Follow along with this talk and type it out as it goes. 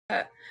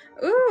Uh,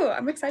 Ooh,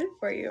 I'm excited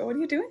for you. What are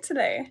you doing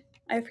today?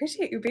 I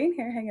appreciate you being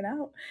here, hanging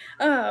out.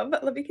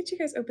 But let me get you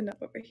guys opened up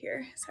over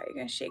here. Sorry, you're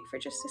gonna shake for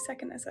just a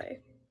second as I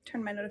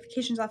turn my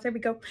notifications off. There we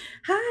go.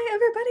 Hi,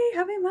 everybody.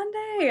 Happy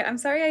Monday. I'm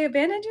sorry I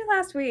abandoned you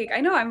last week. I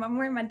know I'm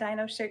wearing my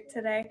dino shirt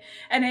today,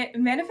 and it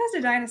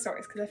manifested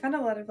dinosaurs because I found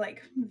a lot of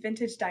like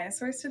vintage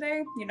dinosaurs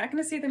today. You're not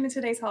gonna see them in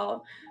today's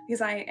haul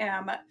because I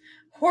am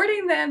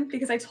hoarding them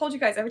because I told you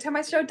guys every time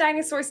I show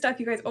dinosaur stuff,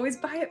 you guys always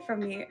buy it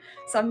from me.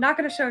 So I'm not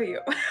gonna show you.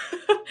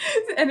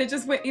 And it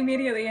just went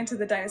immediately into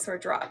the dinosaur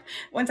drop.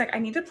 One sec, I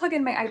need to plug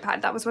in my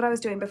iPad. That was what I was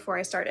doing before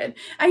I started.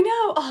 I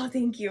know, oh,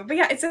 thank you. But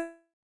yeah, it's a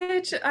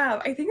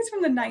I think it's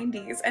from the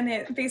 90s, and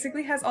it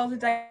basically has all the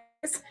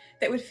dinosaurs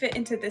that would fit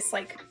into this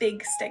like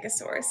big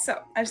stegosaurus. So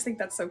I just think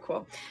that's so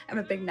cool. I'm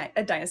a big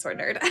a dinosaur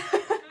nerd.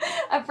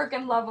 I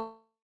freaking love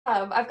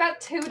them. I've got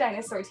 2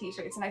 dinosaur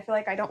t-shirts, and I feel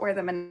like I don't wear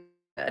them enough.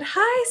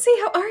 Hi, C,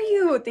 how are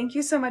you? Thank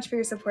you so much for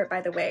your support, by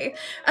the way.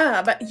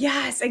 But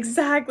yes,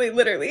 exactly,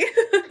 literally.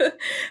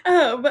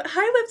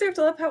 Hi, Live Thrift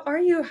Love, how are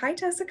you? Hi,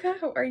 Jessica,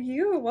 how are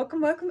you?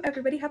 Welcome, welcome,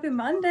 everybody. Happy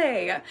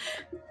Monday.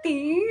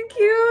 Thank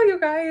you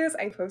guys.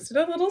 I posted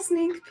a little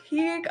sneak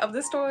peek of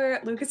the store.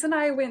 Lucas and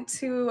I went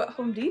to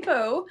Home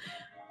Depot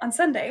on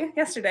Sunday,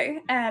 yesterday,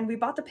 and we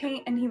bought the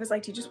paint, and he was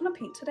like, do you just want to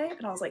paint today?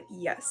 And I was like,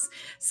 yes.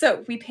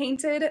 So we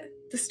painted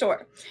the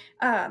store.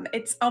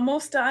 It's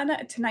almost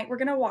done. Tonight we're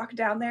gonna walk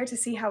down there to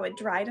see how it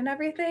dried and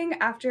everything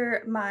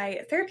after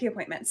my therapy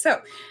appointment. So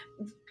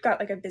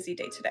got like a busy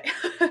day today.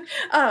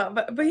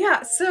 But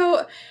yeah,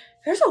 so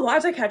there's a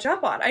lot to catch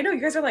up on. I know you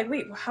guys are like,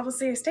 wait, how was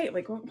the estate?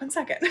 Like, one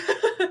second.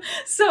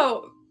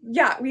 So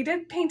yeah, we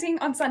did painting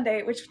on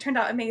Sunday, which turned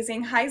out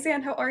amazing. Hi,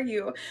 Zan, how are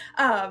you?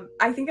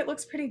 I think it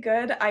looks pretty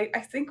good. I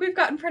think we've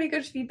gotten pretty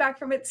good feedback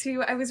from it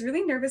too. I was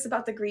really nervous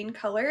about the green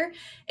color.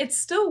 It's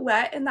still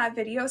wet in that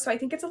video, so I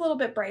think it's a little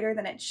bit brighter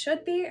than it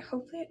should be.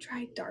 Hopefully it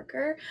dried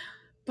darker,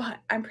 but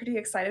I'm pretty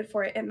excited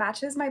for it. It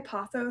matches my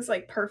pothos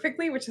like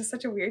perfectly, which is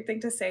such a weird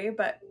thing to say,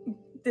 but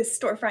this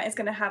storefront is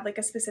going to have like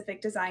a specific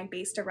design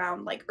based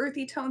around like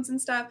earthy tones and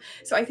stuff.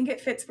 So I think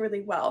it fits really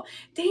well.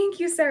 Thank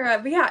you, Sarah.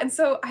 But yeah, and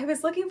so I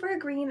was looking for a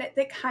green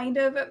that kind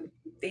of,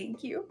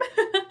 thank you.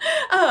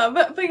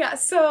 But yeah,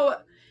 so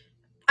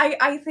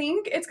I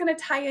think it's gonna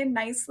tie in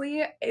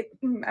nicely.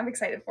 I'm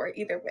excited for it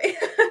either way.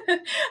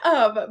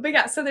 But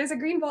yeah, so there's a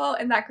green wall,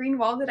 and that green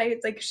wall that I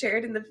like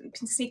shared in the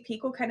sneak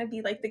peek will kind of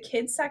be like the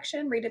kids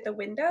section right at the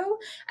window,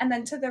 and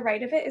then to the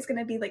right of it is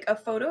gonna be like a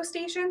photo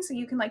station, so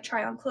you can like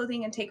try on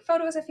clothing and take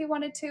photos if you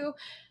wanted to.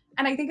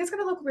 And I think it's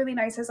gonna look really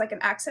nice as like an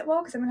accent wall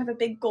because I'm gonna have a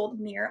big gold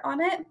mirror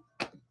on it.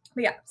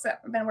 But yeah, so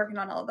I've been working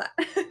on all of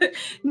that.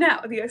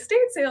 Now, the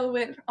estate sale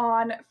went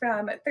on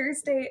from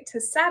Thursday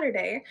to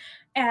Saturday,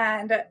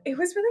 and it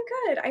was really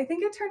good. I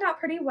think it turned out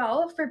pretty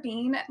well for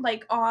being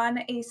like on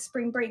a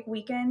spring break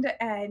weekend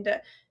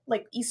and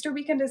like Easter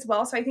weekend as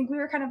well. So I think we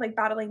were kind of like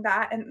battling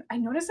that. And I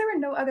noticed there were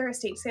no other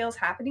estate sales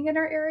happening in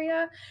our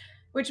area,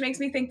 which makes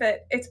me think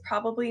that it's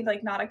probably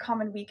like not a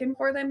common weekend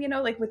for them, you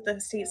know, like with the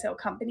estate sale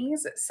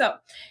companies. So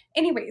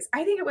anyways,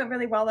 I think it went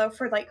really well though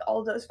for like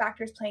all those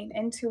factors playing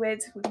into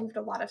it. We moved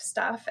a lot of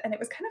stuff, and it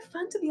was kind of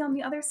fun to be on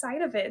the other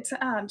side of it,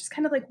 just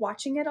kind of like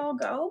watching it all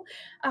go.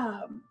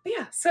 But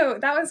yeah, so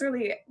that was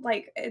really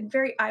like a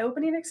very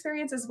eye-opening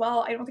experience as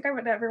well. I don't think I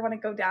would ever want to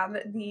go down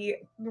the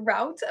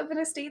route of an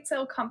estate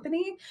sale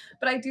company,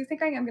 but I do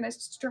think I am going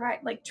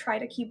to try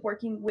to keep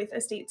working with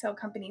estate sale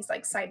companies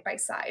like side by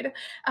side.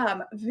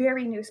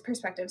 Very new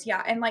perspectives,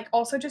 yeah, and like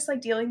also just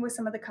like dealing with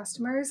some of the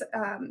customers.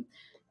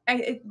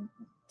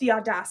 The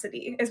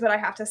audacity is what I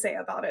have to say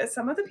about it.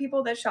 Some of the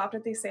people that shopped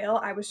at the sale,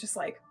 I was just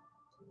like,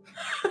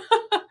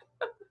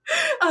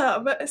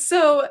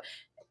 so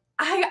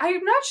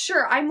I'm not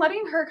sure. I'm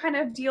letting her kind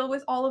of deal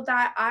with all of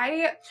that.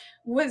 I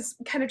was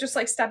kind of just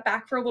like stepped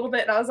back for a little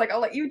bit, and I was like, I'll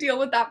let you deal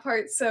with that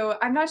part. So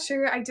I'm not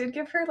sure. I did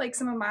give her like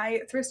some of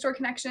my thrift store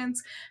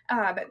connections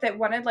that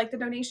wanted like the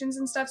donations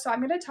and stuff. So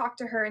I'm going to talk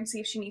to her and see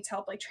if she needs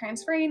help like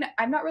transferring.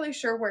 I'm not really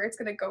sure where it's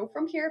going to go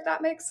from here, if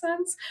that makes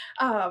sense.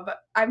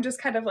 I'm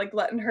just kind of like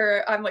letting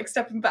her, I'm like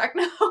stepping back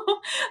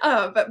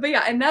now. But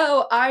yeah, and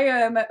now I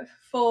am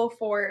full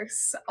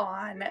force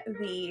on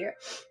the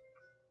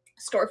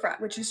storefront,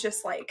 which is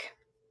just like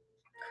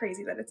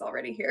crazy that it's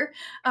already here.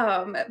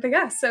 But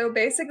yeah, so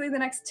basically the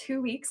next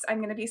 2 weeks, I'm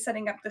going to be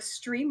setting up the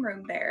stream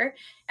room there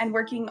and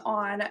working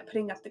on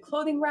putting up the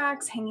clothing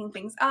racks, hanging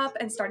things up,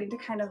 and starting to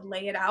kind of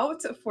lay it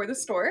out for the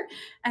store.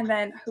 And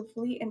then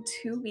hopefully in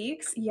 2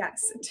 weeks,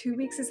 yes, 2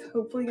 weeks is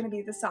hopefully going to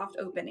be the soft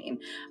opening.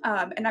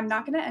 And I'm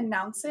not going to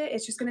announce it.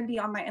 It's just going to be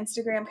on my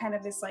Instagram, kind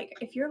of this like,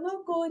 if you're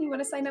local and you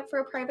want to sign up for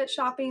a private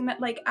shopping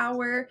like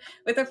hour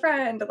with a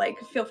friend, like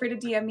feel free to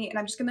DM me. And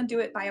I'm just going to do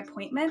it by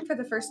appointment for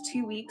the first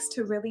 2 weeks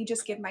to really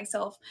just give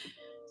myself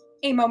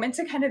a moment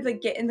to kind of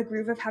like get in the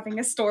groove of having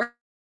a store.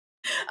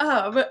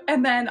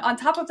 And then on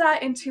top of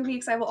that, in 2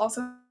 weeks, I will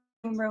also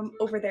room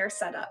over there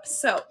set up.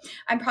 So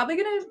I'm probably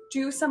gonna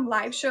do some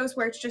live shows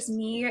where it's just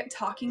me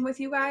talking with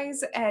you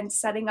guys and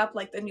setting up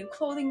like the new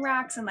clothing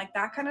racks and like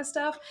that kind of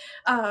stuff.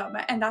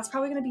 And that's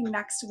probably gonna be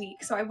next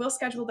week. So I will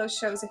schedule those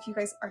shows if you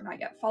guys are not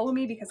yet follow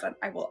me, because then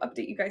I will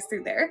update you guys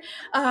through there.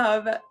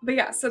 But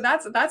yeah, so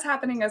that's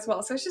happening as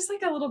well. So it's just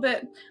like a little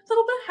bit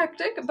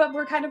hectic, but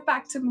we're kind of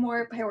back to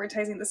more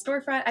prioritizing the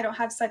storefront. I don't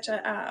have such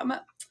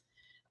a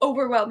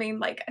overwhelming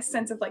like a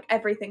sense of like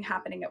everything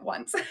happening at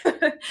once.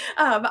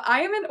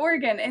 I am in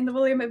Oregon in the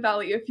Willamette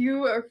Valley. If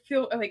you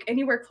feel like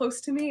anywhere close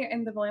to me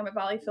in the Willamette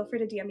Valley, feel free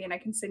to DM me and I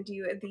can send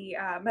you the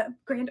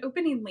grand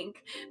opening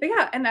link. But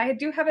yeah, and I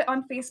do have it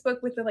on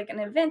Facebook with like an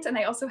event, and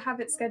I also have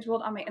it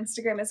scheduled on my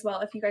Instagram as well.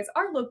 If you guys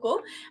are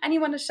local and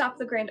you want to shop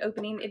the grand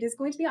opening, it is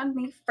going to be on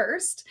May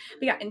 1st.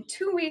 But yeah, in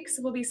 2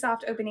 weeks will be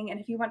soft opening, and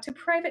if you want to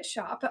private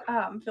shop,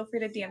 feel free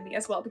to DM me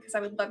as well, because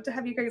I would love to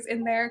have you guys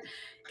in there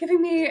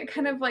giving me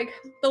kind of like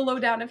the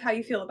lowdown of how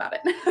you feel about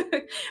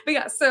it. But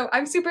yeah, so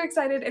I'm super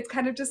excited. It's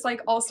kind of just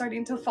like all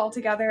starting to fall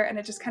together, and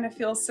it just kind of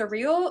feels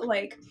surreal.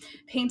 Like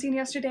painting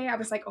yesterday, I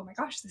was like, oh my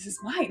gosh, this is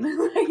mine.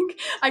 Like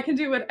I can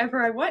do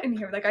whatever I want in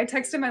here. Like I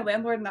texted my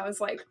landlord and I was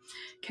like,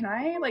 can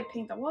I like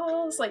paint the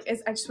walls? Like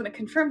I just want to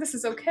confirm this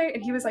is okay.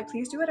 And he was like,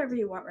 please do whatever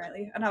you want,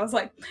 Riley. And I was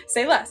like,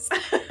 say less.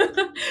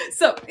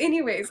 So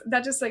anyways,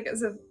 that just like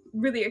is a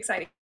really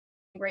exciting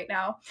right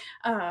now.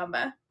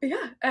 But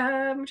yeah,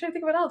 I'm trying to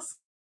think of what else.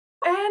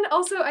 And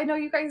also, I know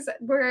you guys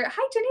were,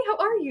 hi Jenny, how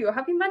are you?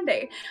 Happy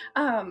Monday.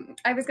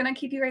 I was gonna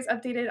keep you guys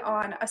updated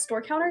on a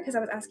store counter because I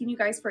was asking you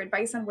guys for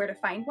advice on where to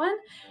find one.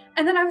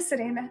 And then I was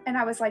sitting and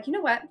I was like, you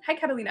know what? Hi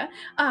Catalina.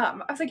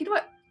 I was like, you know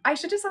what? I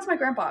should just ask my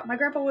grandpa. My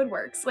grandpa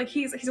woodworks. Like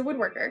he's a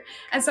woodworker.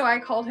 And so I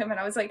called him and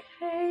I was like,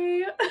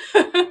 hey,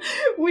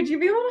 would you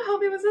be able to help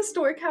me with the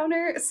store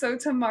counter? So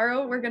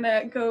tomorrow we're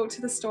gonna go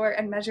to the store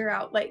and measure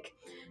out like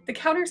the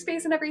counter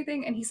space and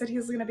everything, and he said he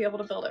was going to be able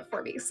to build it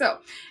for me. So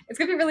it's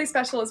going to be really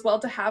special as well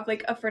to have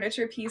like a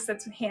furniture piece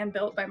that's hand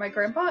built by my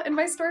grandpa in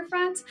my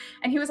storefront.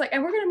 And he was like,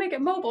 and we're going to make it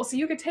mobile so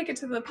you could take it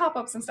to the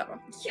pop-ups and stuff. I'm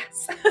like,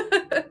 yes.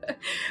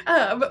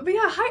 But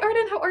yeah, hi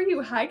Arden, how are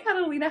you? Hi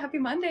Catalina, happy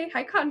Monday.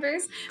 Hi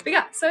Converse. But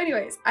yeah, so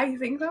anyways, I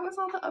think that was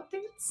all the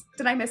updates.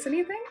 Did I miss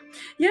anything?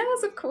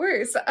 Yes, of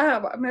course.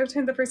 I'm going to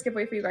turn the first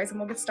giveaway for you guys and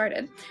we'll get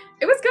started.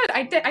 It was good.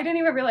 I didn't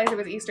even realize it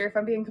was Easter, if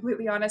I'm being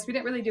completely honest. We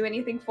didn't really do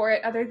anything for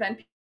it other than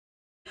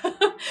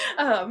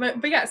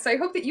but yeah, so I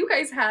hope that you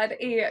guys had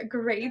a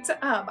great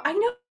I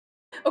know.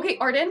 Okay,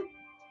 Arden,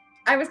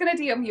 I was gonna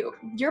DM you.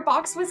 Your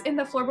box was in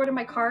the floorboard of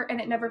my car and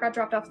it never got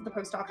dropped off at the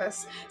post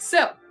office.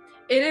 So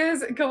it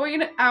is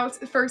going out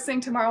first thing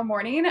tomorrow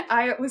morning.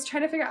 I was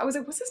trying to figure out, I was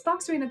like, what's this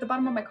box doing at the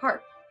bottom of my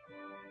car?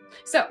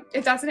 So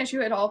if that's an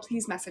issue at all,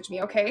 please message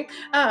me, okay?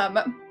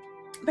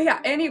 But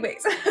yeah,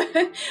 anyways,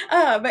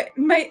 no,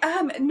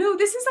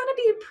 this is gonna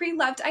be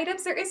pre-loved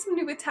items. There is some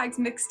new with tags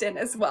mixed in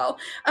as well.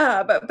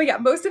 But yeah,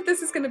 most of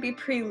this is gonna be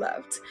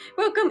pre-loved.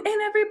 Welcome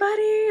in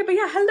everybody. But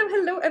yeah,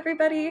 hello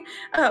everybody.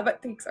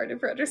 But thanks Arden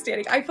for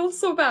understanding. I feel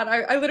so bad.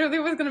 I literally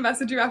was gonna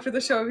message you after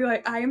the show and be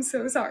like, I am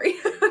so sorry.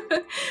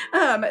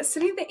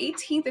 Sitting the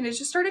 18th and it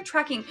just started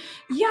tracking.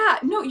 Yeah,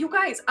 no, you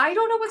guys, I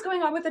don't know what's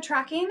going on with the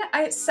tracking.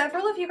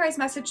 Several of you guys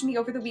messaged me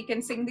over the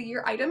weekend saying that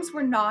your items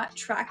were not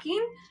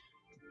tracking.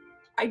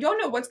 I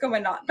don't know what's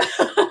going on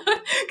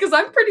because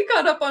I'm pretty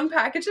caught up on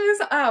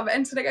packages.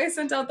 And today I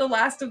sent out the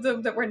last of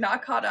them that were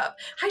not caught up.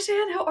 Hi,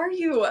 Shan, how are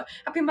you?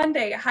 Happy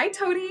Monday. Hi,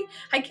 Toady.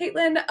 Hi,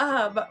 Caitlin.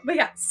 But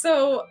yeah,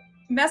 so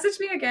message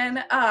me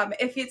again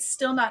if it's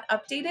still not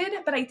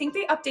updated, but I think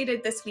they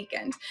updated this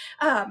weekend.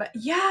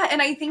 Yeah,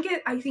 and I think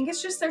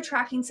it's just their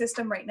tracking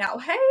system right now.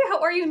 Hey, how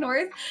are you,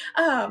 North?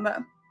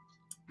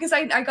 Because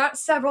I got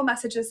several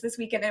messages this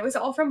weekend. It was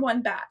all from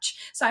one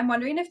batch. So I'm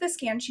wondering if the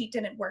scan sheet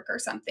didn't work or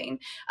something.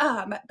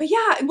 But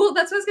yeah, well,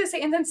 that's what I was going to say.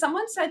 And then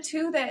someone said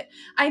too that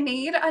I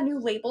made a new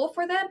label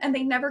for them and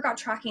they never got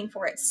tracking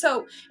for it.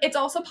 So it's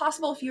also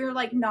possible if you're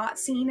like not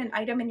seeing an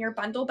item in your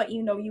bundle, but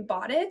you know you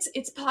bought it,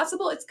 it's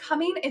possible it's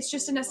coming. It's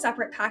just in a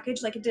separate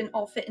package. Like it didn't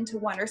all fit into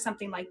one or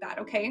something like that.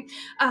 Okay.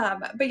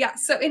 But yeah,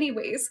 so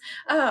anyways,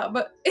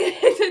 but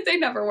they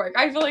never work.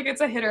 I feel like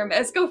it's a hit or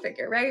miss. Go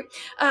figure, right?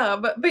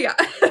 But yeah.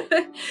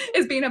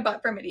 Is being a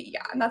butt for me.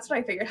 Yeah, and that's what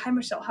I figured. Hi,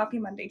 Michelle. Happy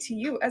Monday to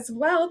you as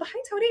well. But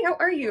hi, Tony. How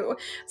are you?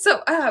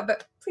 So,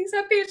 but please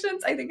have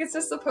patience. I think it's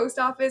just the post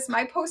office.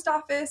 My post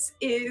office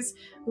is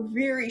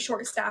very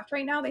short-staffed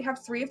right now. They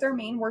have 3 of their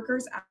main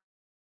workers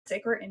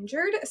sick or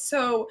injured.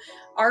 So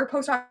our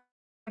post office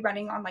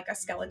running on like a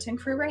skeleton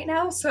crew right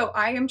now, so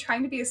I am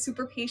trying to be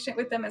super patient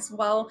with them as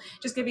well,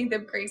 just giving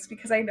them grace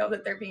because I know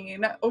that they're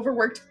being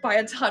overworked by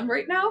a ton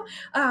right now,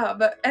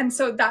 and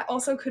so that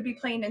also could be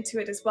playing into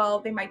it as well.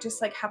 They might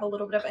just like have a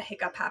little bit of a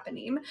hiccup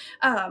happening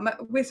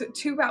with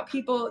 2 route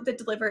people that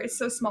deliver. It's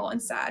so small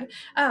and sad.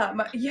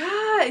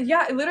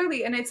 Yeah,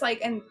 literally. And it's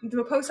like, and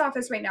the post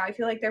office right now, I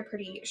feel like they're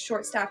pretty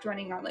short-staffed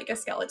running on like a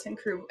skeleton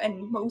crew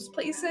in most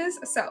places,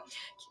 so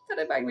keep that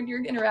in mind when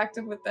you're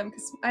interacting with them,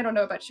 because I don't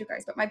know about you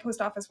guys, but my post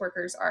office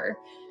workers are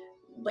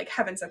like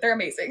heaven sent. They're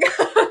amazing.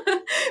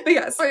 But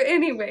yeah, so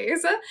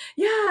anyways,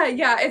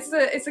 yeah,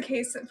 it's a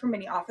case for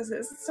many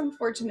offices. It's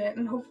unfortunate,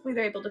 and hopefully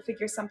they're able to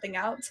figure something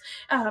out.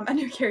 A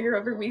new carrier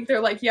over week,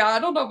 they're like, yeah, I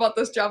don't know about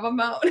this job, I'm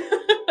out.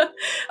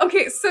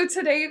 Okay, so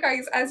today, you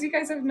guys, as you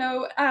guys have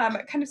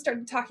kind of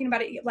started talking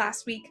about it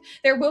last week,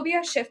 there will be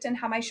a shift in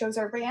how my shows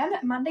are ran.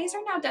 Mondays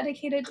are now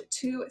dedicated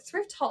to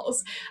thrift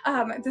hauls.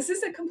 This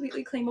is a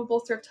completely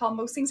claimable thrift haul.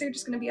 Most things are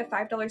just going to be a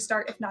 $5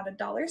 start, if not a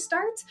 $1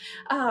 start.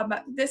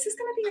 This is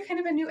going to be a kind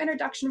of a new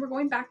introduction. We're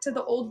going back to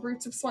the old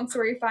roots of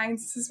Swansori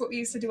finds. This is what we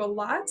used to do a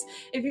lot.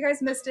 If you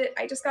guys missed it,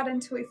 I just got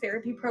into a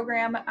therapy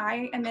program.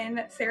 I am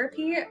in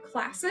therapy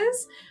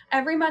classes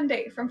every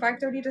Monday from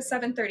 5:30 to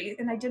 7:30,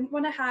 and I didn't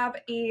want to have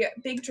a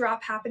big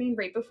drop happening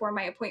right before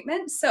my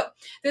appointment. So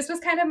this was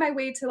kind of my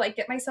way to like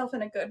get myself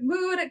in a good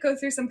mood, go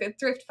through some good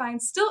thrift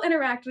finds, still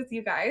interact with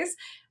you guys,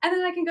 and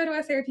then I can go to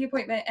a therapy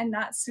appointment and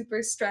not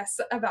super stress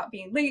about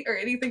being late or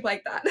anything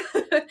like that.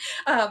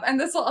 And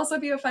this will also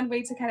be a fun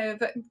way to kind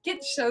of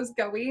get shows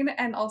going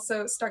and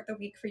also start the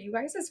week for you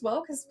guys as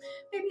well, because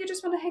maybe you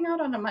just want to hang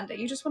out on a Monday.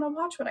 You just want to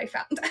watch what I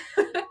found.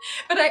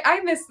 But I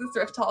miss the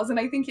thrift hauls, and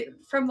I think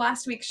from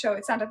last week's show,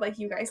 it sounded like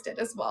you guys did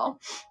as well.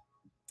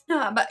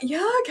 But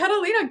yeah,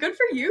 Catalina, good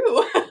for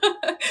you.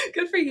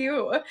 Good for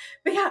you.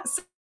 But yeah,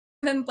 so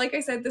then like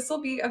I said, this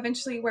will be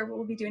eventually where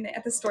we'll be doing it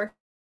at the store.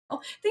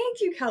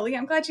 Thank you, Kelly.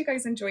 I'm glad you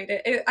guys enjoyed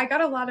it. I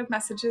got a lot of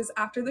messages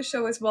after the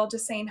show as well,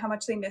 just saying how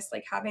much they missed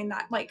like having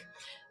that like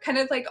kind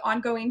of like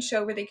ongoing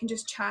show where they can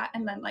just chat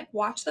and then like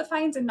watch the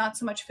finds and not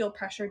so much feel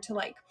pressure to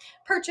like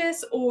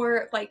purchase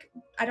or like,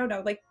 I don't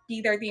know, like be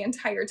there the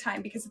entire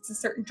time because it's a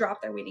certain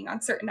drop they're waiting on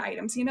certain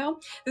items, you know?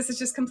 This is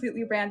just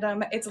completely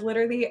random. It's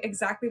literally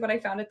exactly what I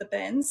found at the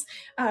bins.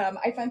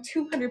 I found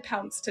 200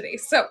 pounds today,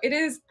 so it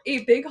is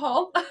a big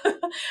haul.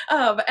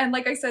 And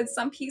like I said,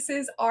 some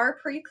pieces are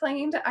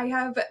pre-claimed. I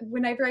have,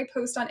 whenever I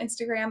post on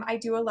Instagram, I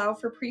do allow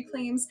for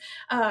pre-claims.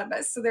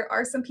 So there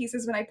are some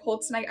pieces when I pull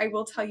tonight, I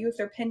will tell you if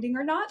they're pending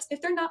or not.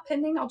 If they're not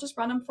pending, I'll just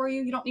run them for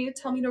you. You don't need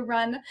to tell me to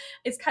run.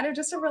 It's kind of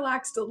just a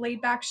relaxed,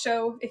 laid back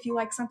show. If you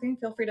like something,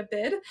 feel free to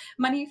bid.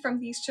 Money from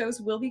these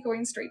shows will be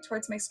going straight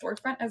towards my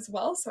storefront as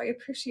well. So I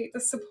appreciate the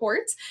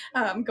support,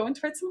 going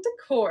towards some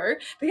decor.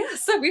 But yeah,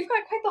 so we've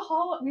got quite the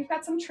haul. We've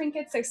got some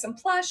trinkets. There's some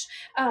plush.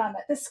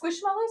 The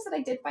Squishmallows that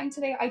I did find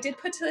today, I did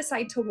put to the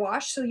side to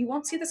wash. So you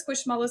won't see the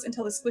Squishmallows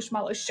until the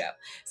Squishmallows show.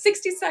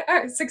 60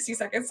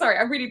 seconds. Sorry,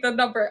 I'm reading the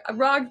number.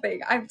 Wrong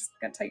thing. I'm just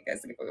going to tell you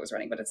guys if it was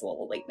running, but it's a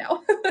little late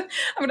now.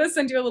 I'm going to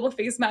send you a little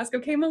face mask.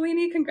 Okay,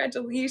 Melanie,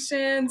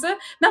 congratulations.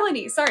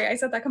 Melanie, sorry, I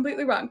said that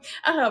completely wrong.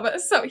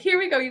 So here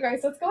we go, you guys.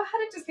 Let's go ahead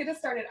and just get us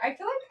started. I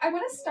feel like I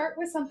want to start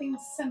with something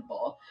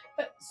simple,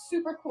 but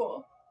super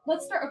cool.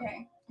 Let's start,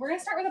 okay. We're going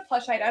to start with a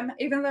plush item,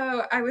 even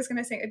though I was going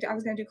to say I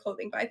was going to do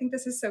clothing, but I think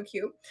this is so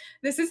cute.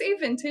 This is a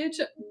vintage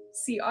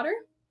sea otter.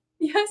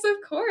 Yes, of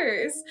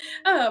course.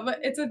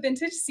 It's a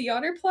vintage sea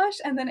otter plush,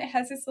 and then it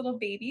has this little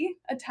baby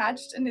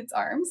attached in its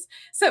arms.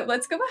 So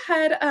let's go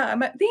ahead.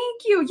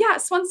 Thank you. Yeah,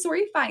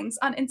 Swansori Finds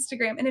on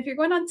Instagram. And if you're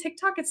going on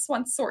TikTok, it's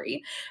Swansori.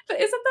 But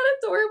isn't that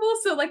adorable?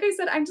 So like I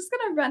said, I'm just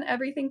going to run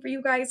everything for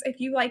you guys. If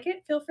you like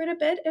it, feel free to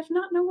bid. If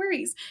not, no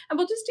worries. And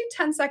we'll just do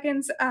 10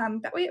 seconds.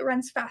 That way it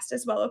runs fast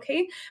as well,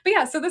 okay? But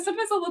yeah, so this one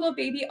has a little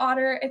baby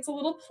otter. It's a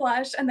little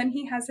plush, and then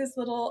he has his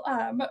little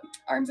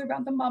arms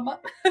around the mama.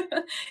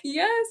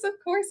 Yes, of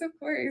course.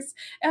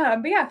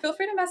 But yeah, feel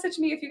free to message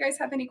me if you guys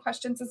have any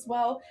questions as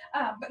well.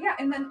 But yeah,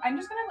 and then I'm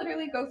just gonna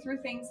literally go through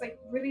things like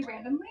really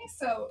randomly,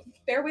 so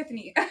bear with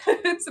me.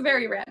 It's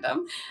very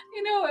random.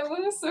 You know, it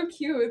was so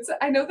cute.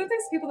 I know that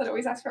there's people that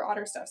always ask for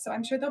otter stuff, so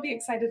I'm sure they'll be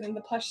excited in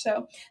the plush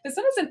show. This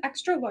one is an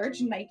extra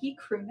large Nike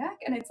crew neck,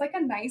 and it's like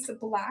a nice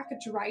black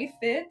dry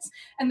fit.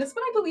 And this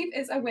one I believe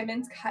is a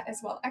women's cut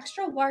as well.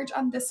 Extra large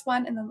on this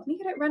one, and then let me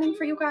get it running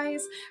for you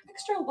guys.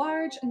 Extra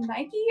large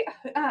Nike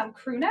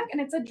crew neck, and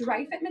it's a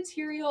dry fit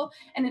material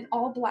and in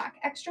all black.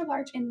 Extra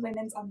large in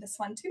women's on this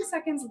one. 2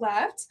 seconds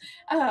left.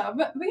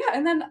 But yeah,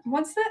 and then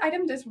once the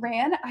item is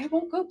ran, I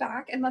won't go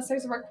back unless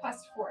there's a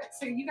request for it.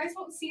 So you guys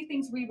won't see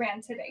things we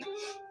ran today.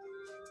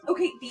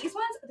 Okay, these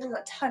ones, there's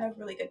a ton of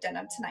really good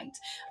denim tonight.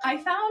 I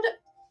found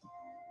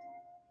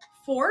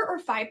 4 or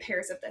 5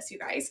 pairs of this, you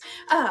guys.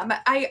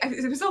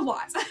 It was a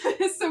lot.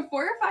 So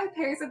 4 or 5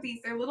 pairs of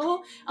these. They're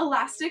little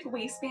elastic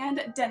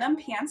waistband denim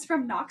pants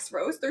from Knox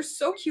Rose. They're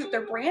so cute.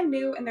 They're brand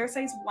new and they're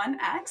size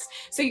 1X.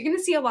 So you're going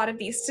to see a lot of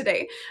these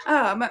today.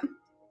 And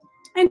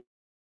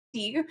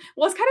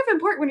well, it's kind of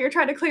important when you're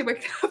trying to claim a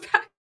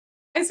pack.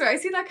 And so I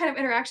see that kind of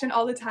interaction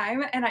all the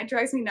time, and it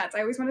drives me nuts. I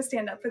always want to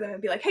stand up for them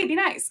and be like, hey, be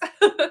nice.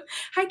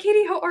 Hi,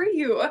 Katie, how are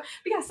you? But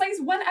yeah, size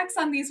 1X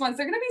on these ones.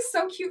 They're going to be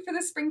so cute for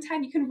the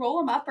springtime. You can roll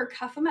them up or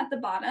cuff them at the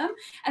bottom.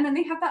 And then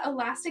they have that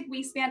elastic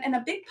waistband and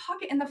a big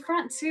pocket in the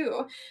front,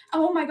 too.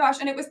 Oh, my gosh.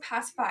 And it was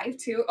past 5,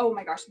 too. Oh,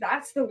 my gosh.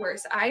 That's the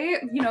worst.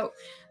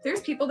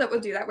 There's people that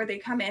will do that where they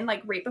come in,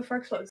 like, right before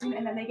closing,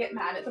 and then they get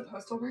mad at the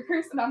postal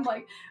workers. And I'm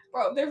like,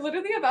 bro, they're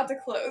literally about to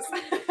close.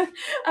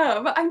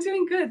 I'm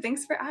doing good.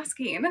 Thanks for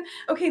asking.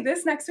 Okay,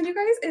 this next one, you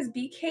guys, is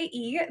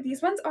BKE.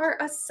 These ones are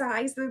a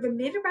size, they're the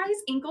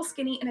mid-rise ankle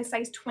skinny in a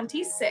size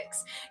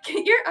 26.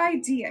 Get your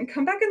ID and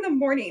come back in the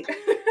morning.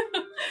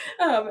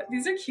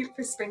 These are cute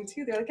for spring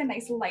too. They're like a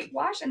nice light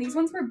wash, and these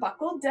ones were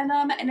buckle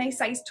denim in a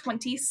size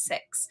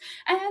 26.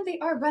 And they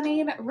are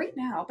running right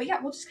now. But yeah,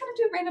 we'll just kind of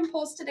do random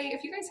polls today.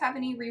 If you guys have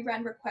any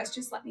rerun requests,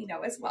 just let me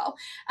know as well.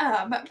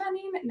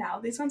 Running now.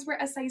 These ones were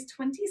a size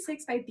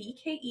 26 by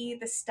BKE,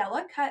 the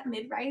Stella Cut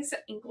mid-rise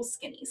ankle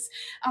skinnies.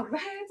 All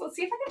right, let's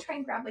see if I can try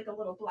and grab like a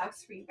little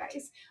blouse for you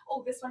guys.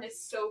 Oh, this one is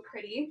so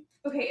pretty.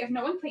 Okay, if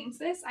no one claims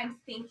this, I'm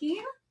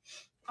thinking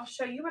I'll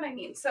show you what I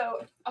mean. So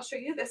I'll show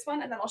you this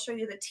one and then I'll show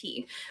you the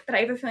tee. But I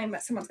have a feeling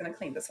that someone's going to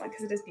claim this one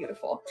because it is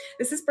beautiful.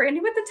 This is brand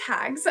new with the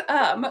tags.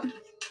 Let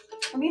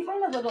me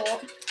find a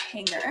little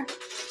hanger.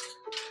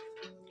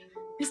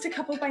 Missed a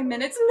couple by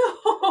minutes.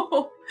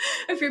 No,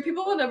 I fear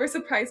people will never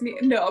surprise me.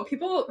 No,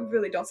 people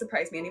really don't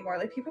surprise me anymore.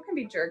 Like, people can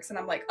be jerks and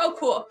I'm like, oh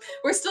cool,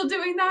 we're still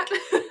doing that.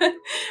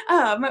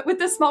 With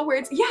the small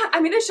words. Yeah,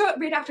 I'm gonna show it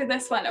right after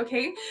this one,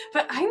 okay?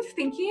 But I'm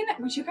thinking,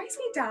 would you guys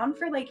be down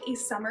for like a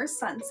summer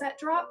sunset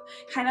drop?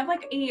 Kind of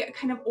like a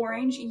kind of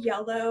orange,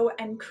 yellow,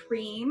 and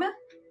cream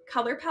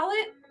color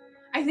palette.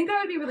 I think that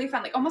would be really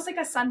fun. Like almost like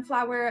a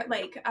sunflower,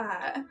 like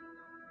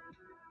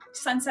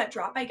sunset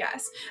drop, I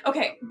guess.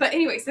 Okay, but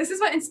anyways, this is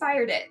what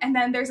inspired it. And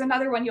then there's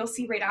another one you'll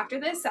see right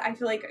after this that I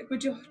feel like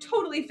would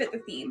totally fit the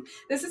theme.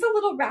 This is a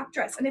little wrap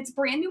dress and it's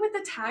brand new with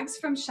the tags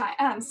from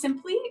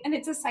Simply, and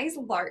it's a size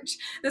large.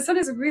 This one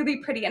is really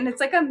pretty and it's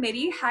like a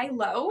midi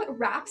high-low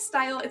wrap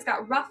style. It's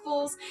got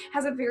ruffles,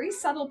 has a very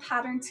subtle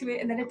pattern to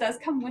it, and then it does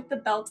come with the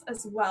belt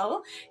as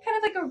well. Kind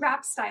of like a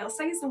wrap style,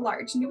 size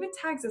large, new with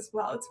tags as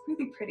well. It's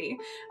really pretty.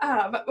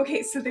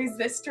 Okay, so there's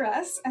this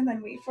dress, and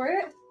then wait for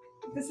it.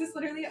 This is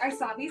literally, I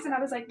saw these and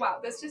I was like, wow,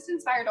 this just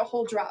inspired a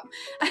whole drop.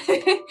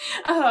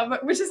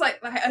 Which is like,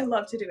 I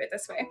love to do it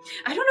this way.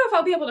 I don't know if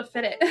I'll be able to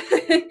fit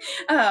it.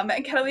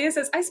 Catalina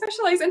says, I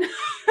specialize in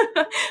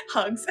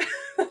hugs.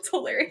 That's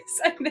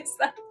hilarious. I missed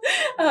that.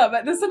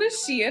 This one is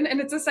Shein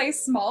and it's a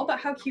size small, but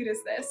how cute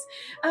is this?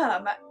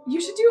 You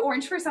should do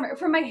orange for summer.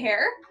 For my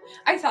hair,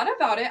 I thought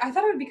about it. I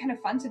thought it would be kind of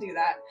fun to do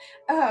that.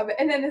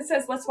 And then it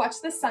says, let's watch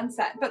the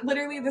sunset. But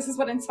literally this is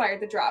what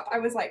inspired the drop. I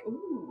was like,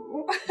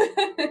 ooh.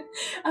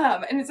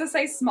 And it's a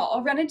size small.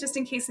 I'll run it just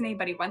in case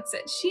anybody wants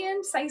it.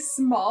 Shein size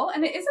small,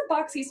 and it is a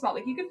boxy small.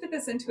 Like you could fit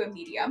this into a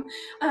medium.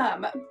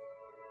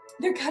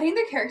 They're cutting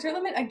the character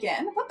limit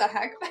again. What the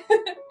heck?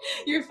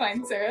 You're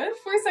fine, Sarah.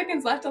 4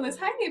 seconds left on this.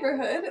 Hi,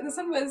 neighborhood. This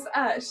one was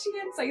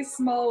Shein size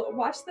small.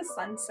 Watch the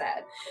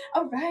sunset.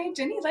 All right,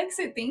 Jenny likes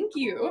it. Thank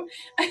you.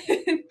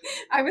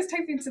 I was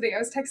typing today. I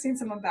was texting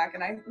someone back,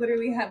 and I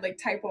literally had like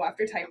typo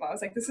after typo. I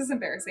was like, this is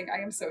embarrassing.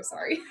 I am so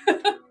sorry.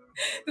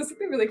 This would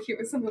be really cute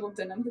with some little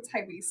denim that's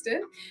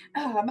high-waisted.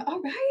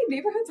 All right,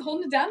 neighborhood's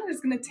holding it down and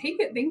is going to take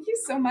it. Thank you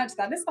so much.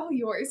 That is all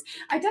yours.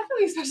 I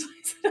definitely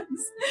specialize in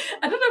hugs.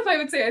 I don't know if I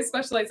would say I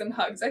specialize in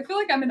hugs. I feel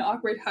like I'm an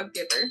awkward hug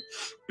giver.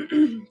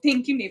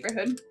 Thank you,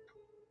 neighborhood.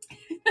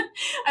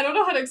 I don't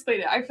know how to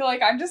explain it. I feel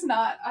like I'm just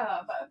not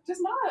a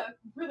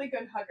really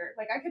good hugger.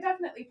 Like I could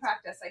definitely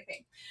practice, I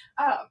think.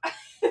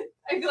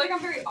 I feel like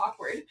I'm very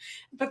awkward,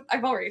 but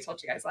I've already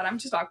told you guys that I'm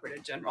just awkward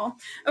in general.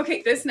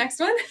 Okay, this next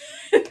one,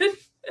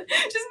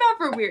 just not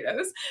for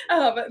weirdos.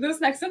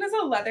 This next one is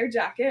a leather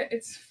jacket.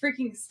 It's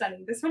freaking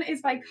stunning. This one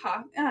is by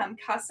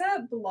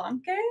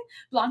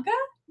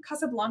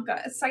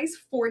Casablanca, a size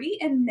 40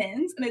 in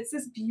men's, and it's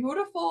this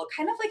beautiful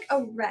kind of like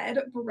a red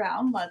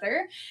brown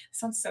leather.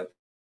 This one's so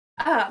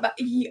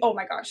oh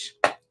my gosh,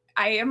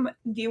 I am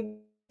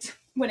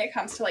when it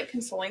comes to like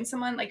consoling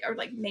someone, like, or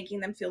like making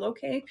them feel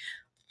okay.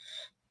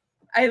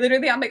 I'm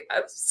like,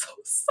 I'm so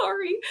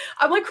sorry.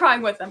 I'm like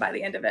crying with them by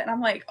the end of it. And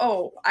I'm like,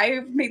 oh,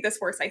 I've made this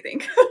worse, I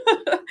think.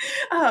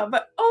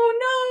 But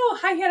oh no,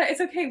 hi Hannah, it's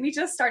okay. We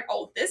just start.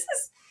 Oh, this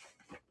is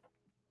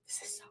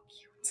so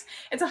cute.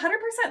 It's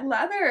 100%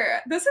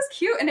 leather. This is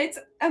cute. And it's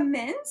a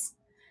men's.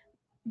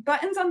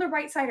 Buttons on the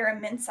right side are a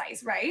men's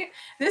size, right?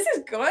 This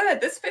is good.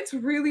 This fits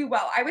really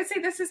well. I would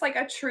say this is like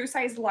a true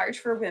size large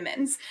for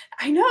women's.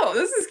 I know,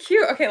 this is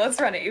cute. Okay,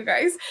 let's run it, you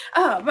guys.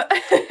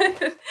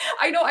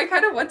 I know I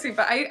kind of want to,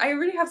 but I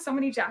already have so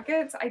many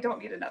jackets. I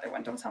don't need another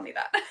one. Don't tell me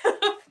that.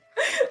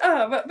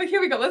 But here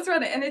we go. Let's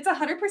run it. And it's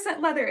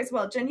 100% leather as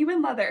well.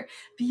 Genuine leather.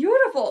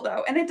 Beautiful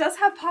though. And it does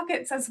have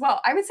pockets as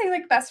well. I would say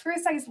like best for a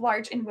size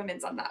large in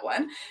women's on that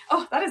one.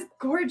 Oh, that is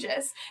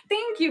gorgeous.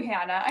 Thank you,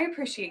 Hannah. I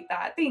appreciate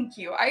that. Thank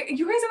you.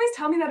 You guys always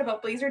tell me that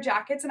about blazer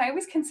jackets and I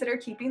always consider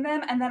keeping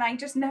them and then I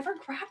just never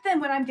grab them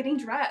when I'm getting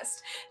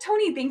dressed.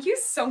 Tony, thank you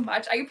so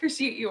much. I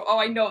appreciate you. Oh,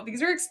 I know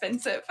these are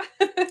expensive.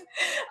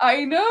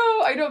 I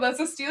know. That's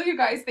a steal, you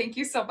guys. Thank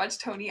you so much,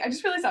 Tony. I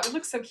just realized that would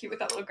look so cute with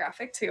that little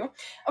graphic too.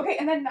 Okay,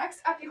 and then next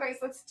up, you guys,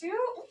 let's do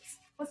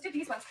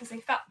these ones because they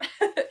fell.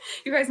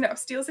 You guys know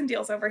steals and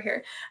deals over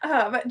here.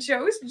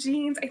 Joe's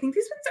jeans. I think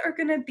these ones are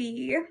gonna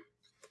be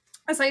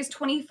a size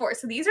 24.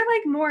 So these are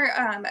like more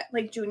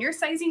like junior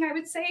sizing, I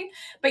would say,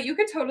 but you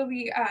could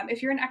totally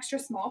if you're an extra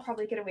small,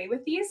 probably get away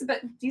with these,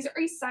 but these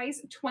are a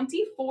size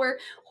 24.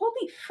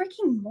 Holy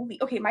freaking moly.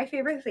 Okay, my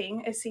favorite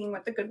thing is seeing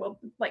what the Goodwill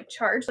like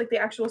charge, like the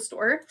actual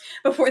store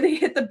before they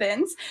hit the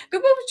bins.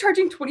 Goodwill was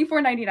charging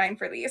 $24.99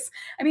 for these.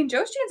 I mean,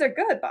 Joe's jeans are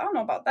good, but I don't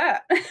know about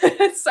that.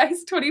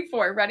 Size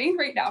 24, ready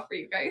right now for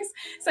you guys.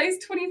 Size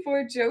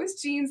 24 Joe's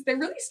jeans. They're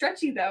really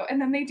stretchy though,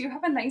 and then they do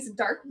have a nice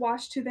dark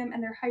wash to them,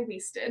 and they're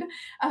high-waisted.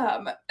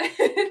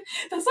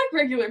 That's like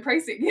regular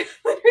pricing.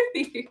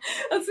 Literally,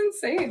 that's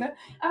insane.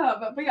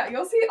 But yeah,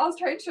 you'll see. I'll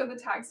try and show the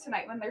tags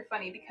tonight when they're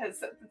funny,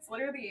 because it's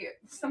literally,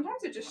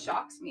 sometimes it just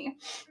shocks me.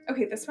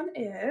 Okay, this one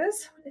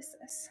is, what is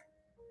this?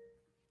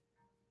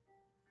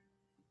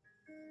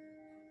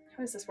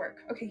 How does this work?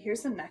 Okay,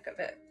 here's the neck of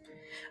it.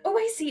 Oh,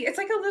 I see. It's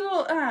like a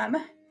little,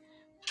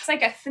 it's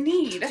like a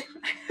thneed.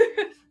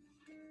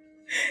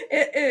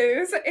 It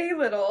is a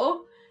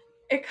little,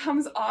 it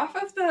comes off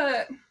of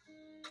the,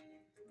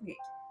 wait,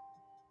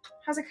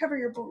 how's it cover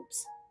your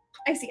boobs?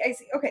 I see.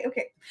 Okay.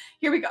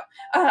 Here we go.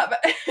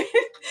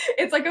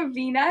 It's like a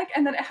V-neck,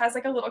 and then it has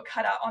like a little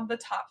cutout on the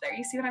top there.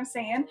 You see what I'm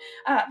saying?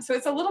 So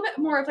it's a little bit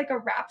more of like a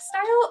wrap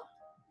style.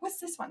 What's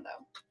this one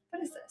though?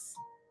 What is this?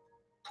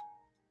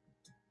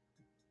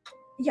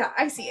 Yeah,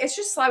 I see. It's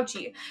just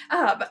slouchy.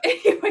 But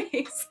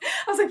anyways,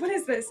 I was like, what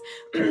is this?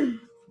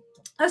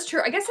 That's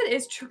true. I guess it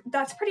is true.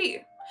 That's pretty,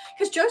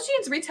 because Joe's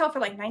jeans retail for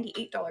like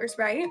 $98,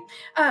 right?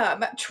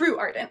 True,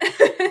 Arden.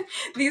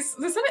 This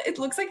one, it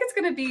looks like it's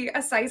gonna be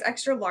a size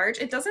extra large.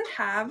 It doesn't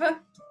have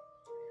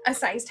a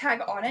size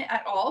tag on it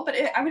at all, but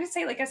I'm going to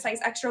say like a size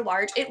extra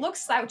large. It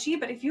looks slouchy,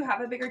 but if you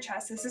have a bigger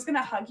chest, this is going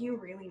to hug you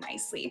really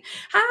nicely.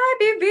 Hi,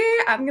 baby.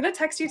 I'm going to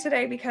text you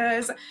today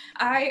because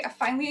I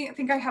finally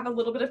think I have a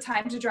little bit of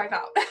time to drive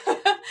out.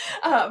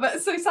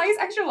 So size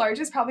extra large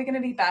is probably going to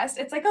be best.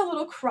 It's like a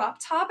little crop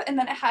top, and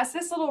then it has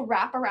this little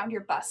wrap around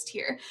your bust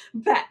here.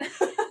 Bet.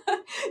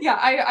 Yeah,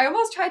 I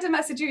almost tried to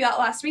message you that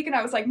last week, and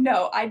I was like,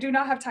 no, I do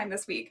not have time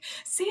this week.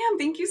 Sam,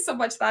 thank you so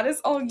much. That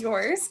is all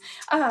yours.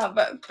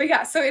 But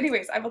yeah, so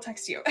anyways, I will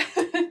text you.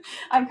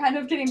 I'm kind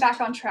of getting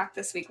back on track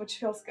this week, which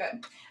feels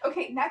good.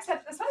 Okay, next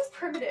up, this one is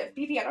Primitive.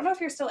 BB, I don't know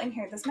if you're still in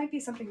here. This might be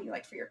something you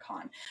like for your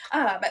con.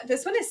 But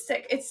this one is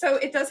sick.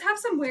 It does have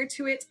some wear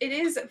to it. It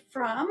is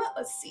from,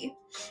 let's see,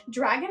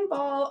 Dragon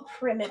Ball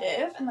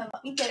Primitive. And then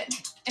let me get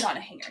it on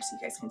a hanger so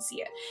you guys can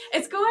see it.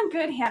 It's going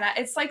good, Hannah.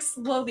 It's like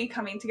slowly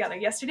coming together.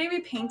 Yesterday we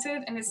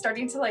painted, and it's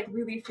starting to like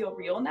really feel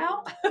real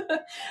now.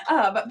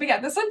 But yeah,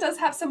 this one does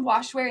have some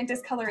wash wear and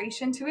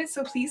discoloration to it,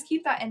 so please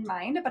keep that in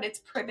mind. But it's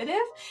Primitive.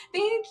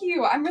 Thank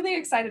you. I'm really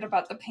excited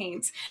about the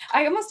paint.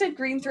 I almost did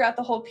green throughout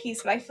the whole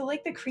piece, but I feel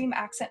like the cream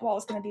accent wall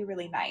is going to be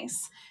really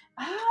nice.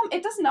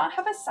 It does not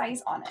have a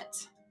size on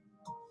it.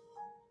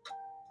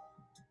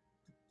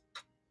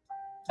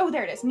 Oh,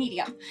 there it is,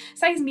 medium.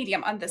 Size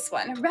medium on this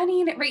one.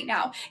 Running right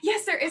now.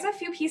 Yes, there is a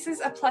few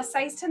pieces of plus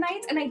size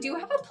tonight, and I do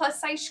have a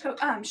plus size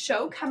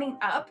show coming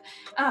up.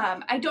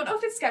 I don't know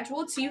if it's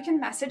scheduled, so you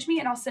can message me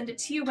and I'll send it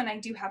to you when I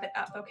do have it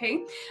up,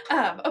 okay?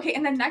 Okay,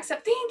 and then next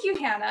up, thank you,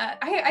 Hannah.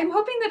 I'm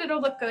hoping that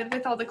it'll look good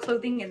with all the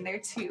clothing in there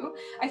too.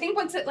 I think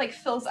once it like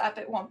fills up,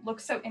 it won't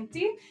look so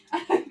empty,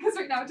 because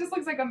right now it just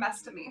looks like a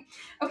mess to me.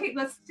 Okay,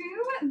 let's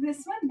do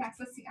this one next.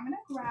 Let's see, I'm gonna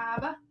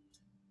grab,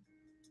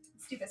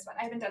 do this one.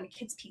 I haven't done a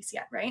kids piece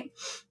yet, right?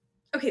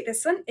 Okay,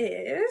 this one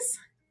is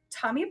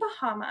Tommy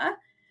Bahama,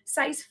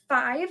 size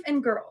 5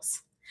 and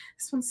girls.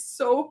 This one's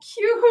so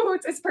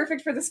cute. It's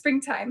perfect for the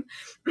springtime.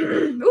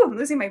 Ooh, I'm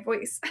losing my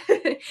voice.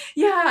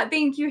 Yeah,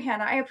 thank you,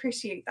 Hannah. I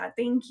appreciate that.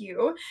 Thank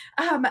you.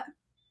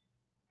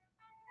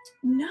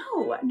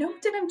 No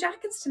denim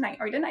jackets tonight,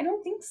 Arden. I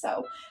don't think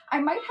so. I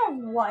might have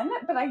one,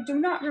 but I do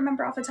not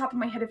remember off the top of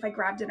my head if I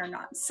grabbed it or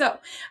not. So,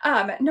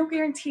 no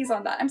guarantees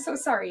on that. I'm so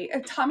sorry.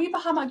 Tommy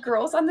Bahama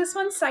girls on this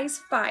one,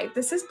 size 5.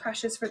 This is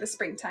precious for the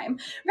springtime.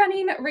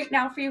 Running right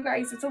now for you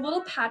guys. It's a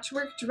little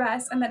patchwork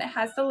dress, and then it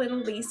has the little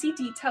lacy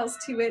details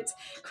to it.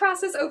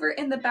 Crosses over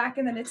in the back,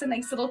 and then it's a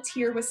nice little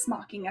tier with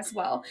smocking as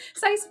well.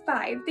 Size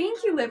 5.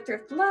 Thank you, Live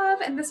Thrift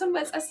Love. And this one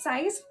was a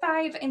size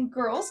 5 in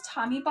girls,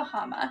 Tommy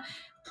Bahama.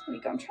 There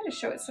we go. I'm trying to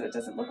show it so it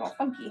doesn't look all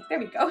funky. There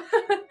we go.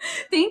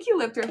 Thank you,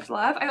 Live Thrift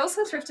Love. I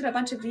also thrifted a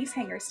bunch of these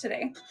hangers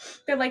today.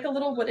 They're like a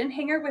little wooden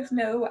hanger with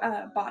no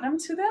bottom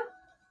to them.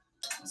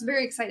 I was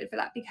very excited for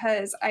that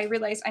because I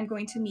realized I'm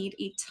going to need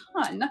a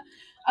ton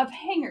of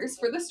hangers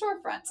for the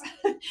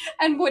storefront.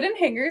 And wooden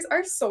hangers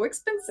are so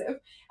expensive.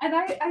 And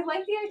I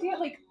like the idea,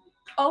 like,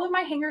 all of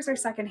my hangers are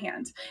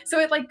secondhand. So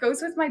it like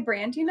goes with my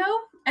brand, you know?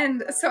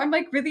 And so I'm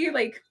like really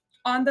like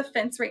on the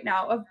fence right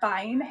now of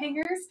buying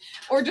hangers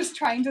or just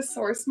trying to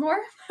source more.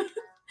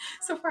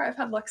 So far I've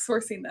had luck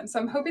sourcing them, so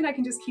I'm hoping I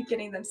can just keep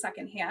getting them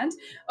secondhand.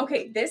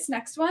 Okay, this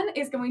next one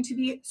is going to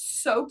be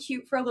so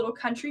cute for a little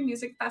country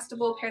music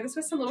festival. Pair this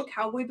with some little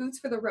cowboy boots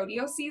for the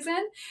rodeo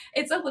season.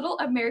 It's a little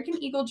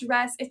American Eagle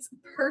dress. It's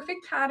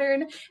perfect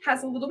pattern,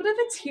 has a little bit of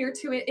a tear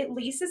to it. It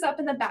laces up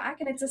in the back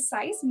and it's a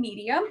size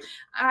medium.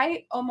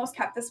 I almost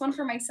kept this one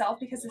for myself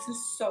because this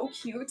is so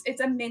cute.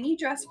 It's a mini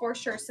dress for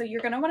sure, so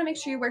you're gonna wanna make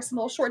sure you wear some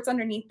little shorts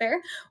underneath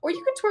there, or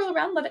you can twirl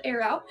around, let it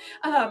air out.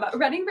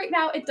 Running right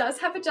now, it does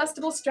have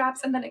adjustable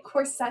straps and then it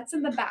corsets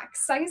in the back.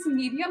 Size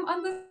medium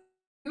on the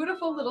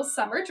beautiful little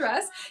summer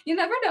dress. You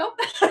never know.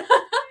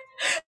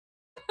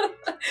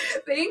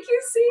 Thank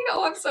you, C.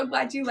 Oh, I'm so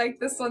glad you like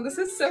this one. This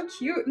is so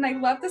cute. And I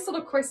love this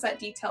little corset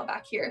detail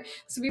back here.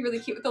 This would be really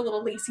cute with a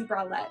little lacy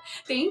bralette.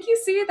 Thank you,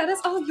 C. That is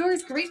all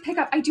yours. Great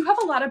pickup. I do have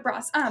a lot of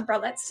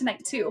bralettes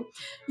tonight too.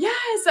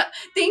 Yes.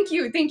 Thank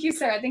you. Thank you,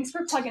 Sarah. Thanks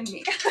for plugging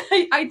me.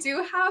 I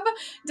do have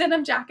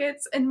denim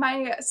jackets in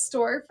my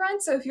storefront.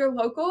 So if you're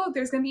local,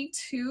 there's going to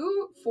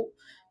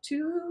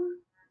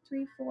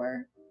be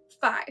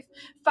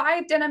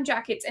five denim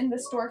jackets in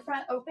the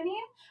storefront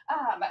opening.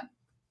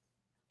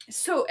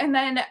 So, and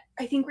then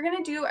I think we're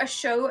going to do a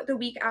show the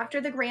week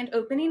after the grand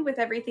opening with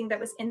everything that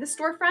was in the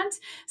storefront.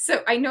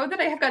 So I know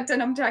that I have got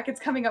denim jackets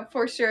coming up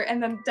for sure.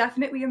 And then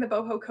definitely in the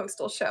Boho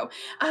Coastal show.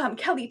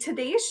 Kelly,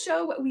 today's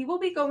show, we will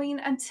be going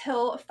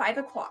until 5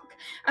 o'clock,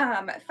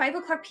 5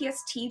 o'clock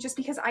PST, just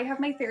because I have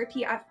my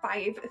therapy at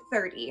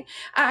 5:30.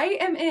 I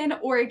am in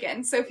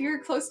Oregon. So if you're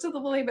close to the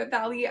Willamette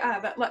Valley,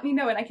 let me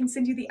know and I can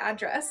send you the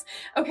address.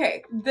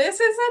 Okay. This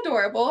is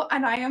adorable.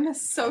 And I am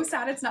so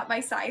sad it's not my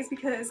size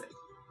because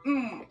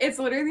it's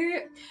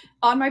literally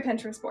on my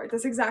Pinterest board,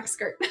 this exact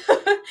skirt.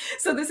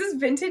 So this is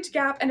Vintage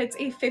Gap and it's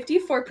a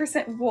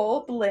 54%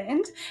 wool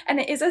blend and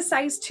it is a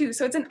size 2,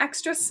 so it's an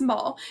extra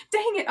small.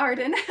 Dang it,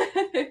 Arden.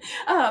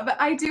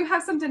 I do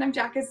have some denim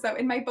jackets though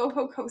in my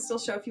Boho Coastal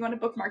show if you want to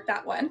bookmark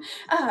that one.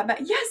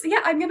 Yes, yeah,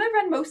 I'm gonna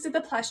run most of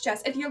the plush,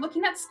 Jess. If you're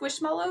looking at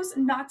Squishmallows,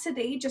 not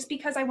today, just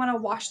because I want to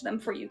wash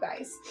them for you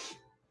guys.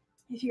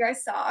 If you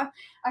guys saw,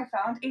 I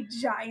found a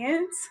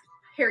giant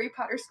Harry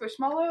Potter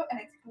Squishmallow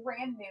and it's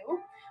brand new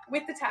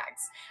with the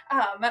tags.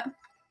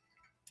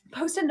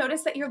 Post a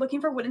notice that you're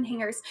looking for wooden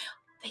hangers.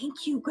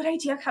 Thank you. Good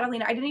idea,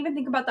 Catalina. I didn't even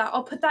think about that.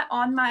 I'll put that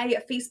on my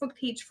Facebook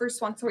page for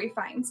Swansory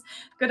Finds.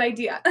 Good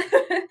idea.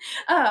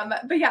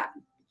 But yeah,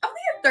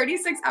 only a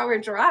 36-hour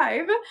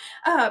drive.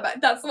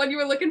 That's the one you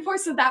were looking for.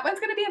 So that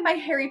one's going to be in my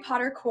Harry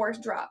Potter course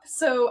drop.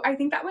 So I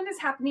think that one is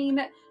happening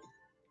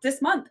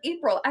this month,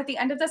 April. At the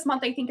end of this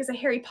month, I think is a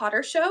Harry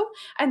Potter show.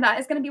 And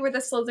that is going to be where the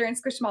Slytherin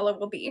Squishmallow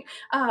will be.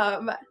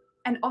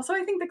 And also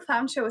I think the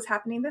clown show is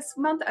happening this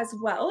month as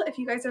well. If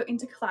you guys are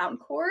into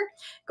clowncore,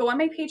 go on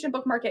my page and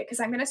bookmark it because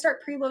I'm going to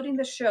start preloading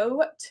the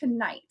show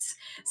tonight.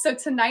 So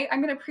tonight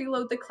I'm going to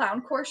preload the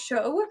clowncore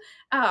show.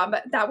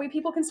 That way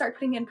people can start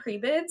putting in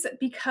pre-bids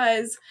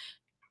because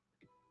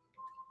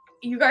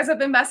you guys have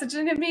been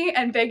messaging me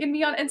and begging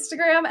me on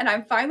Instagram and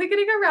I'm finally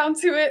getting around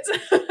to it.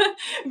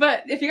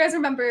 But if you guys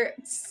remember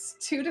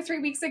 2 to 3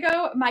 weeks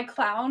ago, my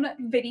clown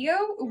video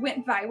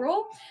went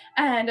viral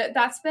and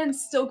that's been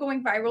still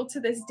going viral to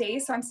this day.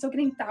 So I'm still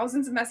getting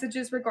thousands of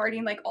messages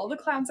regarding like all the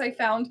clowns I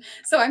found.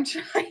 So I'm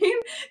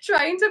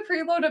trying to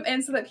preload them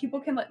in so that people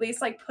can at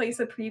least like place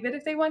a pre-bid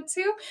if they want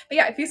to. But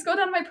yeah, if you scroll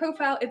down to my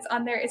profile, it's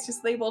on there. It's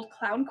just labeled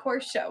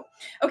Clowncore Show.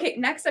 Okay,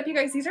 next up, you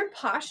guys, these are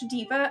Posh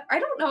Diva. I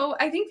don't know.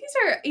 I think these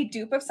are a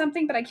dupe of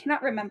something, but I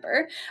cannot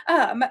remember.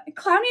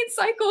 Clowning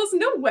Cycles,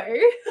 no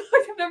way.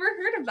 I've never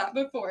heard of that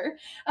before.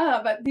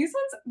 But these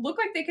ones look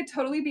like they could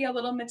totally be a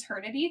little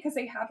maternity because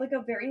they have like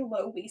a very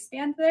low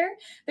waistband there.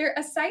 They're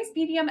a size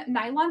medium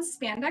nylon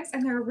spandex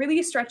and they're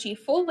really stretchy,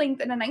 full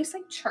length and a nice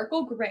like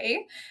charcoal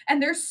gray.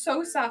 And they're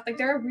so soft, like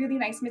they're a really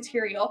nice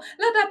material.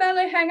 Let that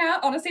belly hang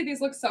out. Honestly,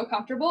 these look so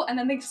comfortable. And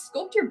then they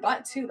sculpt your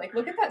butt too. Like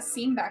look at that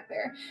seam back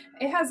there.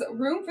 It has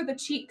room for the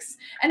cheeks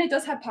and it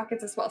does have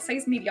pockets as well.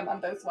 Size medium on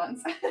those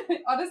ones.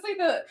 Honestly,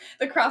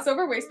 the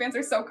crossover waistbands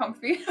are so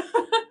comfy.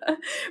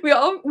 we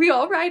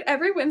all ride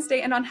every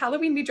Wednesday, and on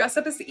Halloween we dress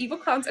up as the evil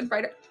clowns and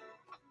ride it.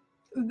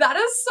 That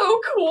is so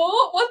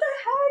cool. What the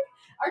heck?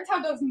 Our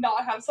town does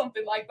not have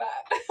something like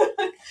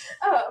that.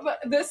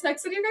 This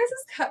next one, you guys,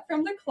 is cut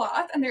from the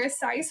cloth, and they're a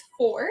size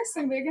 4, so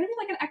they're going to be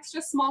like an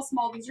extra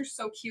small. These are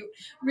so cute.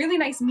 Really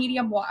nice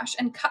medium wash,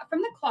 and cut from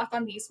the cloth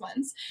on these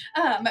ones.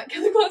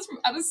 Kelly Clothes from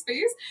Outer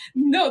Space.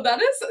 No,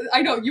 that is,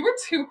 I know, you were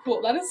too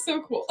cool. That is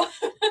so cool.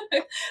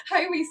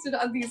 High-waisted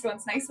on these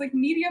ones. Nice, like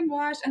medium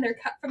wash, and they're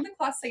cut from the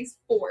cloth size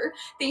 4.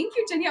 Thank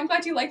you, Jenny. I'm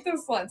glad you like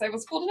those ones. I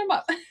was folding them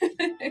up.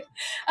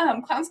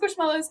 Clown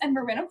Squishmallows and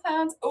Merino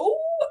Clowns. Oh,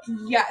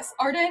 yes.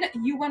 Arden,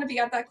 you want to be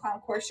at that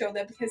Clowncore show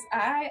then because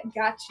I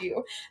got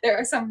you. There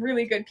are some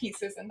really good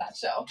pieces in that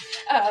show.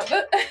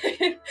 But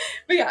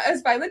yeah,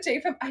 as Violet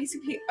J from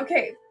ICP.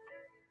 Okay.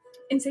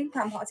 Insane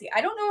Clown Posse.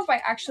 I don't know if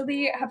I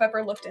actually have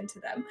ever looked into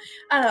them.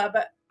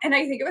 And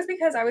I think it was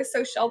because I was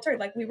so sheltered.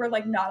 Like we were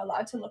like not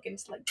allowed to look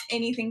into like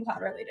anything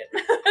clown related.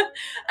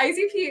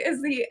 ICP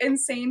is the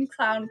Insane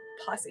Clown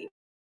Posse.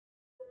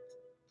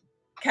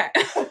 Okay.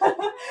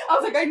 I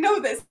was like, I know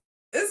this.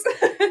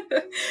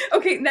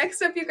 Okay,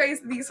 next up, you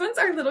guys, these ones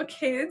are little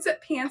kids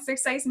pants. They're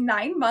size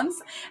 9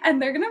 months,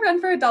 and they're gonna run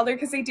for $1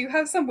 because they do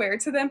have some wear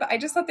to them, but I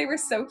just thought they were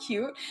so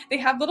cute. They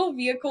have little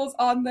vehicles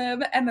on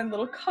them, and then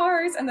little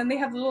cars, and then they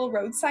have little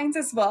road signs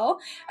as well.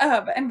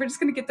 And we're just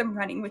gonna get them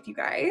running with you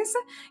guys.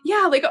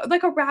 Yeah,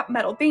 like a rap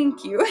medal.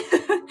 Thank you.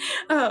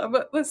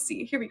 Let's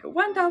see. Here we go.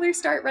 $1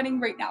 start running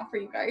right now for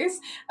you guys.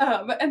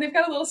 And they've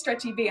got a little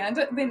stretchy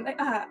band. Then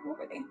what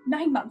were they?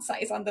 9 month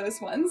size on those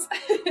ones.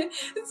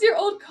 It's your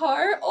old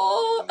car.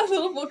 Oh, a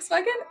little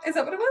Volkswagen. Is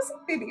that what it was?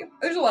 Maybe.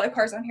 There's a lot of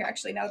cars on here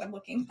actually now that I'm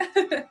looking.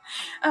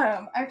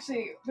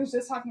 Actually was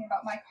just talking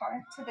about my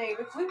car today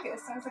with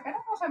Lucas. I was like, I don't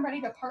know if I'm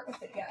ready to part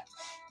with it yet.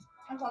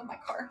 I love my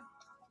car.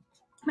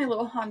 My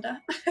little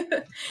Honda.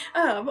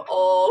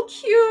 Oh,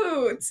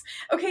 cute.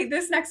 Okay,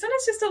 this next one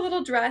is just a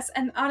little dress,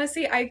 and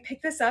honestly, I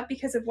picked this up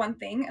because of one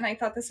thing, and I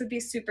thought this would be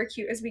super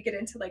cute as we get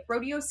into like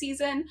rodeo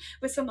season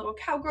with some little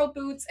cowgirl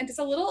boots, and just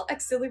a little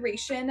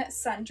exhilaration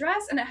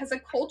sundress, and it has a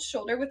cold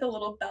shoulder with a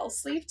little bell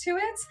sleeve to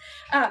it.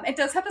 It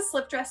does have a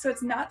slip dress, so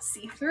it's not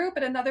see-through,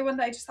 but another one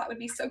that I just thought would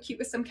be so cute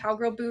with some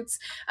cowgirl boots.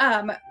 I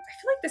feel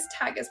like this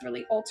tag is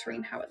really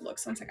altering how it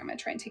looks. One second, I'm gonna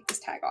try and take this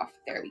tag off.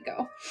 There we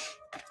go.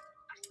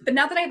 But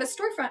now that I have a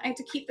storefront, I have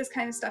to keep this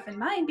kind of stuff in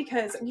mind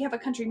because we have a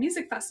country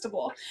music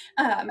festival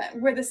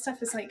where this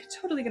stuff is like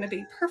totally going to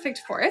be perfect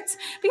for it.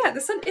 But yeah,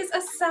 this one is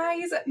a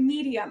size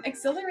medium,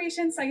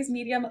 exhilaration size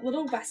medium,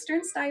 little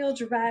Western style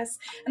dress.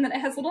 And then it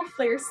has little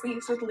flare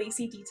sleeves with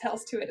lacy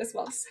details to it as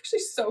well. This is actually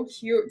so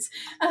cute.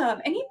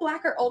 Any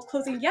black or alt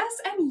clothing? Yes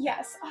and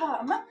yes.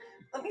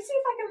 Let me see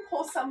if I can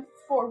pull some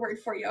forward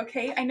for you,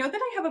 okay? I know that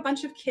I have a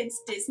bunch of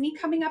kids Disney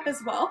coming up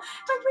as well.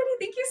 Dr. Lady,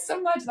 thank you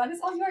so much. That is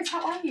all yours.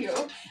 How are you?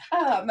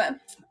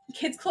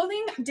 Kids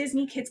clothing,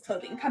 Disney kids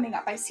clothing coming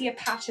up. I see a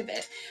patch of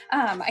it.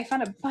 I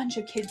found a bunch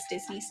of kids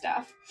Disney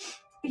stuff.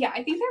 But yeah,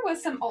 I think there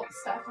was some alt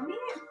stuff. I know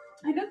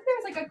that there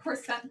was like a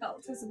corset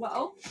belt as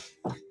well.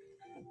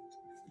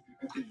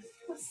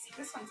 Let's see,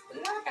 this one's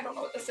black. I don't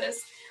know what this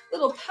is.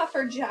 Little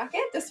puffer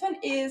jacket. This one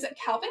is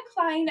Calvin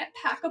Klein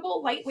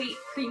packable lightweight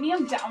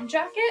premium down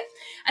jacket.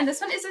 And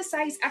this one is a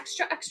size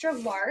extra, extra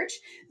large.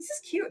 This is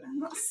cute.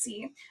 Let's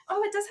see.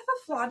 Oh, it does have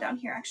a flaw down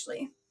here,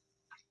 actually.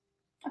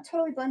 I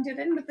totally blended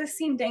in with this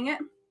seam, dang it.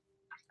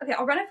 Okay,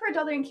 I'll run it for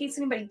 $1 in case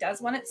anybody does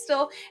want it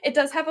still. It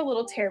does have a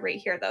little tear right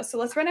here though. So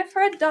let's run it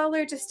for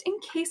 $1 just in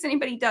case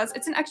anybody does.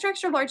 It's an extra,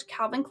 extra large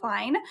Calvin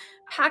Klein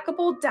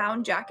packable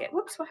down jacket.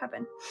 Whoops, what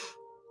happened?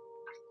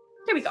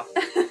 There we go.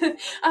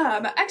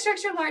 Extra,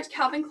 extra large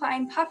Calvin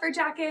Klein puffer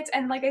jacket.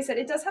 And like I said,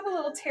 it does have a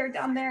little tear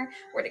down there.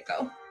 Where'd it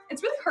go?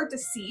 It's really hard to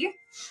see.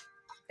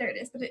 There it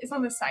is, but it is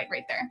on the side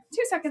right there.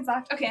 2 seconds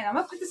left. Okay, and I'm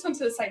gonna put this one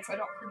to the side so I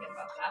don't forget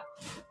about that.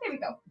 There we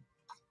go.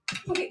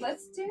 Okay,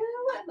 let's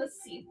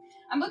see.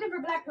 I'm looking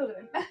for black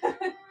clothing.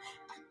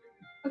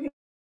 Okay,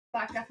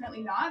 black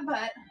definitely not,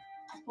 but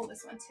I'll pull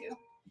this one too.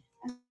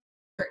 And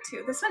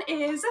too. This one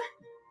is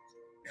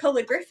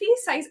calligraphy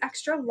size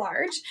extra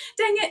large.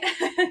 Dang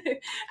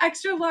it.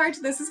 Extra large.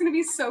 This is going to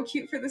be so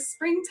cute for the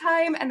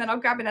springtime, and then I'll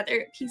grab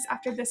another piece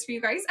after this for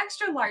you guys.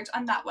 Extra large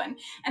on that one.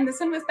 And this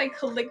one was by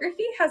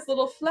Calligraphy, has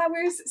little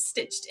flowers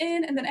stitched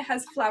in, and then it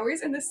has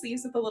flowers in the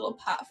sleeves with a little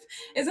puff.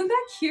 Isn't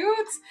that cute?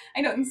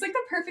 I know, it's like the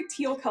perfect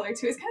teal color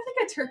too. It's kind of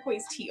like a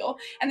turquoise teal,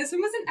 and this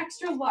one was an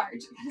extra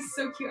large. That is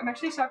so cute. I'm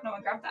actually shocked no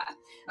one grabbed that.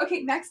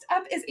 Okay, next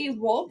up is a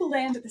wool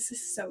blend. This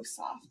is so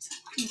soft.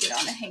 You get it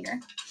on a hanger.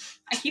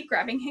 I keep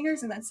grabbing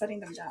hangers and then setting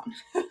them down.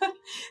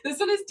 This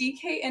one is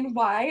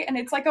DKNY, and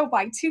it's like a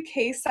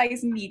Y2K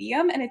size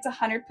medium, and it's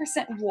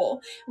 100%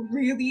 wool.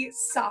 Really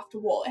soft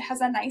wool. It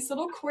has a nice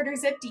little quarter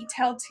zip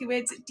detail to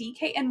it.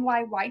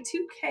 DKNY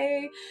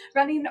Y2K,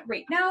 running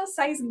right now,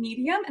 size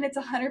medium, and it's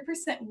 100%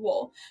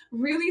 wool.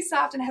 Really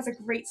soft and has a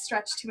great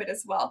stretch to it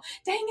as well.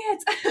 Dang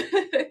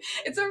it!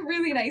 It's a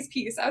really nice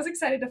piece. I was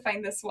excited to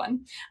find this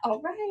one. All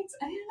right,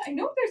 and I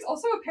know there's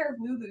also a pair of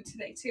Lulu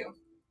today too.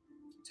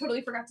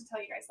 Totally forgot to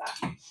tell you guys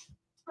that.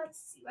 Let's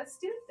see. Let's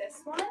do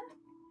this one.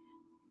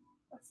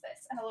 What's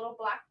this? And a little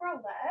black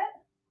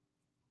bralette.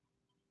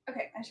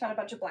 Okay, I just found a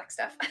bunch of black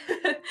stuff.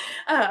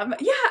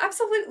 Yeah,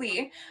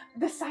 absolutely.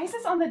 The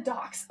sizes on the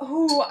docks.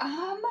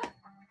 Oh,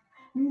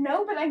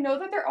 no, but I know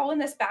that they're all in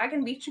this bag,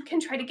 and we can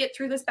try to get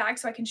through this bag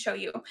so I can show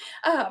you.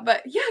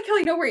 But yeah,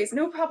 Kelly, no worries.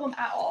 No problem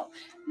at all.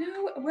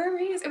 No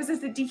worries. It was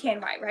just the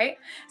DKNY, right?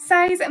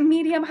 Size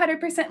medium,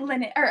 100%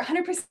 linen, or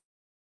 100%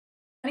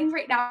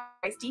 right now,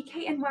 guys.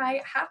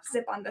 DKNY half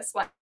zip on this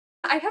one.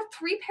 I have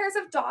 3 pairs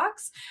of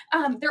docks.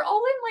 They're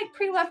all in like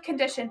pre-loved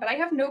condition, but I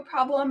have no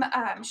problem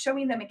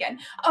showing them again.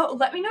 Oh,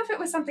 let me know if it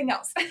was something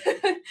else.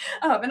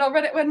 And I'll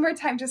run it one more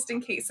time just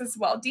in case as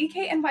well.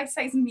 DKNY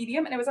size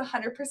medium, and it was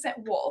 100%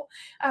 wool.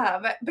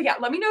 But yeah,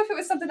 let me know if it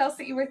was something else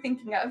that you were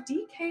thinking of.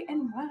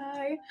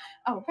 DKNY.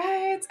 All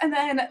right. And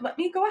then let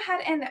me go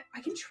ahead and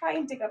I can try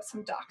and dig up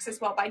some docks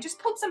as well. But I just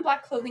pulled some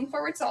black clothing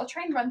forward, so I'll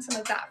try and run some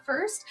of that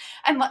first.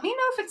 And let me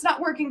know if it's not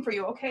working for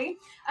you, okay?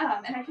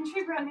 And I can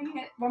try running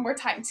it one more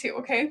time too. cute,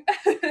 okay?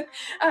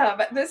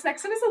 This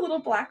next one is a little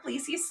black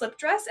lacy slip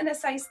dress in a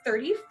size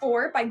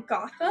 34 by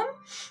Gotham.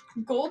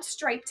 Gold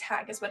stripe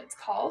tag is what it's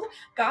called.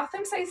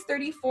 Gotham size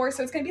 34,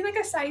 so it's going to be like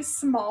a size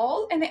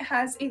small, and it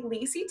has a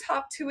lacy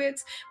top to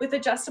it with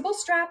adjustable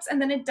straps, and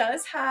then it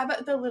does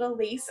have the little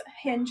lace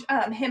hinge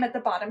hem at the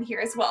bottom here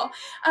as well.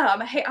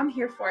 Hey, I'm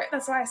here for it.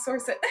 That's why I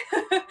source it.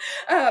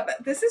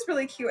 This is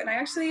really cute, and I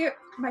actually,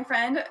 my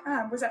friend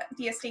was at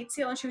the estate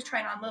sale and she was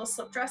trying on little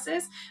slip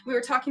dresses. We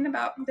were talking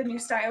about the new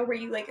style where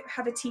you like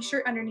have a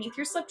t-shirt underneath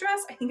your slip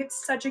dress. I think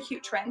it's such a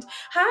cute trend.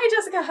 Hi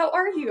Jessica, how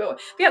are you?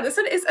 But yeah, this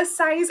one is a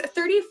size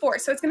 34,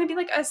 so it's going to be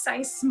like a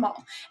size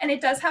small, and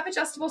it does have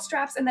adjustable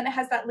straps, and then it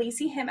has that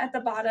lacy hem at the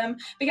bottom.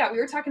 But yeah, we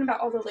were talking about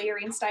all the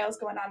layering styles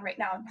going on right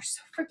now, and they're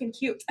so freaking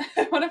cute.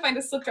 I want to find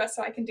a slip dress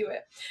so I can do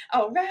it.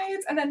 All right,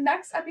 and then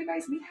next up, you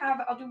guys, we have,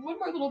 I'll do one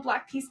more little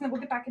black piece and then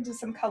we'll get back into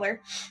some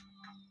color.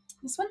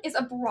 This one is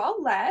a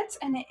bralette,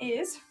 and it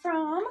is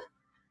from,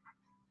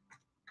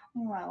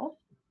 well,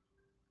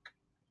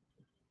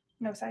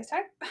 no size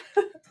tag.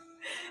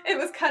 It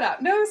was cut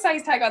out. No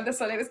size tag on this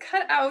one. It was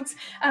cut out,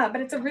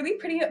 but it's a really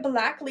pretty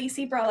black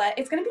lacy bralette.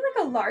 It's going to be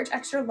like a large,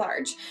 extra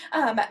large.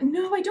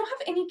 No, I don't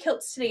have any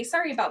kilts today.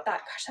 Sorry about that.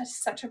 Gosh,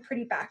 that's such a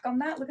pretty back on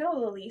that. Look at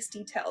all the lace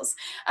details.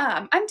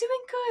 I'm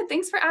doing good.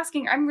 Thanks for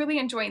asking. I'm really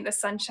enjoying the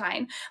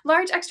sunshine.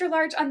 Large, extra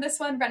large on this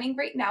one, running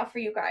right now for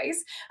you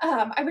guys.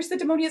 I wish the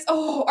Demonias,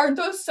 oh, aren't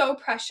those so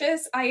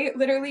precious? I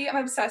literally am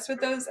obsessed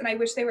with those, and I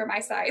wish they were my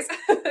size.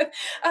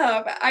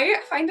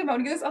 I find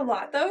Demonias a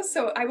lot though,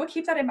 so I will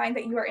keep that in mind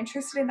that you are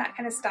interested in that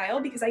kind of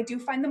style, because I do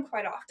find them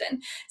quite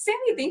often.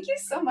 Sammy, thank you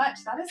so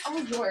much. That is all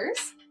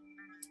yours.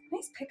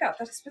 Nice pickup.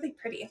 That is really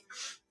pretty.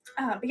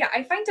 But yeah,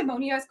 I find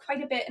Demonias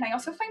quite a bit, and I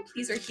also find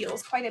pleaser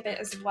heels quite a bit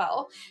as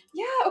well.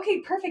 Yeah,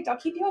 okay, perfect. I'll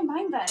keep you in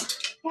mind then.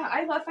 Yeah,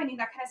 I love finding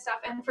that kind of stuff,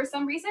 and for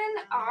some reason,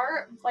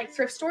 our like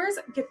thrift stores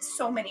get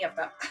so many of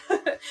them.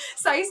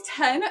 Size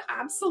 10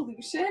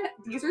 Absolution.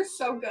 These are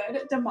so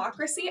good.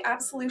 Democracy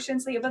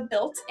Absolutions. They have a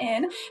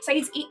built-in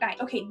size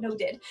 8-9. Okay,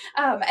 noted.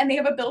 And they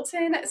have a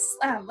built-in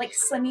like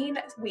slimming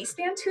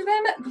waistband to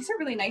them. These are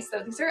really nice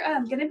though. These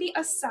are gonna be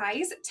a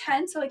size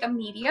 10, so like a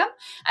medium,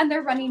 and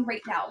they're running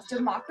right now.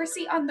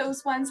 Democracy on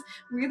those ones.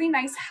 Really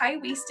nice,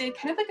 high-waisted,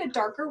 kind of like a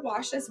darker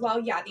wash as well.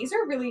 Yeah, these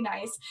are really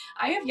nice.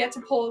 I have yet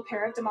to pull a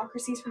pair of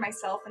Democracies for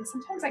myself, and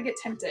sometimes I get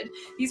tempted.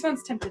 These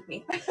ones tempted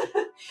me.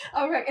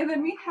 All right, and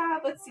then we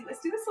have, let's see, let's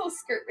do this little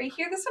skirt right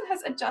here. This one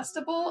has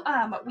adjustable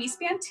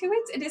waistband to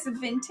it. It is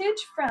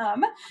vintage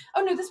from,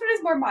 oh no, this one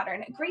is more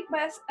modern. Great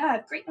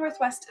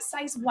Northwest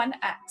size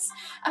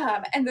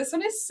 1X. And this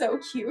one is so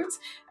cute.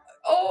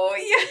 Oh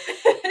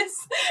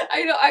yes,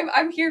 I know.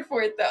 I'm here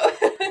for it though.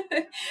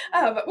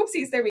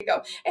 Whoopsies, there we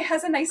go. It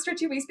has a nice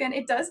stretchy waistband.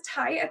 It does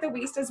tie at the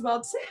waist as well.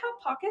 Does it have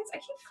pockets? I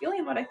keep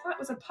feeling what I thought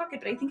was a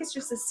pocket, but I think it's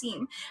just a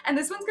seam. And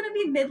this one's gonna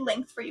be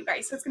mid-length for you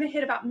guys, so it's gonna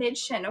hit about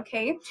mid-shin.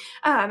 Okay.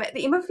 The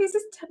emo face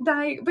is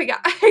dying, but yeah,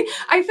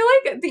 I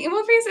feel like the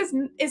emo face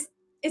is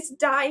it's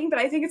dying, but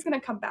I think it's going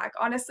to come back.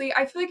 Honestly,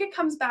 I feel like it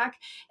comes back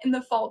in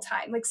the fall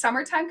time. Like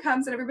summertime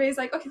comes and everybody's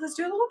like, okay, let's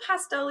do a little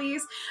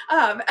pastellies.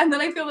 And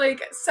then I feel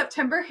like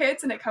September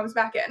hits and it comes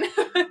back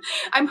in.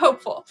 I'm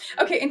hopeful.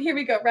 Okay, and here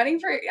we go. Running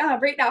for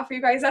right now for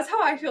you guys. That's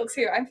how I feel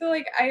too. I feel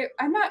like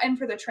I'm not in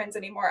for the trends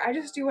anymore. I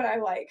just do what I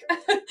like.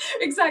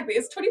 Exactly.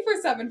 It's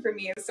 24/7 for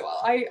me as well.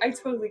 I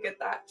totally get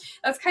that.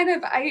 That's kind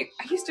of, I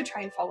used to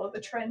try and follow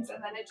the trends,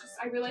 and then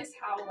I realized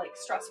how like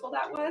stressful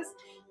that was.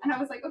 And I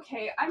was like,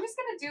 okay, I'm just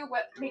going to do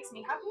what makes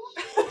me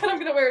happy. And I'm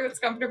going to wear what's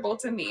comfortable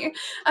to me.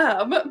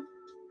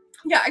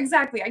 Yeah,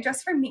 exactly. I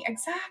dress for me.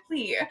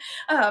 Exactly.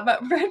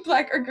 Red,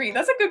 black, or green.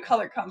 That's a good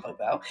color combo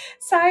though.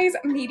 Size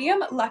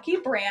medium, Lucky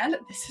Brand.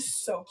 This is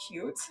so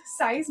cute.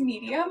 Size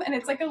medium, and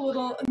it's like a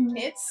little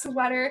knit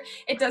sweater.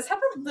 It does have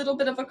a little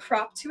bit of a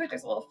crop to it.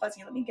 There's a little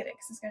fuzzy. Let me get it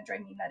because it's going to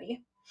drive me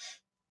nutty.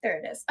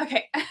 There it is.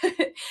 Okay.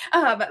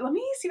 Let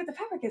me see what the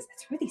fabric is.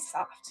 It's really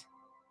soft.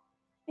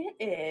 It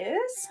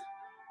is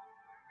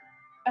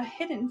a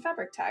hidden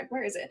fabric tag.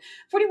 Where is it?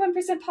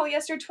 41%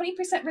 polyester,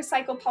 20%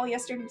 recycled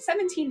polyester,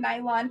 17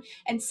 nylon,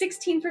 and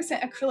 16%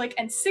 acrylic,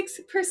 and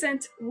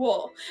 6%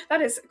 wool.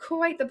 That is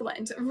quite the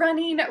blend.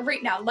 Running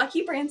right now,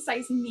 Lucky Brand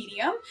size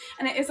medium,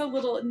 and it is a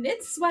little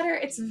knit sweater.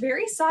 It's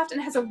very soft and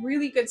has a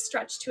really good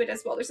stretch to it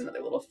as well. There's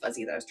another little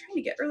fuzzy that I was trying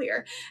to get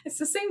earlier. It's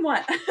the same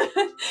one.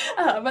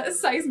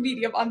 Size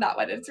medium on that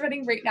one. It's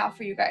running right now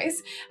for you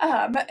guys.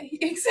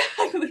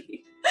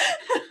 Exactly.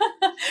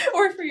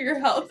 Or for your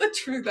health.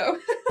 True though.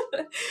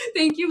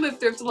 Thank you, Live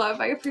Thrift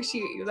Love. I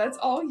appreciate you. That's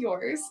all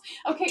yours.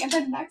 Okay, and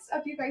then next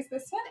up, you guys,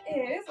 this one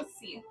is, let's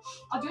see.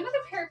 I'll do another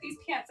pair of these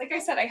pants. Like I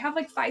said, I have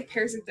like 5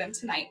 pairs of them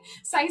tonight.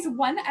 Size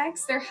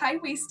 1X. They're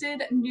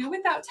high-waisted, new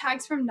without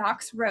tags from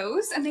Knox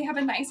Rose, and they have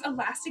a nice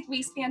elastic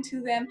waistband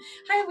to them.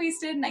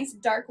 High-waisted, nice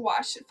dark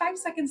wash. 5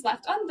 seconds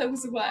left on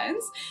those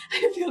ones.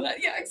 I feel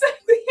that. Yeah,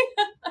 exactly.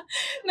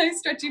 Nice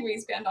stretchy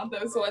waistband on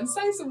those ones.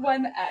 Size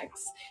 1X.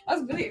 I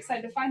was really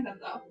excited to find them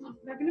though.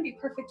 They're going to be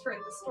perfect for in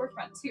the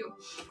storefront too.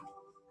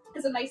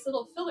 Is a nice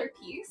little filler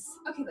piece.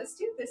 Okay, let's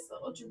do this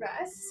little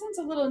dress. This one's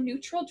a little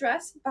neutral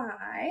dress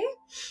by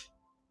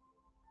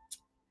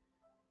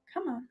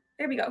Come on.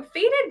 There we go.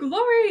 Faded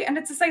Glory, and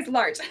it's a size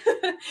large.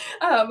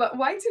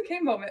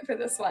 Y2K moment for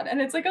this one, and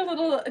it's like a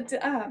little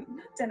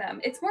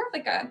denim. It's more of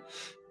like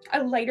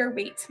a lighter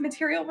weight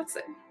material. What's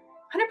it?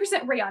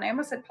 100% rayon. I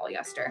almost said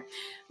polyester.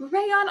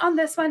 Rayon on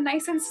this one,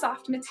 nice and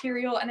soft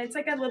material, and it's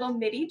like a little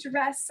midi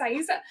dress.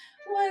 Size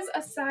was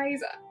a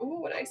size,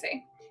 ooh, what did I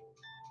say?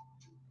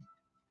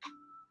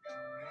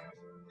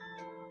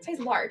 Size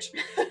large.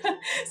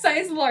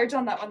 Size large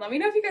on that one. Let me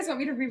know if you guys want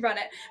me to rerun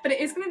it, but it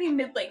is going to be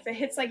mid-length. It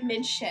hits like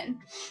mid-shin.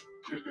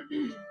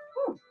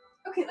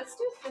 Okay, let's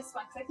do this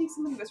one because I think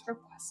somebody was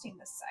requesting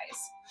this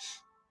size.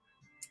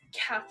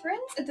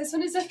 Catherine's, this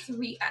one is a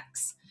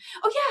 3X.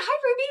 Oh yeah, hi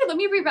Ruby, let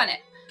me rerun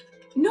it.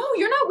 No,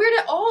 you're not weird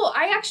at all.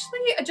 I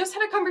actually just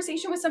had a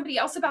conversation with somebody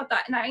else about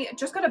that, and I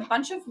just got a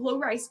bunch of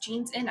low-rise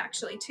jeans in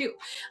actually too.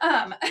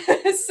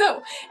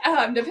 So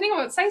depending on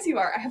what size you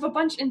are, I have a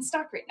bunch in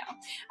stock right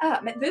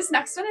now. This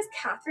next one is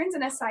Catherine's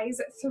in a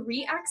size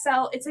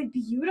 3XL. It's a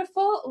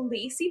beautiful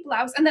lacy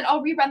blouse, and then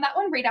I'll rerun that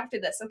one right after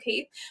this,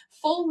 okay?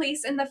 Full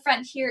lace in the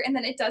front here, and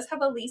then it does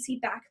have a lacy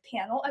back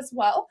panel as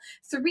well.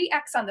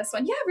 3X on this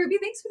one. Yeah, Ruby,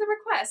 thanks for the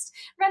request.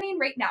 Running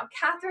right now.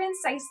 Catherine,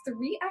 size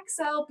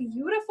 3XL,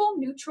 beautiful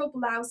neutral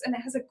blouse, and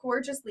it has a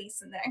gorgeous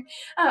lace in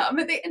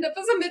there. They end up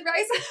as a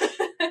mid-rise.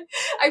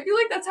 I feel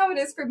like that's how it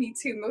is for me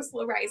too, most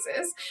low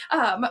rises.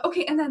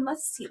 Okay, and then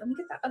let's see. Let me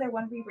get that other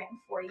one we ran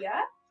for you.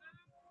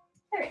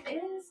 There it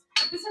is.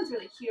 This one's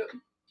really cute.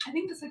 I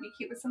think this would be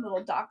cute with some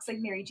little docs like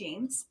Mary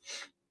Jane's.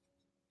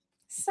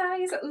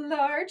 Size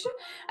large,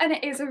 and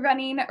it is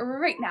running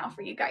right now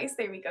for you guys.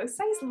 There we go.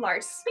 Size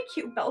large. This would be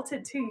cute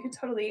belted too. You could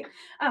totally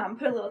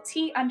put a little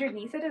tee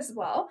underneath it as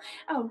well.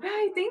 All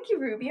right, thank you,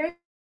 Ruby.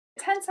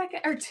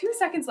 2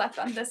 seconds left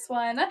on this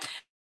one.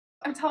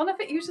 I'm telling if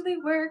it usually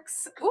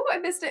works. Oh, I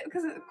missed it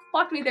because it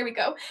blocked me. There we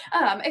go.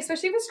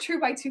 Especially if it's true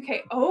by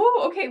 2K.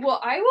 Oh, okay. Well,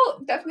 I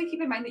will definitely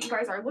keep in mind that you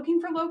guys are looking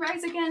for low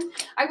rise again.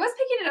 I was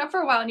picking it up for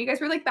a while and you guys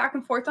were like back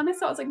and forth on it.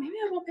 So I was like, maybe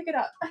I won't pick it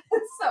up.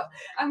 So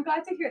I'm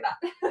glad to hear that.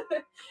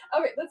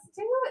 All right, let's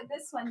take a look at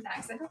this one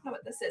next. I don't know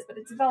what this is, but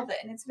it's velvet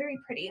and it's very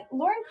pretty.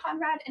 Lauren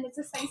Conrad, and it's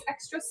a size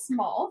extra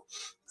small.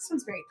 This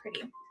one's very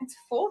pretty. It's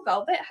full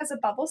velvet, has a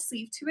bubble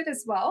sleeve to it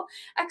as well.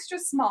 Extra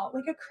small,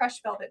 like a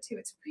crushed velvet too.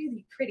 It's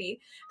really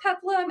pretty.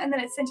 Peplum, and then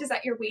it cinches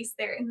at your waist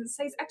there in the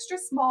size extra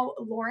small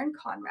Lauren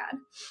Conrad.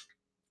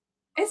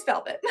 It's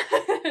velvet.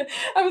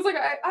 I was like,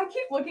 I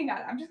keep looking at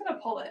it. I'm just going to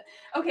pull it.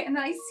 Okay, and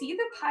then I see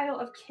the pile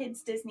of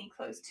kids' Disney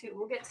clothes too.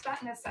 We'll get to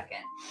that in a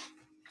second.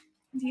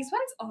 These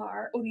ones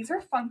are, oh, these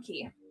are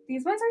funky.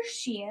 These ones are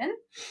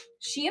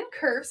Shein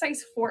Curve,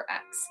 size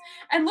 4X.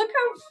 And look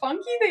how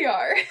funky they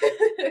are.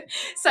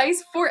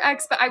 Size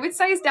 4X, but I would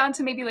size down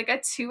to maybe like a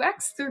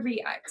 2X,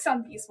 3X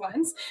on these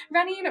ones.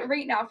 Running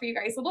right now for you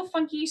guys. Little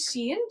funky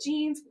Shein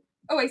jeans.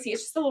 Oh, I see.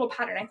 It's just a little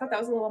pattern. I thought that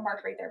was a little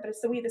mark right there, but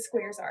it's the way the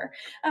squares are.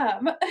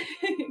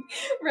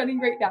 Running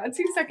right now. 2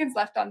 seconds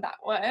left on that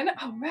one.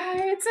 All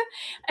right.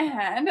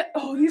 And,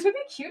 oh, these would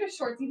be cute as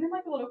shorts. Even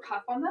like a little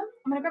cuff on them.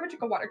 I'm going to grab a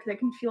drink of water because I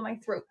can feel my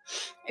throat.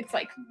 It's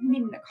like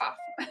needing a cough.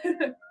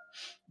 Here,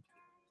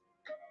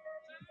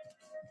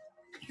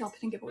 I'll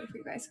put in giveaway for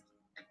you guys.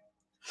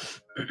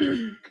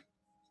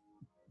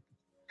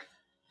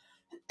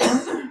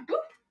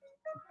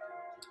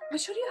 What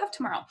show do you have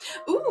tomorrow?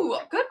 Ooh,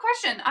 good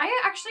question. I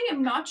actually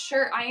am not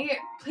sure. I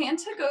plan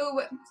to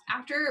go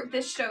after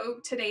this show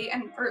today,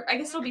 or I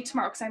guess it'll be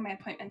tomorrow because I have my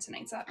appointment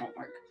tonight, so that won't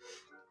work.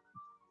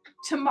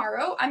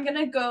 Tomorrow, I'm going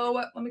to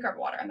go, let me grab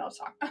water and I'll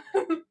talk.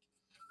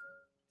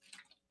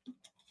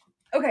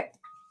 Okay.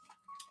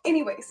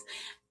 Anyways,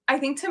 I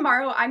think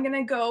tomorrow I'm going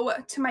to go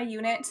to my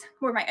unit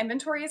where my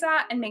inventory is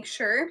at and make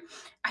sure.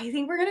 I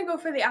think we're going to go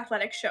for the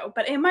athletic show,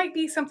 but it might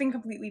be something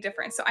completely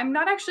different. So I'm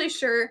not actually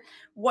sure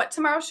what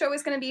tomorrow's show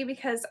is going to be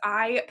because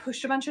I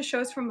pushed a bunch of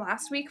shows from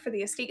last week for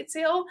the estate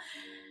sale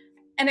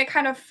and it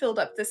kind of filled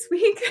up this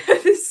week.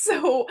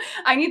 So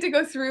I need to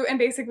go through and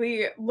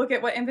basically look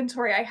at what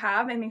inventory I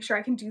have and make sure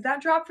I can do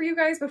that drop for you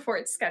guys before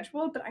it's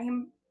scheduled, but I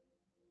am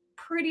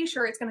pretty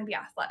sure it's going to be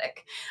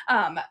athletic.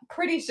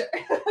 Pretty sure.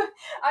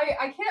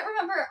 I can't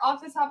remember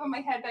off the top of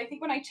my head, but I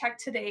think when I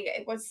checked today,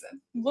 it was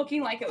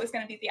looking like it was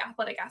going to be the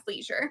athletic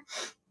athleisure.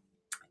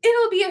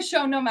 It'll be a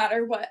show no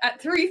matter what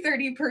at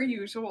 3:30 per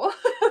usual.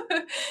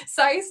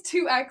 Size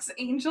 2X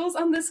Angels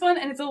on this one,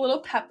 and it's a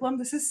little peplum.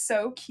 This is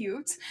so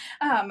cute.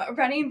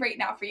 Running right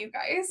now for you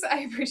guys.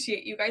 I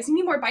appreciate you guys. You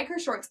need more biker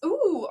shorts.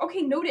 Ooh,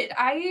 okay, noted.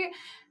 I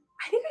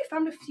think I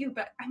found a few,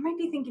 but I might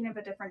be thinking of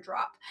a different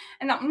drop.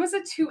 And that one was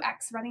a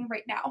 2X running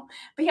right now.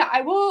 But yeah,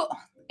 I will,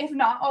 if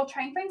not, I'll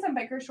try and find some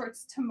biker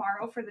shorts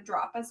tomorrow for the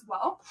drop as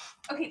well.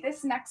 Okay,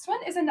 this next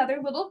one is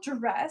another little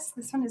dress.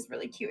 This one is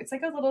really cute. It's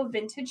like a little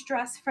vintage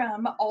dress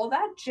from All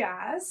That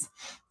Jazz.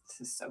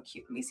 This is so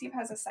cute. Let me see if it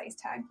has a size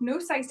tag. No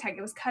size tag.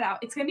 It was cut out.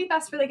 It's going to be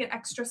best for like an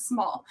extra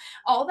small.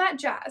 All That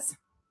Jazz.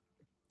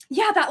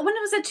 Yeah, that one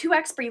was a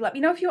 2X Brie. Let me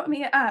know if you want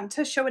me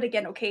to show it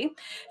again, okay?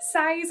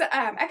 Size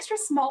extra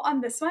small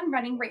on this one,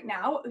 running right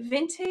now.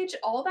 Vintage,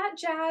 all that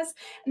jazz.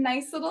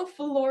 Nice little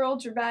floral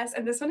dress.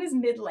 And this one is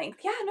mid-length.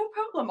 Yeah, no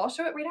problem. I'll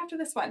show it right after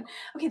this one.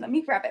 Okay, let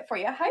me grab it for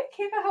you. Hi,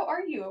 Kayla. How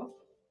are you?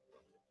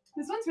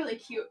 This one's really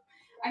cute.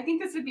 I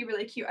think this would be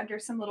really cute under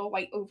some little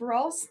white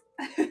overalls.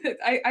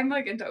 I'm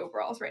like into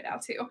overalls right now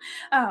too.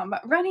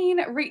 Running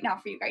right now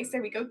for you guys.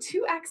 There we go.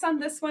 2X on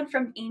this one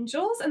from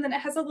Angels, and then it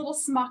has a little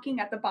smocking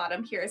at the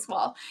bottom here as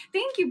well.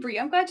 Thank you, Brie.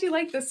 I'm glad you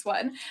like this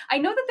one. I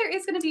know that there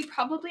is going to be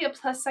probably a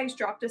plus size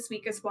drop this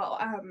week as well.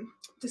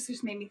 This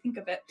just made me think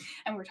of it,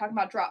 and we're talking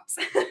about drops.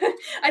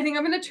 I think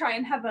I'm going to try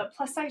and have a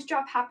plus size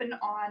drop happen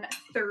on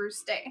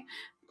Thursday.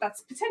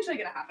 That's potentially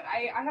going to happen.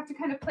 I have to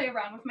kind of play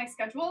around with my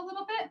schedule a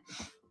little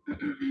bit.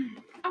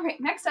 All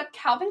right, next up,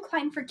 Calvin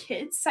Klein for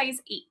kids,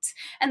 size 8.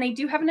 And they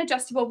do have an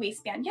adjustable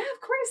waistband. Yeah,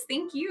 of course,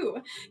 thank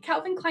you.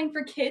 Calvin Klein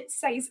for kids,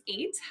 size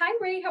 8. Hi,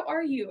 Ray, how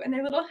are you? And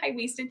their little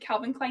high-waisted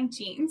Calvin Klein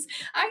jeans.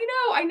 I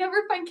know, I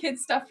never find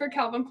kids stuff for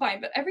Calvin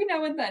Klein, but every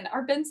now and then,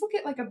 our bins will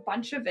get like a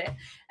bunch of it.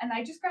 And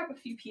I just grab a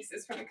few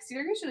pieces from it because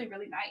they're usually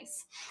really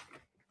nice.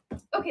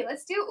 Okay,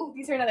 let's do, oh,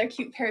 these are another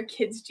cute pair of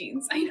kids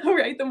jeans. I know,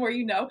 right? The more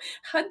you know.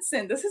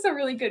 Hudson, this is a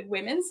really good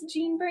women's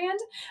jean brand.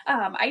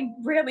 I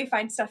rarely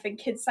find stuff in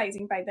kids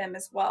sizing by them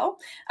as well.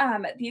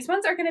 These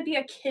ones are gonna be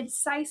a kid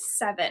size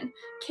 7.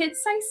 Kid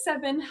size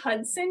 7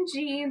 Hudson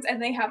jeans,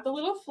 and they have the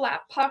little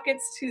flat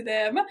pockets to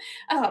them.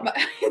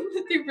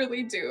 They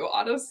really do,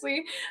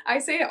 honestly. I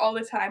say it all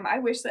the time. I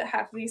wish that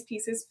half of these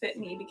pieces fit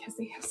me because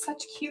they have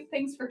such cute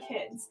things for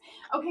kids.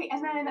 Okay,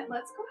 and then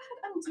let's go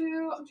ahead and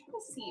do, I'm trying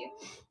to see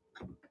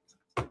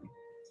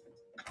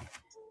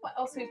what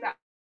else we've got.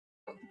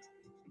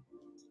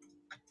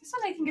 This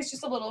one I think is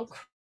just a little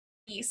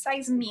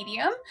size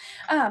medium,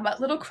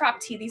 little crop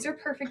tee. These are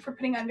perfect for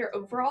putting under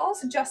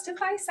overalls.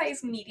 Justify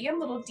size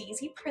medium, little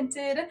daisy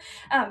printed,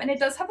 and it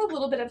does have a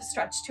little bit of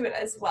stretch to it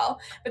as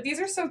well. But these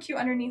are so cute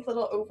underneath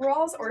little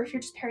overalls, or if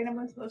you're just pairing them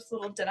with those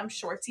little denim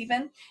shorts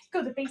even.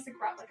 Go the basic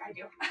route like I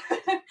do.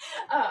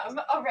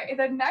 All right,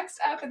 the next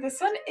up, this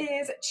one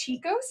is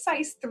Chico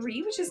size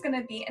 3, which is going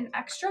to be an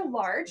extra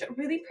large,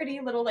 really pretty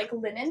little like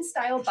linen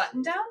style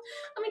button down.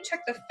 Let me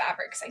check the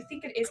fabrics. I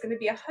think it is going to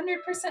be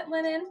 100%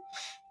 linen.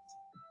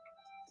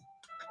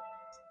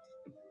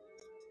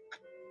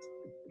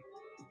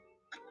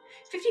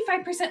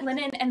 55%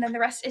 linen, and then the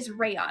rest is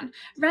rayon.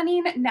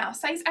 Running now,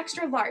 size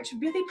extra large,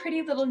 really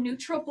pretty little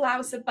neutral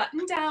blouse, a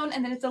button down,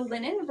 and then it's a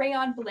linen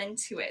rayon blend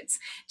to it.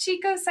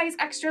 Chico size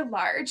extra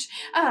large.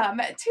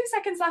 2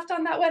 seconds left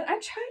on that one. I'm trying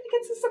to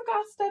get some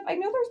Saga stuff. I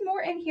know there's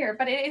more in here,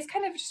 but it is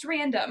kind of just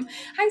random.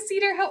 Hi,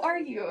 Cedar, how are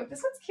you?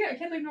 This one's cute. I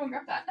can't believe no one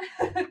grabbed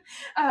that.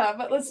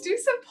 But let's do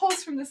some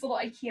pulls from this little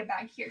IKEA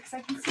bag here because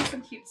I can see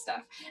some cute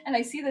stuff. And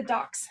I see the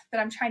docs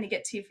that I'm trying to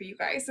get to for you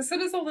guys. This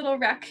one is a little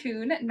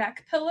raccoon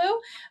neck pillow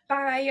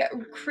by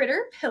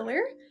Critter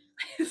Pillar.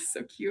 It's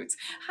so cute.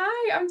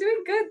 Hi, I'm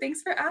doing good.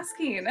 Thanks for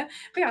asking. But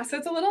yeah, so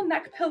it's a little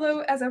neck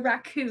pillow as a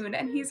raccoon,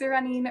 and he's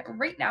running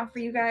right now for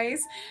you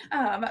guys. But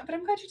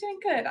I'm glad you're doing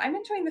good. I'm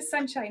enjoying the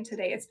sunshine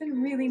today. It's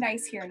been really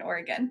nice here in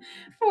Oregon.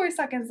 4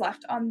 seconds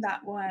left on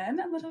that one.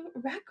 A little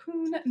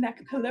raccoon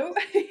neck pillow.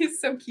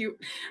 He's so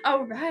cute.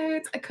 All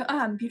right.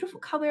 Beautiful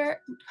color,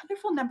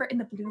 colorful number in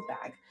the blue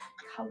bag.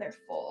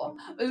 Colorful.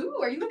 Ooh,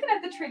 are you looking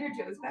at the Trader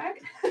Joe's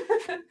bag?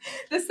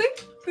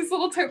 This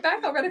little tote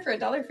bag, I'll run it for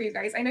 $1 for you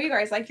guys. I know you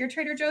guys like your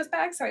Trader Joe's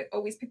bag, so I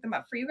always pick them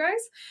up for you guys.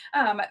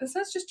 This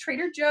is just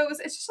Trader Joe's.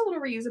 It's just a little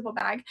reusable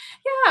bag.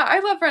 Yeah, I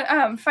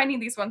love finding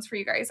these ones for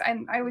you guys.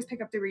 I always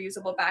pick up the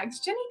reusable bags.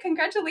 Jenny,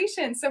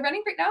 congratulations. So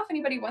running right now, if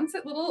anybody wants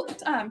it, little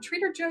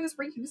Trader Joe's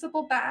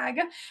reusable bag.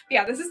 But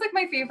yeah, this is like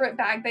my favorite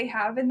bag they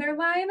have in their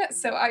line,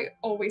 so I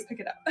always pick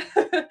it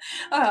up.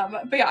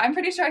 But yeah, I'm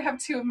pretty sure I have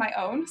 2 of my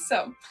own,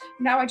 so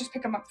now I just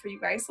pick them up for you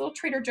guys. Little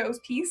Trader Joe's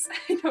piece.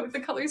 I know the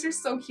colors are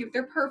so cute.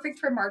 They're perfect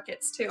for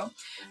markets too.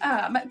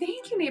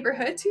 Thank you,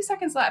 neighborhood. 2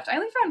 seconds left. I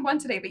only found 1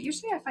 today, but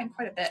usually I find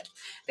quite a bit.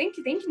 Thank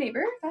you,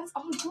 neighbor. That's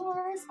all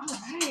yours. All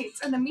right.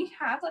 And then we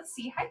have, let's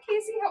see. Hi,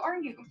 Casey. How are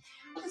you?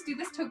 We'll just do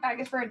this tote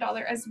bag for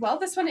 $1 as well.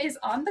 This one is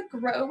on the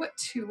Grow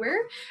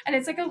Tour, and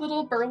it's like a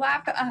little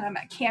burlap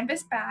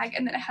canvas bag,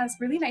 and then it has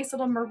really nice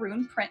little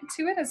maroon print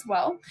to it as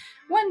well.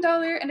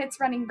 $1, and it's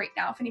running right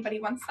now if anybody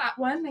wants that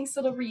one. Nice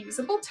little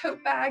reusable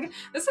tote bag.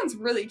 This one's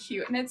really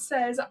cute, and it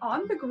says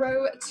on the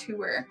Grow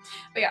Tour.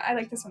 But yeah, I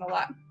like this one a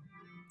lot.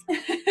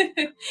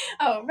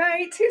 All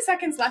right, 2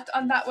 seconds left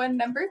on that one.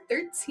 Number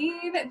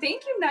 13. Thank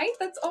you, Knight.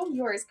 That's all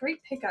yours.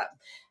 Great pickup.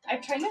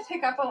 I'm trying to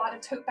pick up a lot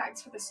of tote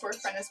bags for the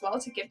storefront as well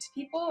to give to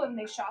people when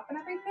they shop and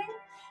everything.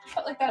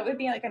 Felt like that would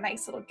be like a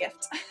nice little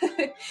gift.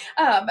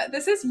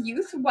 This is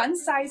Youth One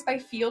Size by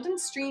Field and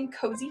Stream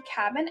Cozy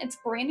Cabin. It's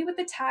brand new with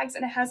the tags,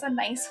 and it has a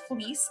nice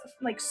fleece,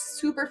 like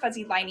super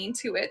fuzzy lining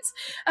to it.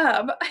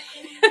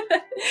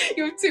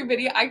 You have too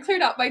many. I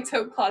cleared out my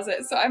tote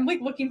closet, so I'm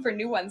like looking for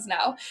new ones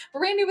now.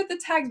 Brand new with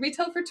the tags,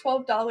 retail for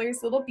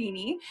 $12. Little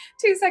beanie.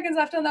 2 seconds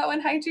left on that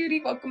one. Hi,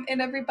 Judy. Welcome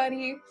in,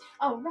 everybody.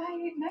 All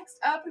right, next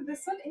up,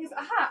 this one is,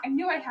 I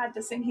knew I had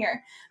this in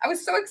here. I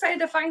was so excited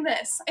to find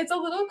this. It's a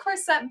little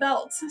corset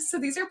belt. So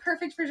these are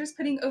perfect for just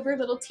putting over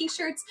little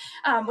t-shirts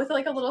with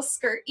like a little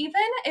skirt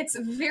even. It's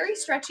very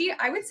stretchy.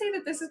 I would say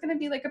that this is going to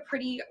be like a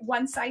pretty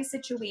one size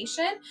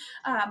situation,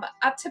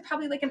 up to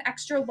probably like an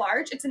extra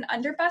large. It's an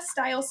underbust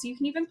style, so you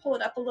can even pull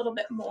it up a little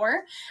bit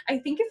more. I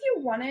think if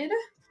you wanted,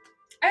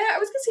 I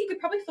was gonna say you could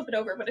probably flip it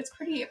over, but it's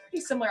pretty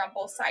similar on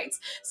both sides.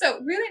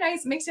 So really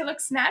nice, makes you look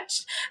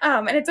snatched.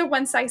 And it's a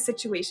one size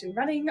situation.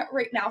 Running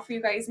right now for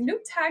you guys, no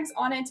tags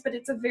on it, but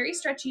it's a very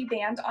stretchy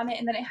band on it,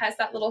 and then it has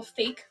that little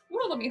fake,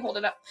 well, let me hold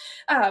it up,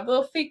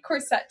 little fake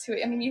corset to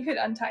it. I mean, you could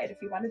untie it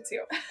if you wanted to.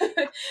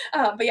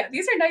 But yeah,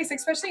 these are nice,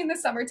 especially in the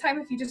summertime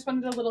if you just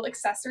wanted a little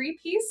accessory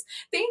piece.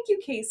 Thank you,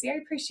 Casey, I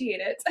appreciate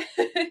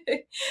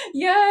it.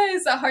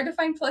 Yes, hard to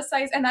find plus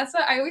size, and that's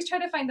what I always try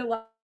to find a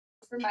lot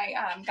for my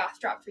goth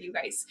drop for you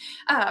guys.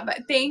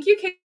 Thank you,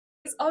 Kate.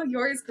 It's all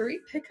yours. Great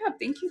pickup.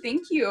 Thank you.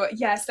 Thank you.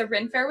 Yes, the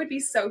Ren Fair would be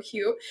so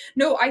cute.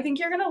 No, I think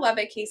you're gonna love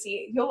it,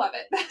 Casey. You'll love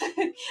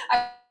it.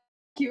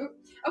 Cute.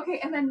 Okay,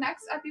 and then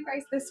next up, you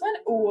guys, this one.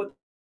 Oh,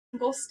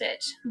 single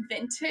stitch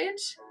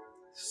vintage.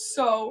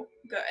 So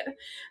good.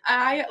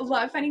 I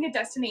love finding a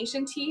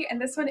destination tee, and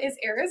this one is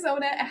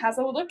Arizona. It has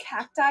a little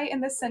cacti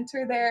in the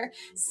center there,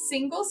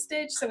 single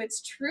stitch, so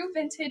it's true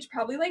vintage,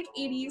 probably like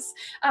 80s,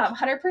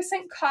 100%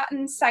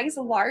 cotton, size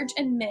large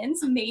and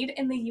men's, made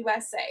in the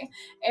USA.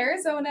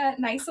 Arizona,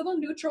 nice little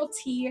neutral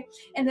tee,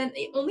 and then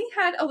it only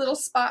had a little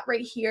spot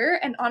right here,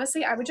 and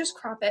honestly, I would just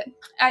crop it.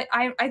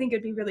 I think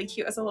it'd be really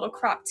cute as a little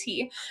crop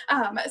tee.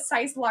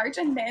 Size large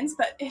and men's,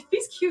 but it'd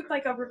be cute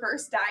like a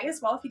reverse dye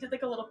as well if you did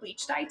like a little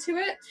bleach dye to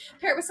it.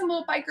 Pair it with some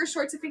little biker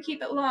shorts if you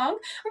keep it long.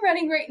 We're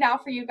running right now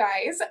for you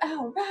guys.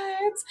 All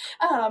right.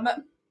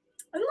 Isn't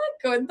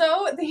that good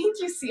though?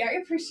 Thank you, C.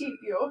 I appreciate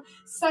you.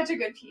 Such a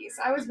good piece.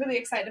 I was really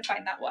excited to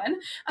find that one.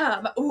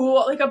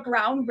 Ooh, like a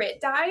brown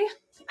Rit dye.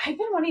 I've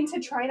been wanting to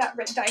try that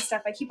Rit dye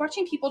stuff. I keep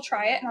watching people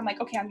try it and I'm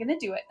like, okay, I'm gonna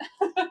do it.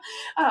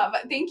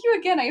 Thank you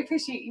again. I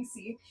appreciate you,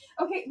 C.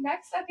 Okay,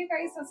 next up, you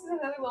guys, this is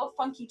another little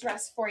funky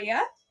dress for you.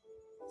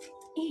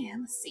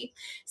 And let's see,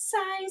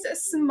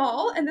 size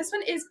small, and this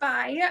one is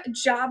by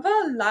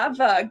Java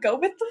Lava. Go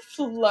with the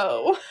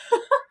flow.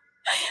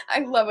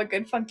 I love a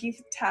good funky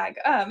tag.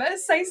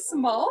 Size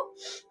small.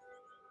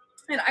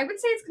 And I would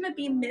say it's going to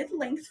be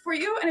mid-length for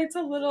you, and it's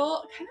a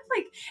little kind of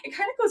like, it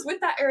kind of goes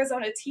with that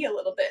Arizona tee a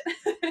little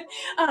bit.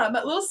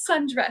 A little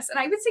sundress, and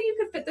I would say you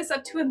could fit this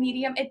up to a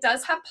medium. It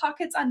does have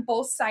pockets on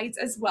both sides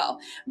as well.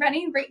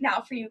 Running right now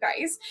for you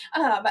guys.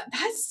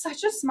 That's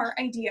such a smart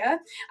idea.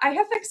 I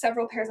have like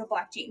several pairs of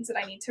black jeans that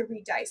I need to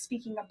re-dye,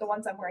 speaking of the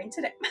ones I'm wearing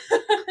today.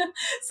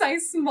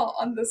 Size small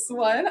on this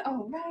one.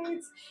 All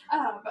right.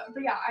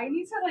 But yeah, I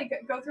need to like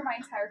go through my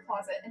entire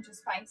closet and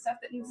just find stuff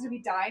that needs to be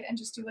dyed and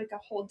just do like a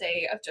whole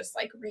day of just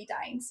like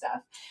re-dyeing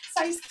stuff.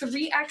 Size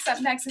 3X up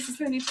next. This is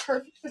going to be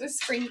perfect for the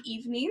spring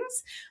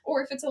evenings,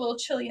 or if it's a little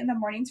chilly in the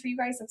mornings for you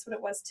guys. That's what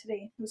it was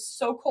today. It was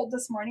so cold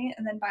this morning,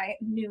 and then by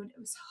noon it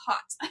was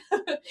hot.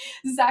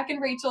 Zach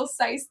and Rachel,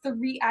 size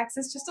 3X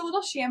is just a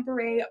little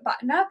chambray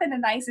button up in a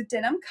nice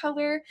denim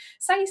color.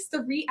 Size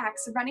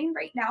 3X running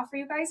right now for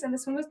you guys, and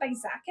this one was by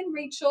Zach and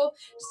Rachel.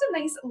 Just a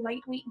nice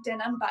lightweight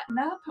denim button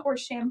up, or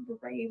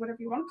chambray, whatever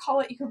you want to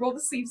call it. You can roll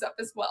the sleeves up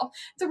as well.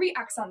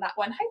 3X on that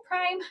one. Hi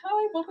Prime.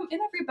 Hi, welcome in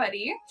everybody.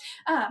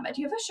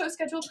 Do you have a show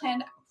schedule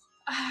planned?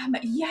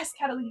 Yes,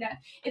 Catalina.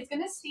 It's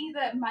going to stay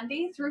the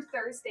Monday through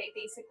Thursday,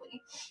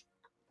 basically.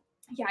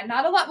 Yeah,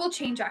 not a lot will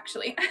change,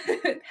 actually.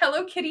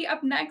 Hello Kitty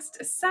up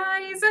next.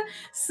 Size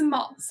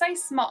small.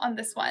 Size small on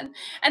this one.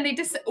 And they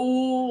just,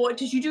 oh,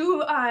 did you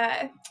do,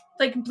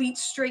 like bleach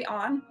straight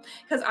on?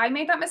 Because I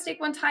made that mistake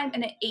one time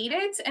and it ate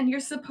it, and you're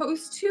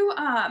supposed to,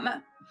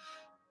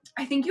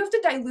 I think you have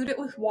to dilute it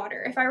with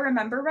water, if I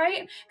remember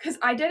right, because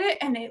I did it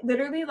and it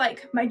literally,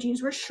 like, my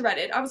jeans were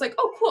shredded. I was like,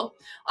 oh, cool.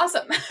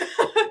 Awesome.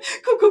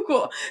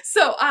 Cool.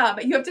 So,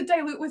 you have to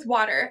dilute with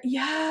water.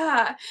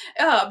 Yeah.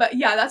 But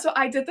yeah, that's what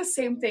I did, the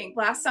same thing.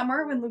 Last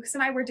summer when Lucas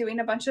and I were doing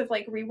a bunch of,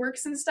 like,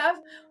 reworks and stuff,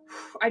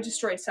 I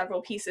destroyed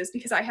several pieces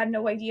because I had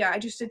no idea. I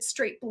just did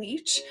straight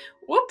bleach.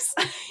 Whoops.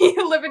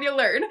 You live and you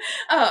learn.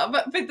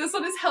 But this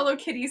one is Hello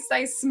Kitty,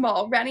 size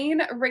small,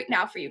 running right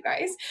now for you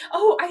guys.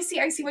 Oh, I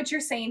see what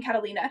you're saying,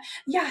 Catalina.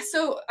 Yeah,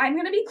 so I'm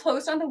going to be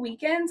closed on the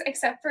weekends,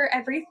 except for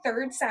every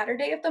third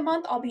Saturday of the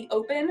month. I'll be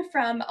open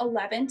from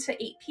 11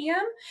 to 8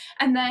 p.m.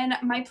 And then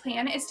my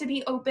plan is to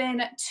be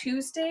open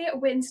Tuesday,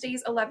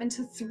 Wednesdays, 11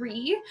 to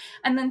 3.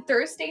 And then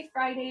Thursday,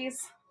 Fridays,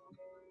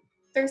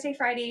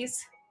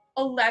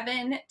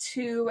 11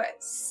 to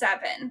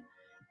 7.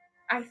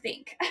 I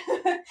think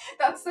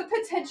that's the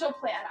potential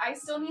plan. I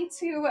still need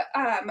to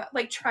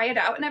like try it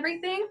out and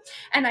everything.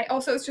 And I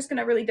also, it's just going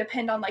to really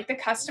depend on like the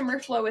customer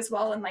flow as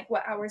well, and like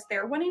what hours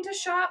they're wanting to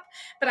shop.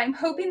 But I'm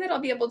hoping that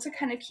I'll be able to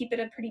kind of keep it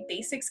a pretty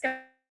basic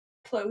schedule,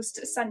 closed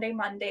Sunday,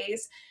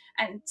 Mondays,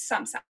 and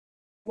some Saturdays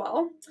as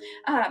well.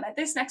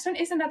 This next one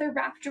is another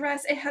wrap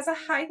dress. It has a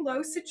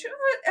high-low situation.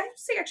 I'd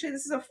say actually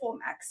this is a full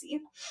maxi.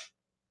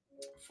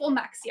 Full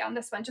maxi on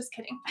this one, just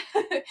kidding.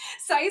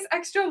 Size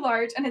extra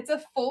large, and it's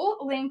a full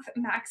length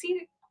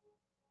maxi.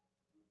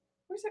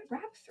 where's it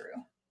wrapped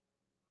through?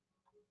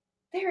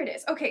 There it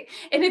is. Okay.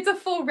 And it's a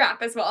full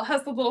wrap as well. It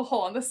has the little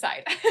hole on the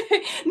side.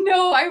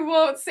 No, I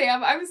won't,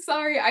 Sam. I'm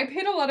sorry. I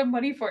paid a lot of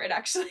money for it,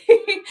 actually.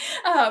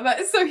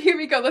 So here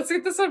we go. Let's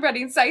get this one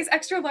ready. Size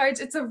extra large.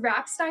 It's a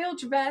wrap style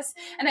dress,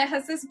 and it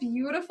has this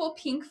beautiful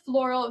pink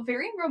floral,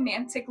 very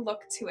romantic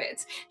look to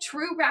it.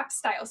 True wrap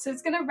style. So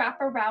it's going to wrap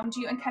around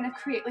you and kind of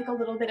create like a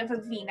little bit of a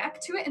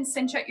V-neck to it and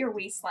cinch at your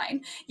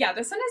waistline. Yeah,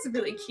 this one is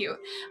really cute.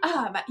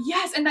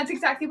 Yes, and that's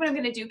exactly what I'm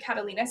going to do,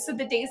 Catalina. So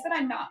the days that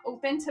I'm not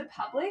open to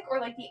public, or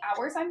like the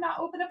hours I'm not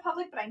open to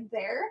public, but I'm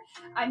there,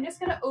 I'm just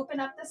going to open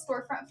up the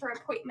storefront for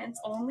appointments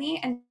only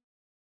and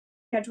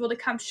schedule to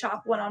come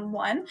shop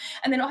one-on-one,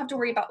 and then don't have to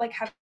worry about like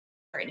having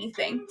or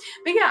anything.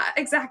 But yeah,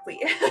 exactly.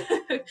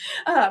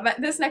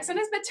 This next one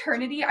is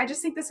maternity. I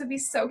just think this would be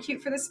so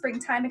cute for the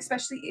springtime,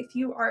 especially if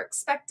you are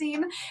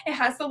expecting. It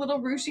has the little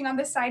ruching on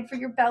the side for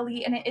your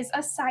belly, and it is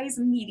a size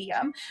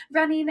medium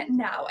running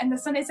now. And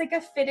this one is like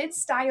a fitted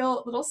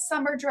style little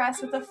summer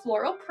dress with a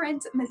floral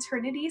print,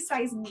 maternity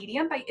size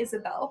medium by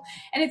Isabel.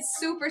 And it's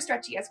super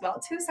stretchy as well.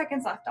 2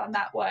 seconds left on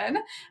that one.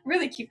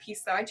 Really cute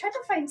piece though. I tried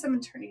to find some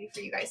maternity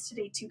for you guys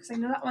today too, because I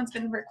know that one's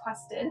been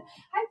requested.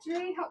 Hi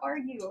Dre, how are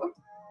you?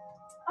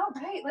 All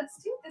right,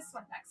 let's do this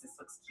one next. This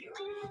looks cute.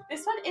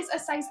 This one is a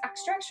size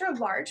extra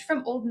large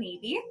from Old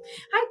Navy.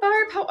 Hi,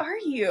 Barb. How are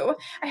you?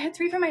 I had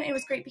 3 for mine. It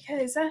was great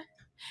because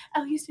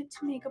I'll use it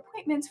to make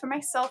appointments for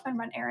myself and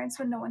run errands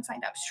when no one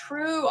signed up.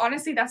 True.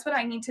 Honestly, that's what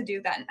I need to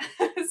do then.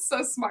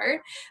 So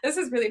smart. This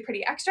is really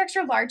pretty.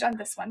 Extra large on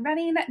this one.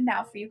 Running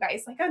now for you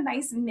guys. Like a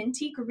nice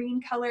minty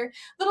green color.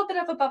 Little bit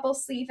of a bubble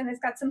sleeve, and it's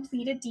got some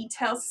pleated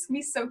details. It's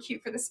going to be so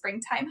cute for the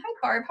springtime. Hi,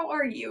 Barb. How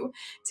are you?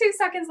 2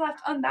 seconds left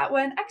on that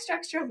one.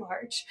 Extra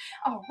large.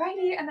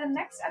 Alrighty. And then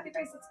next up, you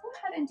guys, let's go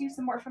ahead and do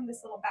some more from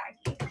this little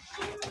baggie.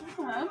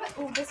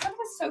 Oh, this one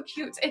was so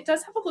cute. It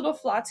does have a little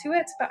flaw to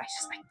it, but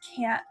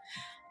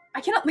I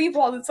cannot leave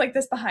wallets like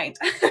this behind,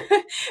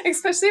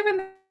 especially when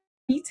they're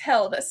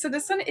detailed. So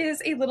this one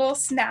is a little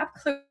snap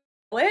clip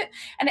wallet,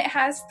 and it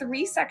has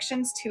 3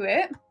 sections to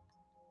it.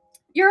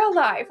 You're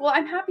alive. Well,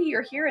 I'm happy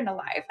you're here and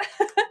alive.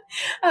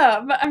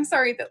 I'm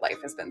sorry that life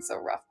has been so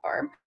rough,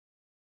 Barb.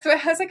 So it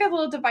has like a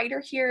little divider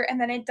here, and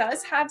then it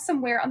does have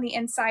some wear on the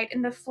inside,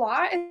 and the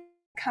flaw is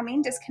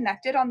coming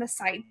disconnected on the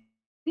side.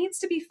 It needs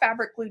to be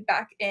fabric glued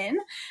back in,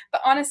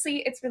 but honestly,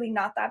 it's really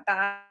not that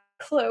bad.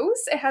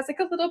 Close. It has like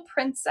a little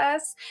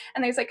princess,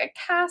 and there's like a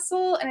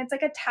castle, and it's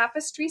like a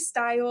tapestry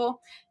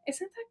style.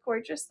 Isn't that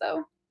gorgeous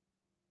though?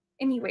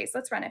 Anyways,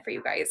 let's run it for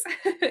you guys.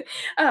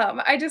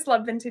 I just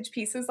love vintage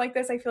pieces like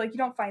this. I feel like you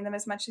don't find them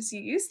as much as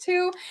you used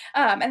to.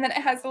 And then it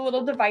has the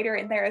little divider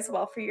in there as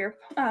well for your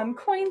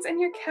coins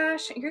and your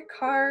cash, your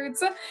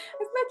cards. Isn't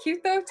that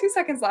cute though? 2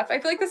 seconds left. I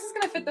feel like this is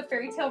going to fit the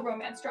fairy tale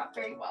romance drop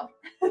very well.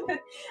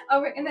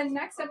 And then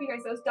next up, you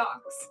guys, those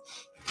docks.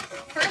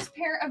 First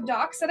pair of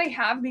docks that I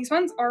have, these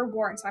ones are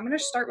worn, so I'm going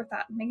to start with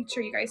that, making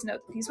sure you guys know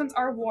that these ones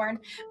are worn,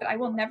 but I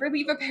will never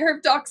leave a pair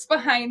of docks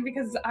behind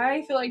because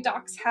I feel like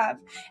docks have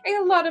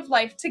a lot of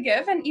life to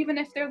give, and even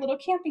if they're little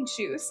camping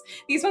shoes,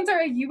 these ones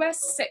are a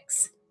US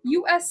 6.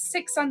 US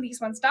 6 on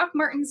these ones. Doc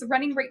Martens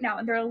running right now,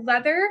 and they're a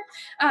leather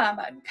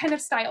kind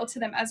of style to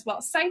them as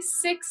well. Size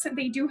 6,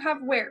 they do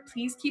have wear.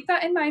 Please keep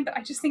that in mind, but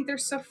I just think they're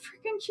so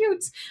freaking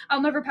cute.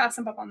 I'll never pass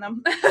them up on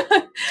them.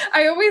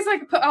 I always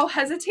I'll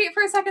hesitate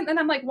for a second, then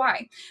I'm like,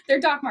 why? They're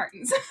Doc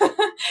Martens.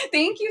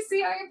 Thank you,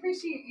 C. I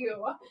appreciate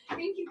you.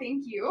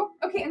 Thank you.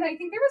 Okay, and then I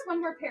think there was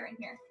one more pair in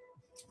here.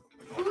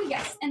 Oh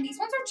yes, and these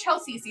ones are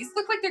Chelsea's. These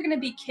look like they're gonna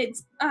be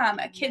kids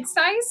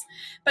size,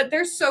 but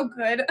they're so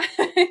good.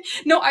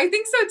 No, I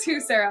think so too,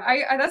 Sarah.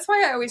 That's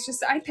why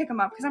I pick them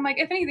up, because I'm like,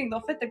 if anything, they'll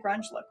fit the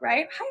grunge look,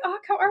 right? Hi,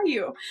 Ak, how are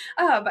you?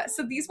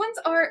 So these ones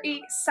are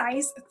a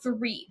size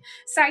 3,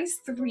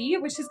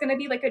 which is gonna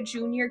be like a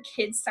junior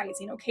kid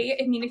sizing. Okay,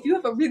 I mean, if you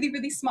have a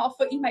really small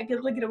foot, you might be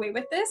able to get away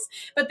with this,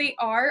 but they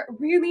are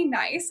really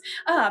nice.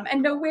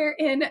 And nowhere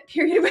in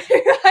period wear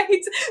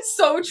height.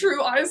 So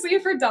true, honestly,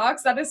 for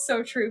docs, that is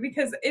so true,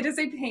 because it is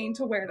a pain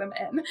to wear them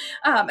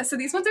in. So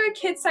these ones are a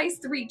kid size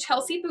 3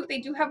 Chelsea boot. They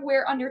do have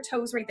wear on your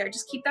toes right there.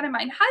 Just keep that in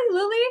mind. Hi,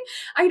 Lily.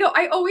 I know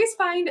I always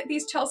find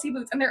these Chelsea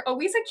boots, and they're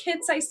always a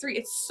kid size 3.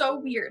 It's so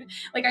weird.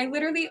 Like, I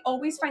literally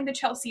always find the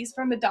Chelseas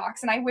from the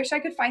docs, and I wish I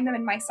could find them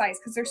in my size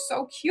because they're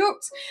so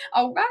cute.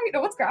 All right.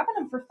 Oh, it's grabbing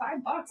them for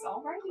 $5.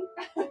 All right.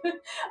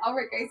 All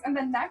right, guys. And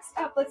then next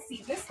up, let's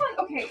see this one.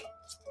 Okay.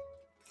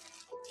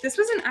 This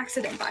was an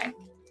accident buy.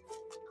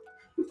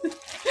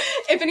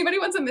 If anybody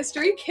wants a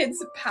mystery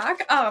kids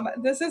pack,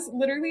 this is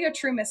literally a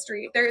true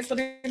mystery. There is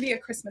literally a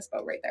Christmas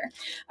bow right there.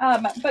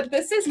 But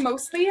this is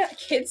mostly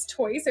kids'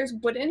 toys. There's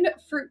wooden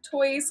fruit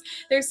toys.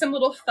 There's some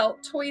little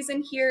felt toys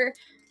in here.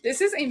 This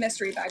is a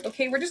mystery bag,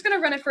 okay? We're just gonna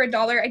run it for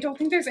 $1. I don't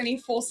think there's any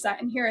full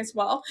set in here as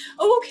well.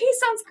 Oh, okay,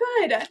 sounds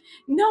good.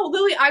 No,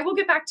 Lily, I will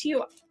get back to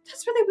you.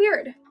 That's really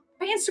weird.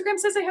 My Instagram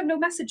says I have no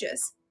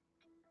messages.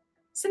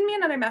 Send me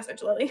another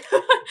message, Lily.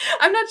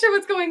 I'm not sure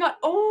what's going on.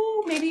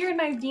 Oh, maybe you're in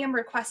my DM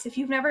request. If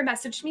you've never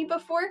messaged me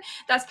before,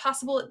 that's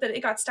possible that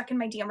it got stuck in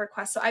my DM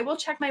request. So I will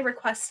check my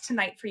requests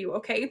tonight for you,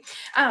 okay?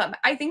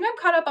 I think I'm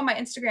caught up on my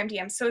Instagram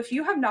DMs. So if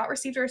you have not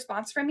received a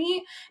response from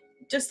me,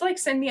 just like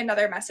send me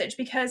another message,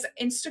 because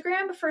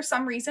Instagram for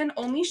some reason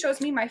only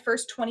shows me my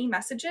first 20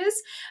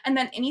 messages, and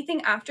then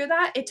anything after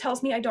that it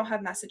tells me I don't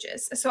have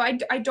messages. So I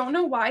don't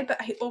know why,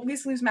 but I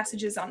always lose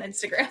messages on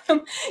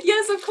Instagram.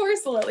 Yes, of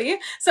course, Lily.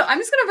 So I'm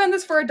just gonna run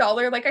this for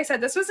 $1. Like I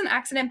said, this was an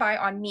accident buy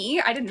on me.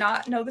 I did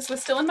not know this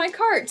was still in my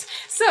cart.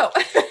 So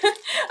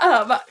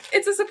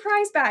it's a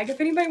surprise bag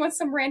if anybody wants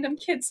some random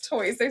kids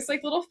toys. There's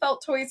like little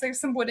felt toys, there's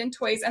some wooden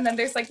toys, and then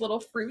there's like little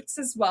fruits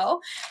as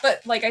well.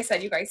 But like I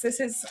said, you guys,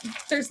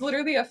 there's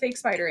literally a fake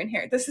spider in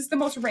here. This is the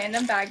most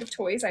random bag of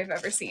toys I've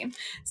ever seen.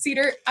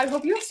 Cedar, I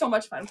hope you have so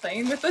much fun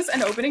playing with this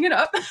and opening it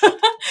up.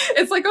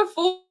 It's like a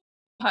full,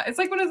 it's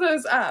like one of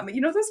those,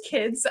 you know, those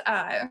kids,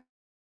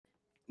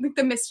 like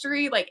the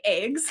mystery, like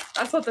eggs.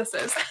 That's what this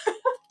is.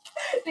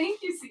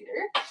 Thank you,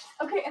 Cedar.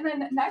 Okay, and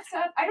then next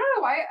up, I don't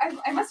know why,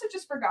 I must have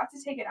just forgot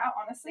to take it out,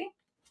 honestly.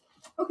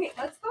 Okay,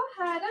 let's go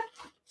ahead.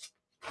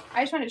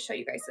 I just wanted to show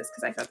you guys this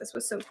because I thought this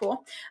was so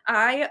cool.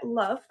 I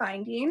love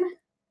finding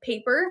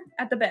paper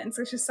at the bins,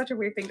 which is such a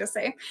weird thing to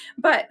say,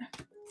 but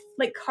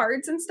like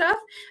cards and stuff,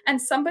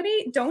 and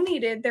somebody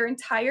donated their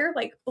entire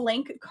like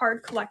blank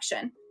card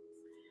collection.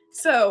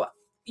 So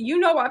you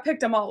know I picked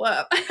them all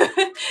up.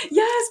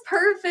 Yes,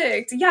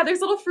 perfect. Yeah,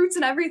 there's little fruits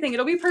and everything.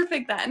 It'll be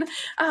perfect then.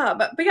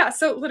 But yeah,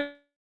 so literally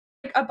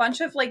like a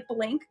bunch of like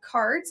blank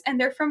cards, and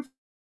they're from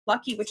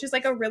Lucky, which is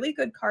like a really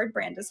good card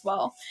brand as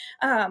well.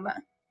 But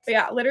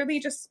yeah, literally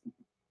just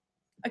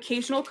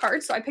occasional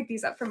cards. So I picked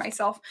these up for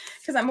myself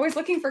because I'm always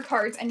looking for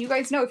cards. And you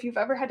guys know if you've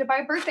ever had to buy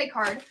a birthday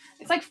card,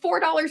 it's like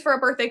 $4 for a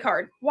birthday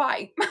card.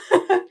 Why?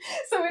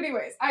 So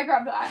anyways, I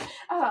grabbed that.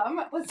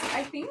 Let's see,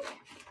 I think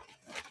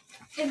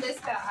in this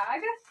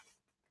bag,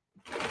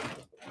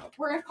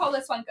 we're gonna call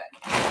this one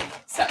good.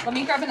 So let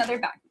me grab another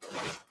bag.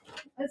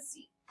 Let's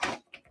see.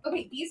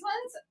 Okay, these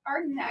ones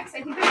are next.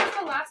 I think this is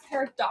the last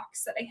pair of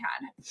docs that I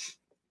had.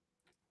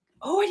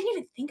 Oh, I didn't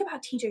even think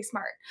about TJ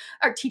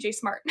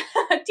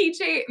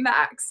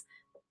Maxx.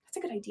 That's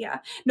a good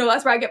idea. No,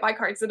 that's where I get my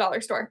cards, the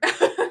dollar store.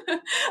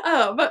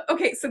 But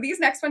okay, so these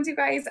next ones, you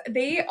guys,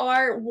 they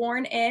are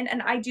worn in,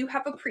 and I do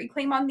have a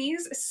pre-claim on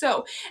these.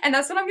 So, and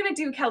that's what I'm gonna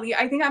do, Kelly.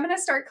 I think I'm gonna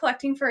start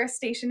collecting for a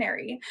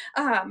stationery.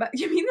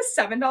 You mean the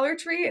 $7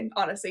 tree? And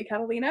honestly,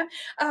 Catalina.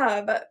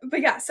 But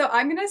yeah, so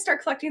I'm gonna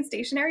start collecting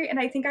stationery, and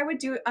I think I would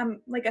do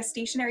like a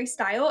stationery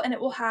style, and it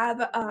will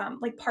have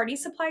like party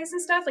supplies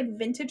and stuff, like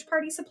vintage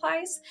party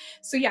supplies.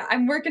 So yeah,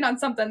 I'm working on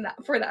something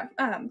for that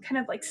kind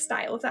of like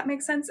style, if that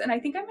makes sense. And I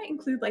think I might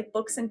include like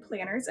books and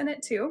planners in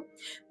it too.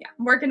 Yeah,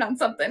 I'm working on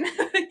something.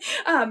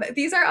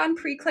 These are on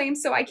pre-claim,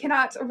 so I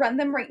cannot run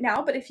them right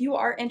now, but if you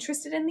are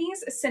interested in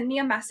these, send me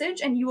a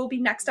message and you will be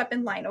next up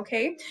in line,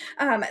 okay?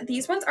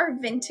 These ones are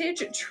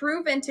vintage,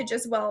 true vintage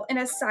as well, in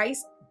a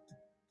size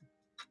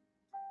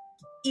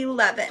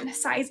 11,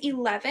 size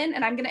 11,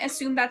 and I'm gonna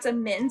assume that's a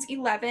men's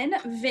 11,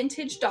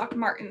 vintage Doc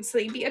Martens. So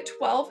they'd be a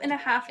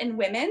 12.5 in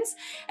women's,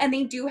 and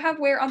they do have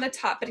wear on the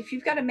top, but if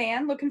you've got a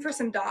man looking for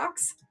some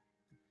Docs,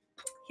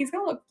 he's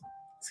gonna look,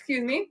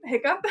 excuse me,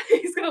 hiccup,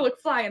 he's gonna look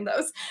fly in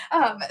those.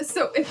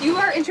 So if you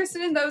are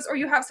interested in those, or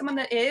you have someone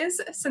that is,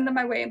 send them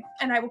my way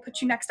and I will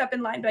put you next up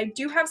in line. But I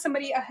do have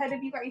somebody ahead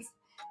of you guys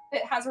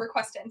that has a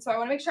request in, so I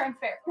want to make sure I'm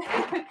fair.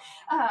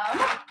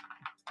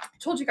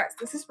 Told you guys,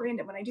 this is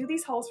random. When I do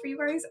these hauls for you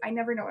guys, I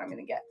never know what I'm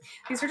gonna get.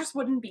 These are just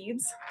wooden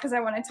beads because I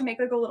wanted to make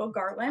like a little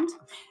garland.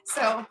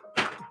 So,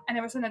 and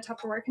it was in a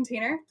Tupperware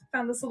container.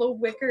 Found this little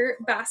wicker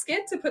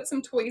basket to put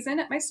some toys in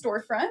at my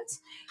storefront.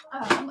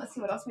 Let's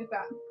see what else we've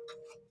got.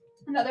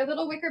 Another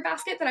little wicker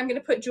basket that I'm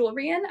gonna put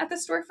jewelry in at the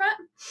storefront.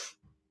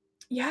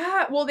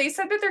 Yeah, well, they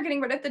said that they're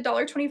getting rid of the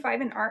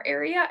 $1.25 in our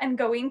area and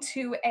going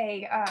to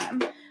a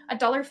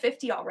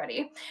 $1.50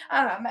 already.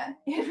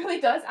 It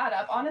really does add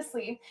up,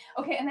 honestly.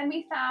 Okay, and then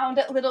we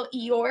found little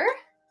Eeyore.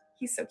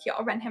 He's so cute.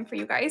 I'll run him for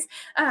you guys.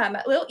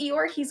 Little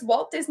Eeyore, he's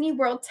Walt Disney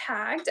World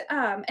tagged,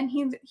 and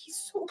he's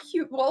so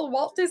cute. Well,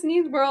 Walt Disney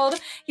World,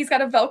 he's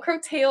got a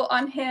Velcro tail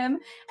on him,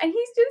 and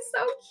he's just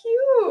so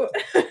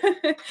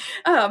cute.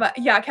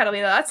 Yeah,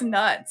 Catalina, that's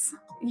nuts.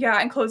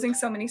 Yeah, and closing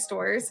so many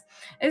stores.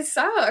 It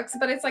sucks,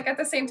 but it's like at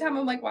the same time,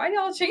 I'm like, why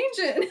y'all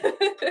changing?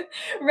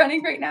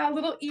 Running right now,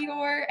 little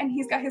Eeyore, and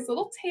he's got his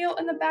little tail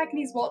in the back, and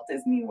he's Walt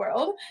Disney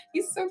World.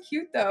 He's so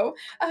cute, though.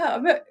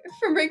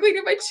 From Wrigley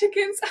to my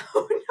chickens.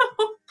 Oh,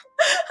 no.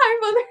 Hi,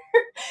 Mother.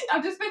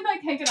 I've just been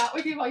like hanging out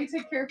with you while you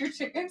take care of your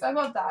chickens. I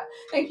love that.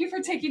 Thank you for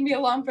taking me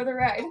along for the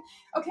ride.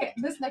 Okay,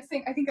 this next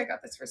thing, I think I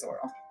got this for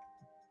Zorro.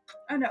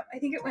 Oh, no, I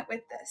think it went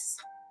with this.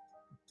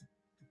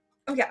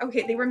 Oh yeah,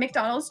 okay, they were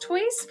McDonald's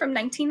toys from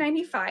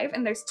 1995,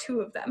 and there's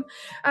 2 of them.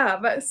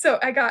 So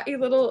I got a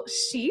little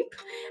sheep,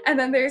 and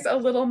then there's a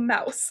little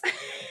mouse.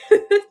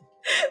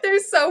 They're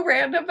so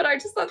random, but I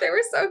just thought they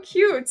were so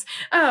cute.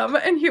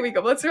 And here we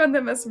go. Let's run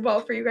them as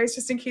well for you guys,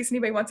 just in case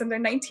anybody wants them. They're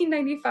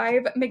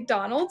 1995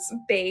 McDonald's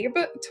Babe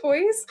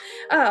toys.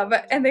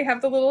 And they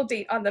have the little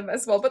date on them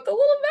as well. But the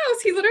little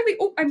mouse, he literally,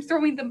 oh, I'm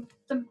throwing them.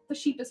 The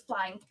sheep is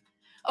flying.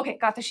 Okay,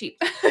 got the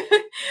sheep.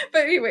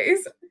 But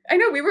anyways, I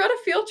know we were on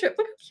a field trip.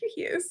 Look how cute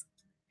he is.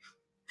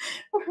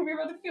 We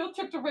were on a field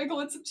trip to wrangle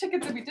in some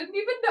chickens and we didn't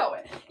even know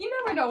it. You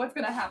never know what's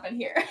gonna happen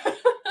here.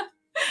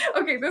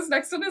 Okay, this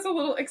next one is a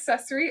little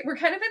accessory. We're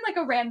kind of in like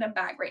a random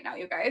bag right now,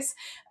 you guys.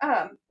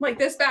 Like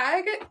this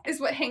bag is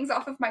what hangs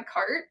off of my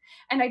cart,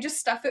 and I just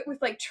stuff it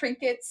with like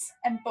trinkets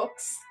and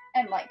books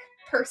and like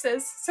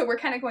purses. So we're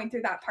kind of going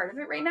through that part of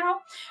it right now.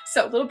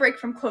 So a little break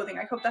from clothing.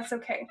 I hope that's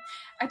okay.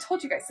 I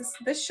told you guys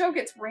this show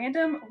gets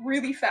random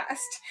really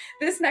fast.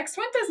 This next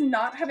one does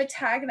not have a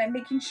tag, and I'm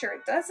making sure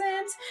it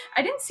doesn't.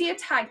 I didn't see a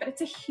tag, but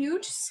it's a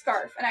huge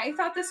scarf, and I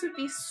thought this would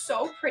be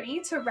so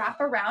pretty to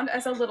wrap around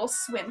as a little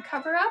swim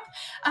cover up,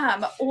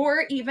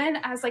 or even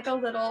as like a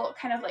little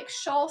kind of like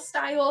shawl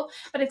style.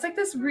 But it's like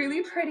this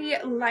really pretty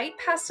light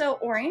pastel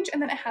orange, and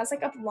then it has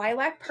like a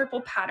lilac purple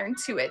pattern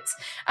to it.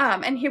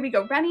 And here we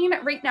go, running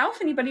right now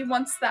if anybody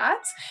wants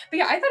that. But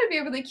yeah, I thought it'd be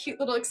a really cute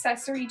little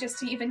accessory just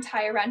to even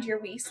tie around your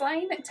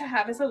waistline to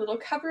have as a little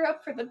cover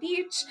up for the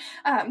beach.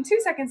 2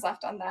 seconds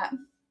left on that.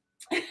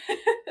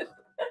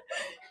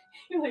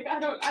 You're like, I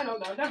don't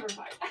know, never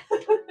mind.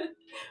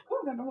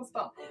 Oh, that almost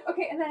fell.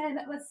 Okay, and then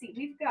let's see,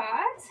 we've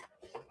got,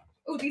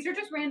 oh, these are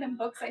just random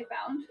books I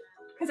found,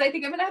 because I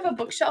think I'm gonna have a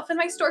bookshelf in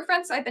my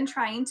storefront, so I've been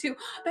trying to,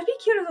 that'd be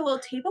cute as a little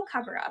table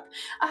cover up.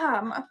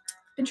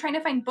 Been trying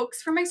to find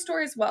books for my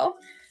store as well.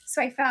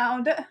 So I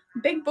found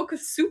Big Book of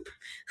Soup.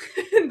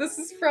 This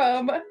is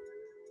from,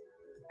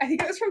 I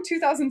think it was from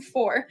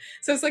 2004.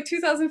 So it's like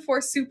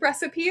 2004 soup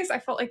recipes. I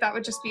felt like that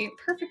would just be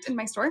perfect in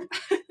my store.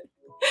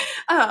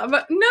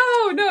 No,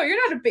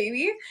 you're not a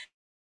baby.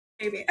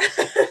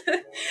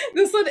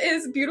 This one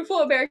is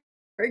Beautiful American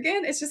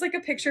Oregon. It's just like a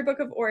picture book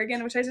of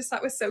Oregon, which I just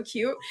thought was so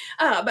cute.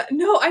 But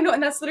no, I know,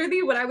 and that's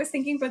literally what I was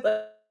thinking for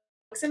the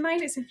books in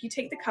mind, is if you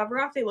take the cover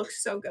off, they look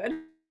so good.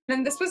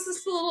 And this was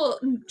this little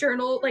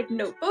journal, like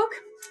notebook.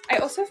 I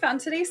also found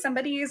today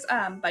somebody's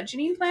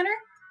budgeting planner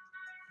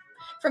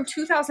from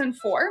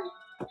 2004.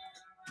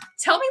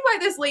 Tell me why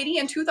this lady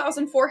in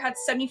 2004 had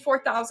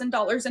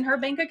 $74,000 in her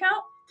bank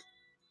account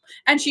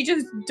and she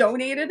just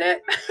donated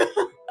it.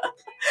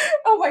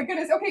 Oh my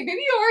goodness. Okay, maybe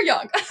you are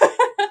young.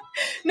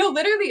 No,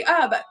 literally,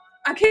 but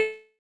I can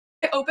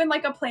open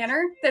like a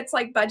planner that's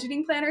like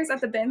budgeting planners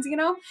at the bins, you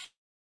know?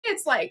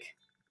 It's like,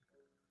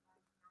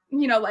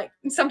 you know, like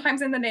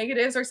sometimes in the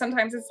negatives, or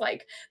sometimes it's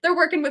like they're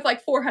working with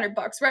like 400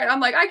 bucks, right? I'm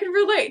like, I can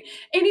relate.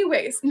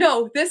 Anyways,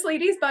 no, this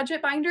lady's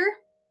budget binder,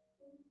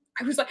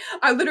 I was like,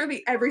 I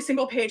literally, every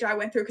single page I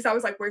went through, because I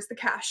was like, where's the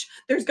cash?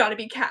 There's got to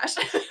be cash.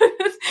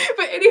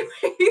 But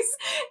anyways,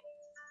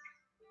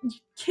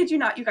 kid you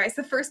not, you guys,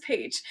 the first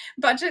page,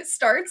 budget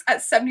starts at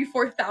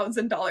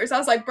 $74,000. I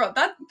was like, bro,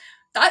 that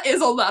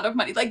is a lot of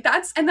money. Like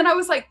that's, and then I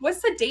was like,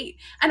 what's the date?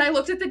 And I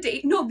looked at the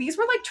date. No, these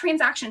were like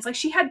transactions. Like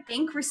she had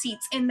bank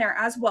receipts in there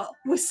as well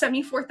with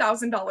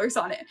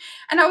 $74,000 on it.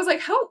 And I was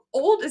like, how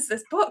old is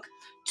this book?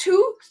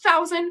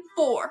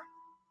 2004.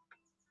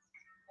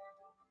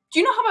 Do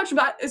you know how much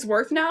that is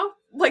worth now?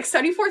 Like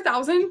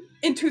 74,000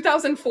 in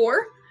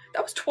 2004?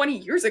 That was 20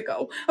 years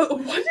ago.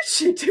 What did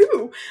she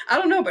do? I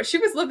don't know, but she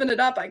was living it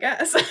up, I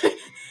guess.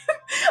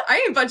 I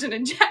ain't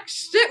budgeting jack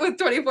shit with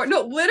 24.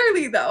 No,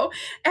 literally though.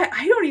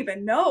 I don't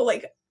even know.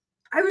 Like,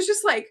 I was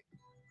just like,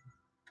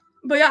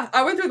 but yeah,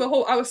 I went through the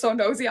whole, I was so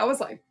nosy. I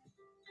was like,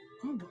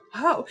 oh,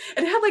 wow.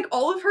 And it had like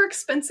all of her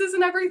expenses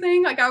and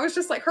everything. Like I was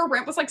just like, her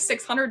rent was like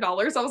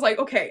 $600. I was like,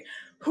 okay,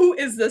 who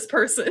is this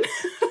person?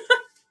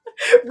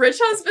 Rich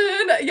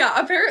husband. Yeah,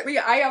 apparently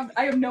I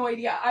have no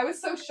idea. I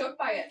was so shook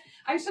by it.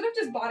 I should have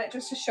just bought it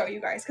just to show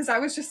you guys, because I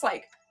was just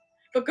like,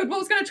 but Goodwill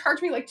was going to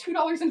charge me like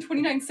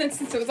 $2.29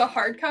 since it was a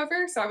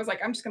hardcover. So I was like,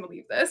 I'm just going to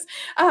leave this.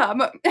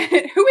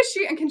 Who is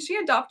she and can she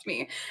adopt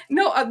me?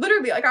 No,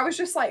 literally, like I was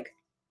just like,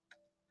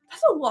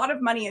 that's a lot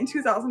of money in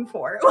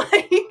 2004.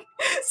 Like,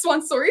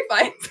 Swan story,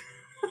 fine.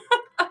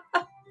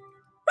 But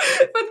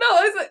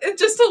no,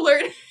 it's just to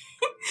learn.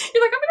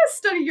 You're like, I'm going to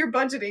study your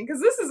budgeting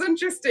because this is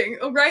interesting,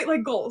 right?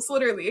 Like goals,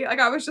 literally. Like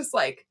I was just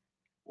like,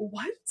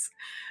 what?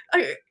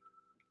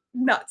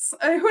 Nuts.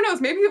 Who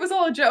knows? Maybe it was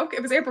all a joke.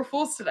 It was April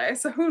Fool's today,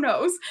 so who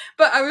knows?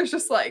 But I was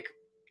just like,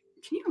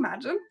 can you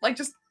imagine? Like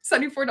just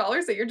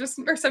 $74 that you're just,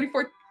 or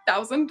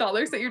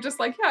 $74,000 that you're just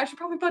like, yeah, I should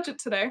probably budget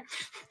today.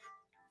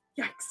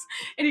 Yikes.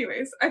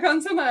 Anyways, I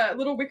found some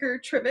little wicker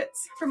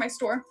trivets for my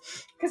store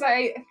because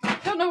I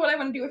don't know what I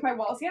want to do with my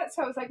walls yet.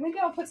 So I was like, maybe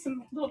I'll put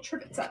some little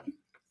trivets up.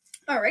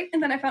 All right,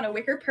 and then I found a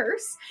wicker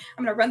purse.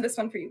 I'm gonna run this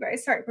one for you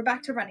guys. Sorry, we're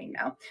back to running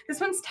now. This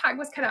one's tag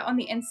was cut out on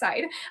the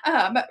inside.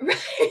 Right?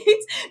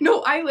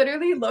 No, I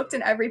literally looked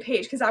in every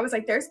page because I was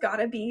like, there's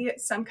gotta be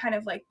some kind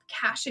of like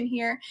cash in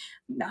here.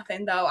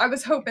 Nothing though. I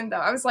was hoping though.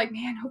 I was like,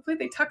 man, hopefully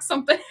they tuck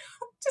something.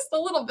 just a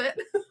little bit.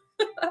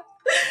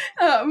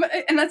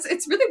 And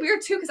it's really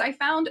weird too, because I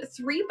found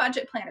 3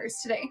 budget planners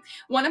today.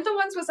 One of the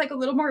ones was like a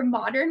little more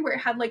modern, where it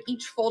had like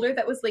each folder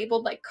that was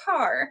labeled like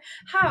car,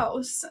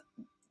 house,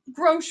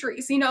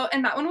 groceries, you know,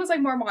 and that one was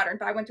like more modern,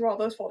 but I went through all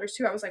those folders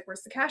too. I was like,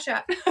 where's the cash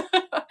at?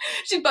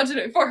 She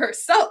budgeted for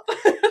herself.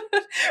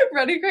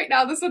 Running right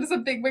now, this one is a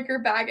big wicker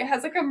bag. It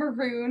has like a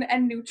maroon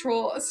and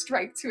neutral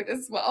stripe to it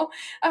as well.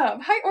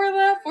 Hi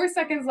Orla, 4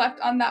 seconds left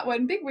on that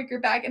one. Big wicker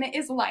bag, and it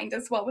is lined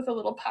as well with a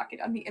little pocket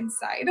on the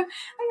inside.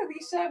 Hi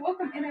Alicia,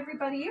 welcome in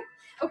everybody.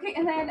 Okay,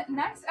 and then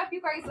next up,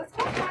 you guys, let's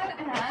go ahead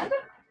and,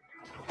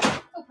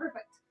 oh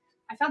perfect.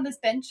 I found this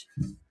bench.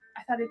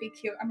 I thought it'd be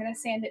cute. I'm gonna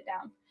sand it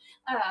down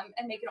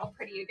and make it all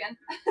pretty again.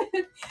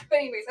 But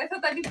anyways, I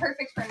thought that'd be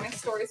perfect for my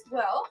store as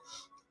well.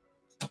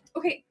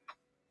 Okay,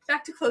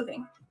 back to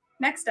clothing.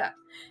 Next up,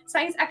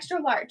 size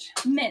extra large,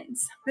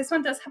 men's. This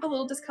one does have a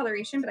little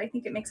discoloration, but I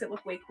think it makes it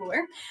look way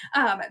cooler.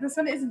 This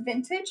one is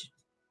vintage.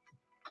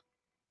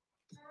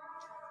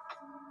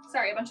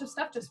 Sorry, a bunch of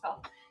stuff just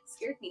fell.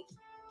 Scared me.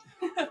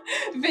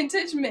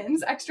 Vintage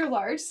men's extra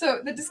large.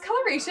 So the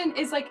discoloration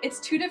is like, it's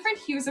 2 different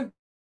hues of,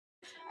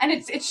 and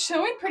it's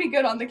showing pretty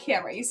good on the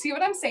camera. You see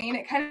what I'm saying?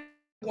 It kind of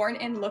worn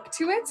in look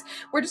to it.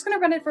 We're just gonna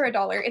run it for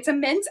 $1. It's a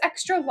men's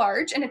extra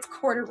large and it's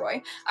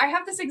corduroy. I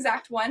have this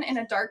exact one in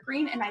a dark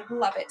green and I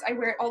love it. I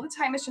wear it all the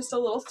time. It's just a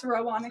little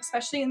throw on,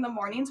 especially in the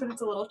mornings when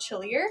it's a little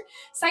chillier.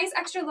 Size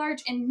extra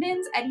large in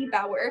men's Eddie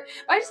Bauer.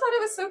 I just thought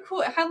it was so cool.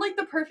 It had like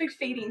the perfect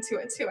fading to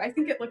it too. I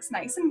think it looks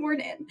nice and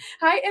worn in.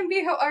 Hi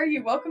MB, how are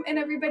you? Welcome in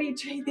everybody.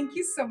 Jay, thank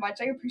you so much.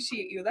 I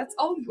appreciate you. That's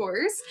all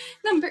yours.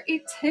 Number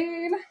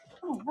 18.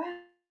 All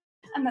right.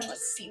 And then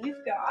let's see,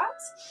 we've got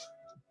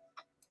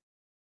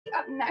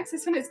up next,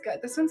 this one is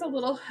good. This one's a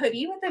little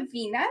hoodie with a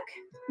v-neck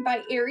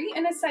by Aerie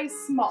in a size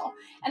small.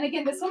 And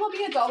again, this one will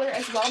be $1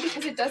 as well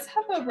because it does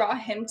have a raw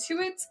hem to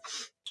it.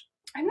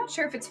 I'm not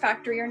sure if it's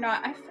factory or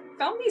not. I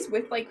found these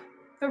with like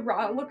the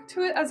raw look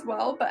to it as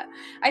well, but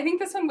I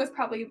think this one was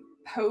probably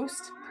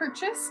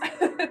post-purchase.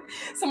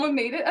 Someone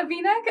made it a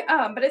v-neck,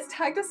 but it's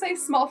tagged a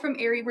size small from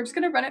Aerie. We're just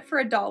gonna run it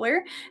for $1.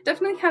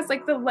 Definitely has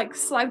like the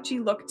slouchy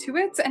look to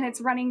it, and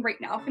it's running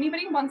right now. If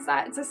anybody wants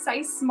that, it's a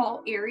size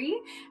small Aerie,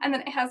 and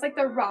then it has like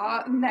the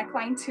raw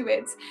neckline to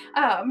it.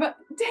 Dang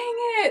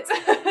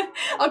it!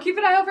 I'll keep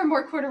an eye out for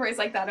more corduroys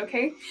like that,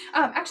 okay?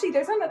 Actually,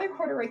 there's another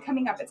corduroy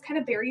coming up. It's kind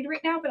of buried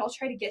right now, but I'll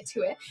try to get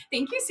to it.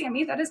 Thank you,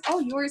 Sammy. That is all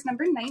yours,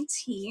 number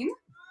 19.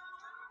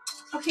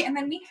 Okay, and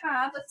then we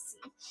have, let's see.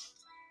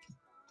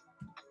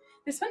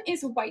 This one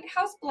is White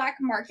House Black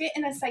Market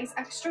in a size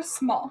extra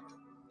small.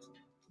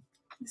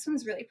 This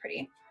one's really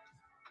pretty.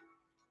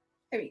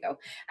 There we go.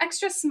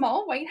 Extra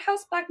small White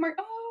House Black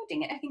Market. Oh,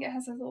 dang it. I think it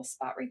has a little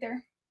spot right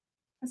there.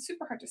 It's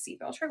super hard to see,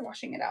 but I'll try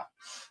washing it out.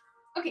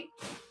 Okay,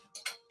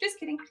 just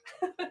kidding.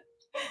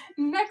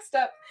 Next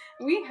up,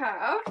 we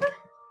have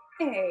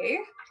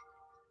I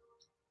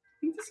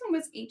think this one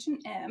was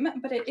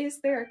H&M, but it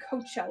is their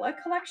Coachella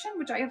collection,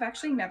 which I have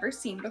actually never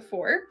seen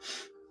before.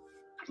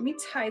 Let me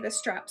tie the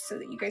straps so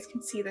that you guys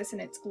can see this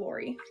in its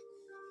glory.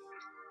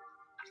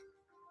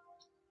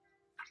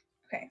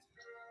 Okay.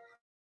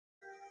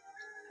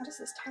 How does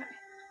this tie?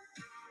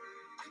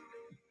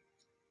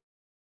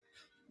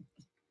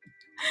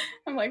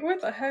 I'm like,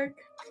 what the heck?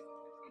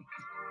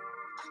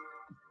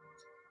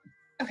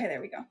 Okay,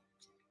 there we go.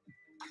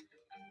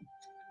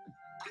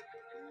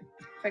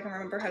 If I can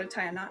remember how to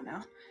tie a knot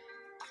now.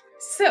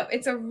 So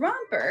it's a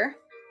romper.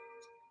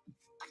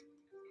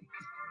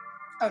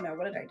 Oh no,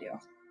 what did I do?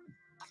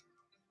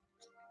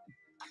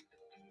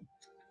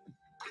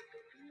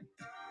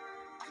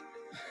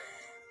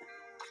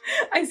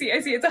 I see.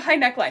 It's a high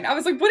neckline. I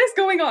was like, what is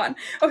going on?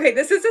 Okay,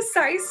 this is a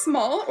size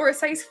small or a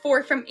size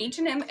 4 from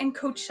H&M and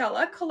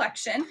Coachella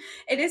collection.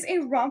 It is a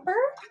romper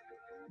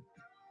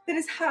that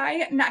is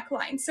high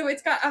neckline. So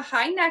it's got a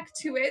high neck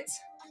to it.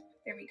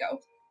 There we go.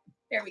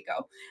 There we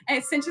go. And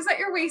it cinches at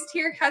your waist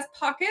here, has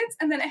pockets,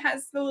 and then it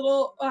has the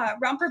little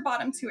romper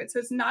bottom to it. So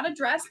it's not a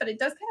dress, but it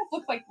does kind of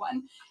look like one.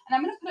 And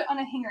I'm going to put it on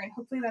a hanger, and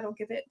hopefully that'll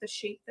give it the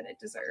shape that it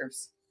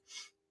deserves.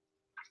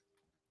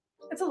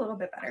 It's a little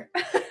bit better.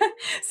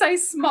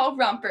 Size small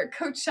romper,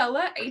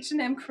 Coachella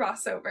H&M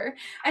crossover.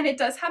 And it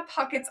does have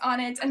pockets on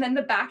it. And then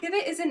the back of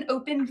it is an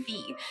open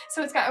V.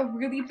 So it's got a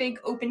really big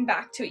open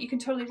back to it. You can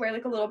totally wear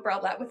like a little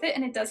bralette with it.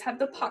 And it does have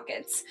the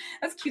pockets.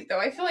 That's cute though.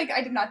 I feel like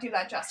I did not do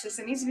that justice.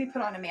 It needs to be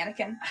put on a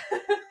mannequin.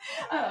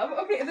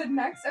 Okay, the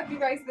next up, you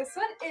guys, this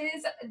one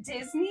is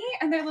Disney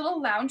and their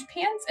little lounge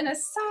pants in a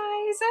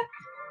size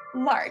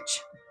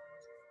large.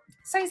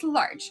 Size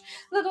large,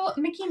 little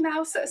Mickey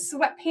Mouse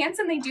sweatpants,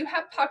 and they do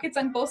have pockets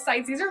on both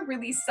sides. These are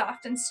really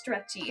soft and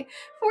stretchy.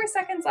 4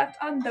 seconds left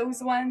on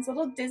those ones.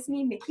 Little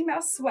Disney Mickey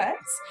Mouse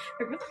sweats.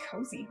 They're really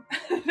cozy.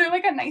 They're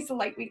like a nice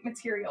lightweight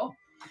material.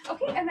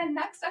 Okay, and then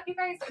next up, you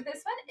guys,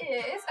 this one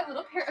is a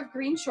little pair of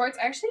green shorts.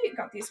 I actually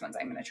got these ones.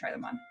 I'm going to try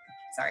them on.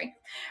 Sorry,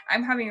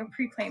 I'm having a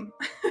pre-claim.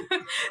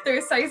 They're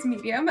a size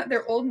medium.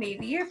 They're Old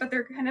Navy, but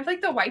they're kind of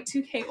like the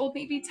Y2K Old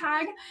Navy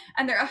tag,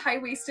 and they're a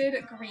high-waisted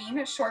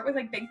green short with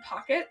like big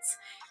pockets.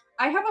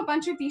 I have a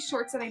bunch of these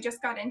shorts that I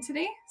just got in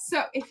today.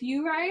 So if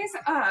you guys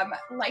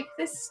like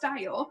this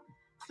style,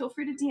 feel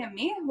free to DM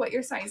me what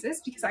your size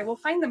is because I will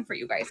find them for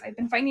you guys. I've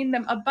been finding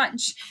them a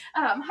bunch.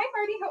 Hi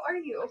Marty, how are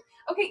you?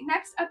 Okay,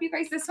 next up, you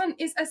guys, this one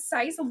is a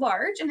size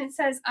large and it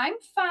says, I'm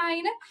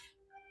fine.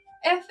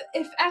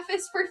 If F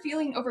is for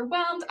feeling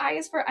overwhelmed, I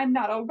is for I'm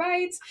not all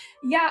right.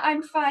 Yeah,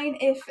 I'm fine.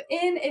 If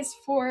N is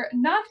for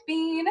not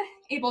being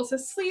able to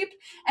sleep,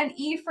 and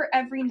E for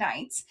every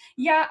night.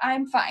 Yeah,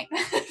 I'm fine.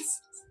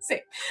 Same.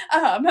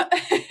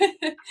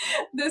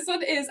 This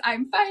one is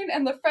I'm fine,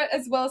 and the front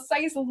as well,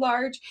 size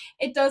large.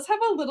 It does have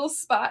a little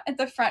spot at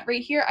the front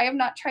right here. I have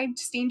not tried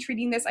stain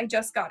treating this. I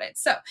just got it.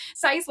 So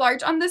size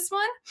large on this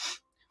one.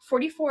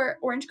 44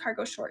 orange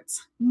cargo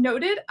shorts.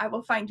 Noted. I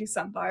will find you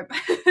some, Barb.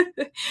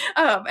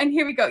 And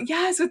here we go.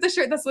 Yes, with the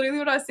shirt. That's literally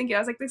what I was thinking. I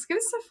was like, this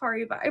gives a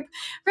safari vibe.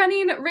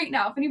 Running right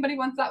now. If anybody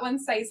wants that one,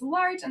 size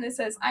large. And it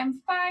says, I'm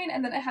fine.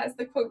 And then it has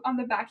the quote on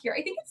the back here.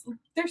 I think it's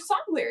their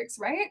song lyrics,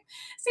 right?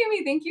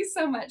 Sammy, thank you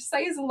so much.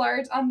 Size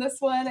large on this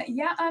one.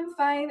 Yeah, I'm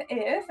fine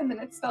if, and then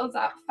it spells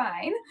out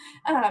fine.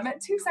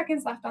 2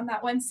 seconds left on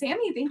that one.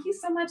 Sammy, thank you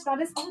so much.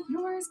 That is all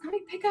yours.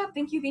 Great pickup.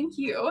 Thank you. Thank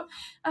you.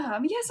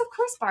 Yes, of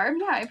course, Barb.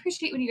 Yeah, I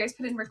appreciate when you guys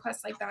put in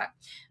requests like that.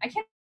 I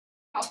can't,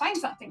 I'll find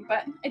something,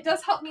 but it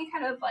does help me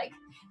kind of like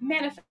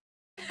manifest.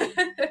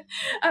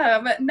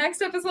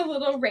 Next up is a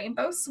little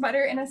rainbow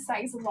sweater in a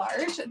size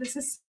large. This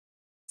is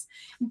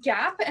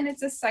Gap, and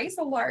it's a size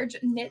large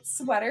knit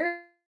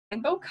sweater.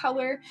 Rainbow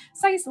color,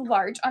 size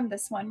large on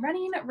this one.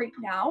 Running right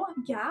now,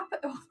 Gap.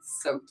 Oh,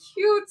 it's so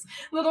cute.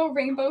 Little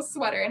rainbow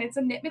sweater, and it's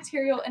a knit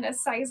material in a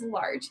size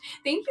large.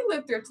 Thank you,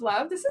 Live Thrift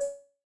Love. This is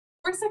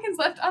 4 seconds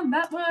left on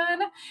that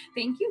one.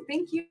 Thank you,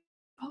 thank you.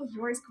 Oh,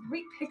 yours,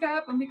 great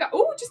pickup. And we got,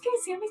 oh, just kidding,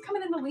 Sammy's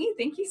coming in the lead.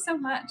 Thank you so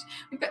much.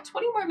 We've got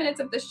 20 more minutes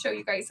of this show,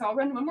 you guys. So I'll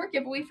run one more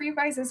giveaway for you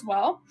guys as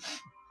well.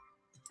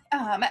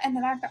 And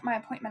then I've got my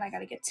appointment I got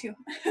to get to.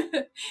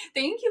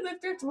 Thank you,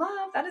 Live Thrift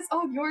Love. That is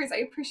all yours. I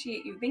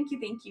appreciate you. Thank you,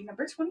 thank you.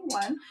 Number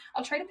 21.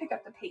 I'll try to pick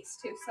up the pace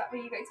too, so that way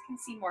you guys can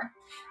see more.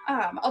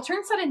 I'll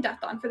turn Sudden Death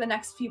on for the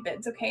next few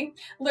bids, okay?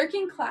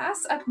 Lurking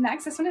Class up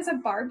next. This one is a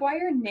barbed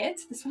wire knit.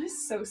 This one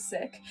is so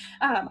sick.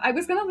 I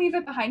was going to leave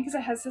it behind because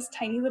it has this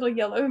tiny little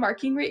yellow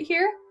marking right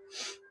here.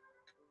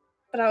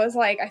 But I was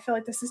like, I feel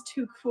like this is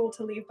too cool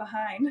to leave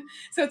behind.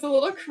 So it's a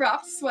little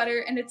cropped sweater,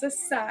 and it's a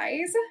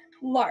size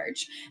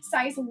large.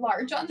 Size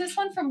large on this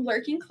one from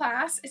Lurking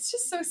Class. It's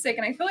just so sick,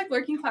 and I feel like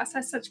Lurking Class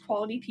has such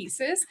quality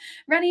pieces.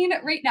 Running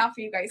right now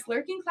for you guys.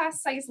 Lurking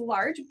Class size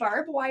large,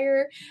 barbed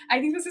wire. I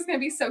think this is going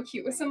to be so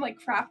cute with some like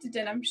cropped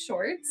denim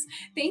shorts.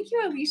 Thank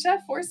you, Alicia.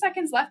 4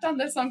 seconds left on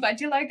this one.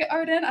 Glad you like it,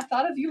 Arden. I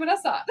thought of you when I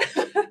saw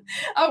it.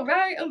 All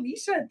right,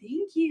 Alicia,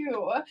 thank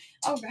you.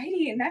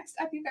 Alrighty, next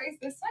up, you guys,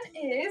 this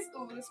one is,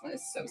 oh, this one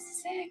is so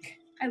sick.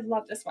 I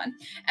love this one.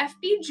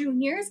 FB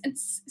Juniors, and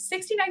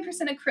 69%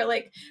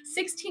 acrylic,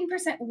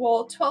 16%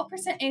 wool,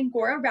 12%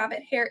 Angora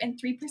rabbit hair, and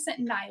 3%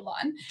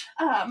 nylon.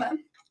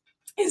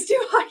 It's too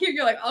hot here.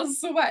 You're like, I'll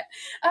sweat.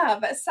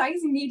 Size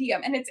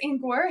medium, and it's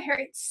Angora hair.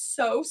 It's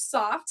so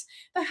soft.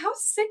 But how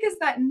sick is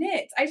that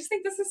knit? I just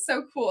think this is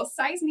so cool.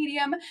 Size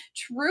medium,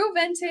 true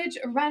vintage,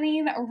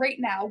 running right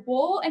now.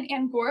 Wool and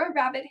Angora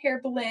rabbit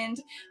hair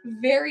blend.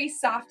 Very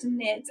soft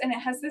knit, and it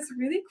has this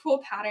really cool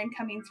pattern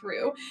coming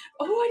through.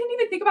 Oh, I didn't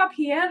even think about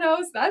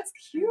pianos. That's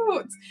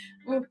cute.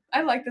 Ooh,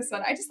 I like this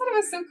one. I just thought it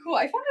was so cool.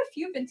 I found a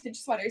few vintage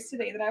sweaters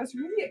today that I was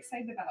really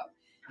excited about.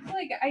 I feel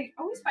like I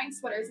always find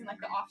sweaters in like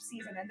the off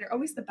season, and they're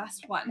always the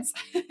best ones.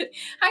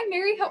 Hi,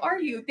 Mary. How are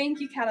you? Thank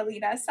you,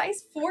 Catalina.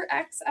 Size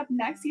 4X up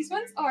next. These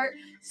ones are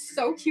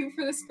so cute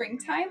for the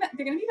springtime.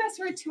 They're going to be best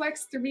for a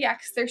 2X,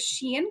 3X. They're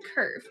Shein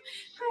Curve.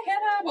 Hi,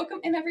 Hannah. Welcome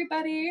in,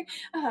 everybody.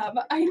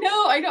 I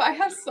know. I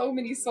have so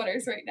many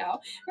sweaters right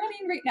now.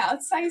 Running right now.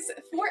 It's size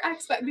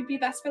 4X, but would be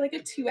best for like a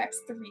 2X,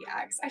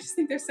 3X. I just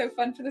think they're so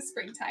fun for the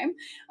springtime.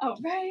 All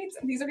right.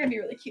 These are going to be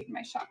really cute in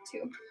my shop,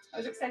 too. I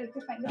was excited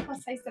to find the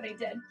plus size that I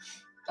did.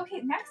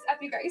 Okay, next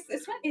up, you guys,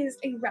 this one is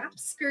a wrap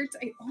skirt.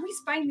 I always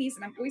find these,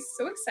 and I'm always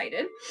so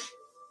excited.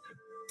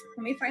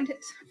 Let me find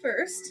it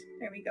first.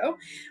 There we go.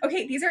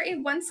 Okay, these are a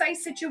one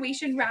size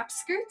situation wrap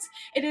skirts.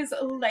 It is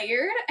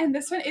layered, and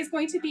this one is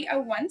going to be a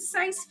one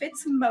size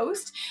fits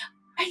most.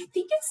 I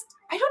think it's,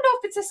 I don't know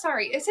if it's a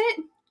sari. Is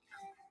it?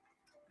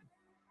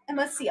 And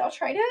let's see, I'll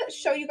try to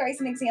show you guys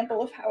an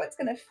example of how it's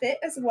going to fit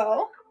as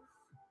well.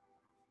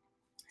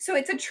 So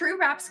it's a true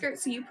wrap skirt.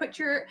 So you put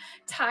your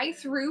tie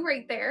through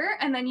right there,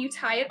 and then you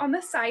tie it on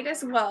the side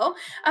as well.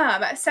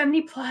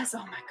 70 plus. Oh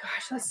my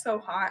gosh, that's so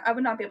hot. I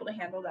would not be able to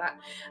handle that.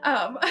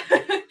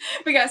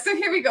 But yeah, so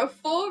here we go.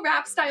 Full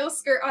wrap style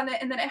skirt on it,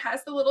 and then it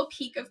has the little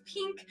peak of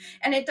pink,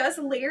 and it does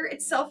layer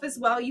itself as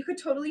well. You could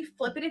totally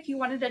flip it if you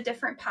wanted a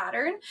different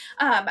pattern.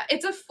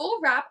 It's a full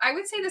wrap. I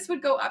would say this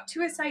would go up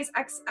to a size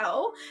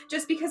XL,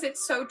 just because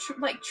it's so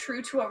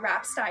true to a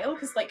wrap style,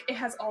 because like it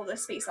has all the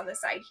space on the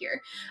side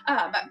here.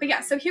 But yeah,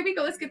 so here we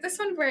go. Let's get this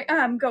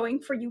one going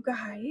for you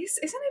guys.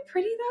 Isn't it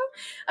pretty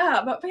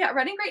though? But yeah,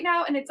 running right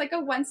now, and it's like a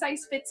one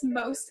size fits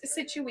most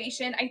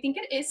situation. I think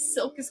it is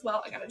silk as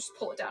well. I gotta just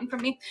pull it down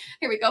from me.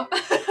 Here we go.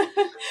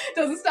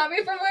 Doesn't stop me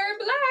from wearing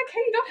black. Hey,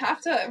 you don't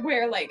have to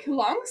wear like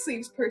long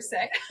sleeves per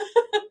se.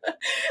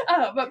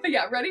 But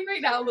yeah, running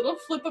right now, a little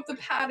flip of the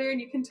pattern.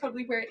 You can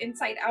totally wear it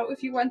inside out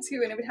if you want to,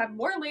 and it would have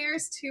more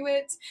layers to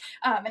it.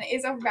 And it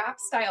is a wrap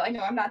style. I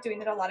know I'm not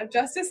doing it a lot of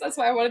justice. That's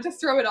why I wanted to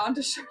throw it on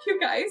to show you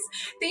guys.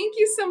 Thank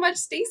you so much,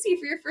 Stacy,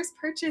 for your first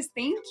purchase.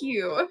 Thank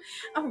you.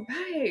 All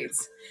right.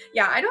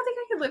 Yeah, I don't think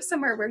I could live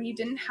somewhere where you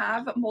didn't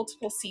have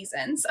multiple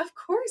seasons. Of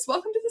course.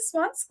 Welcome to the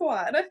Swan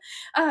Squad.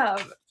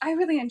 I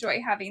really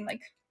enjoy having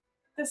like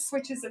the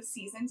switches of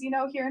seasons, you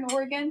know, here in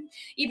Oregon.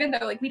 Even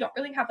though like we don't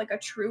really have like a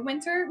true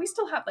winter, we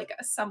still have like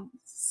a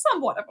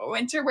somewhat of a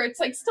winter where it's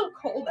like still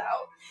cold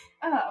out.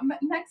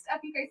 Next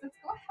up, you guys, let's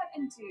go ahead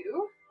and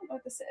do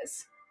what this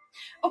is.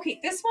 Okay,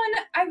 this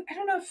one, I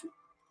don't know if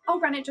I'll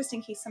run it just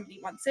in case somebody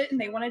wants it and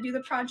they want to do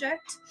the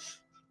project.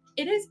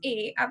 It is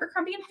a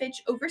Abercrombie &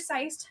 Fitch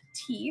oversized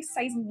tee,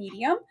 size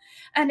medium,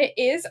 and it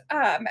is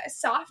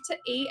soft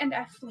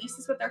A&F fleece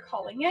is what they're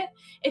calling it.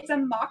 It's a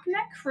mock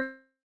neck,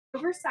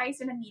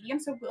 oversized in a medium,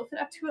 so will fit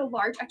up to a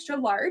large, extra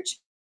large.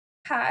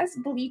 Has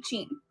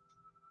bleaching.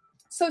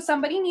 So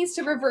somebody needs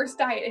to reverse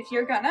dye it. If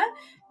you're gonna,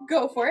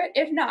 go for it.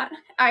 If not,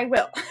 I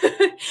will.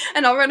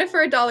 And I'll run it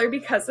for $1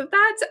 because of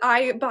that.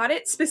 I bought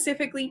it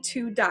specifically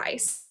to dye.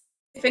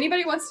 If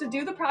anybody wants to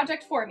do the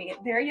project for me,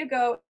 there you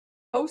go.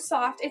 So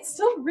soft. It's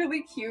still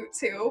really cute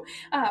too.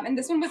 And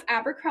this one was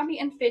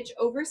Abercrombie & Fitch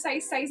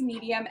oversized size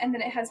medium, and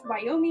then it has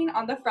Wyoming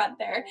on the front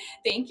there.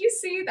 Thank you,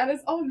 C. That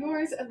is all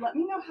yours, and let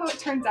me know how it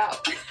turns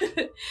out.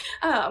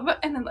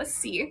 And then let's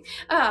see.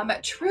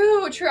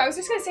 True. I was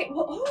just gonna say,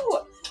 well,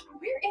 oh,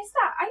 where is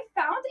that? I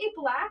found a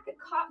black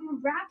cotton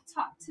wrap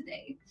top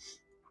today.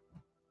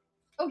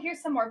 Oh,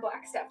 here's some more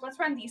black stuff. Let's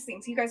run these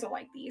things. You guys will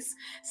like these.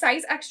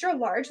 Size extra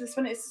large. This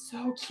one is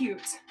so cute.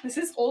 This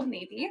is Old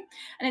Navy,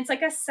 and it's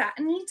like a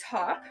satiny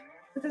top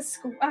with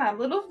a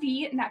little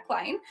V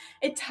neckline.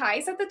 It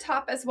ties at the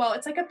top as well.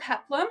 It's like a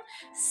peplum,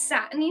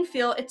 satiny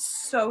feel. It's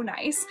so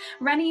nice.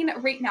 Running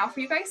right now for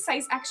you guys,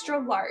 size extra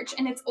large,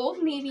 and it's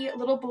Old Navy,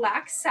 little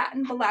black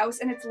satin blouse,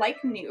 and it's like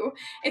new.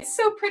 It's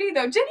so pretty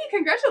though. Jenny,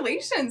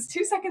 congratulations.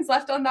 2 seconds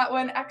left on that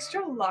one,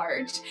 extra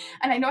large.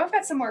 And I know I've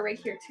got some more right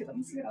here too. Let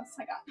me see what else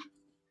I got.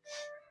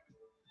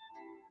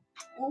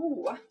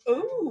 Ooh,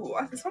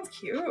 this one's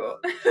cute.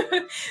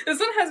 This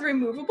one has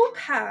removable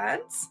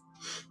pads.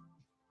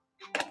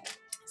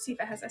 See if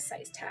it has a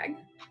size tag.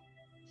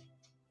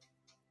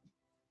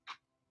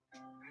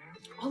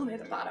 All the way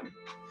at the bottom.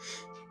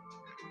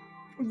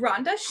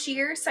 Rhonda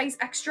Sheer, size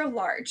extra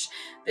large.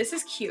 This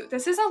is cute.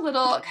 This is a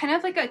little kind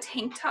of like a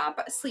tank top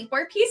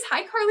sleepwear piece.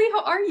 Hi Carly,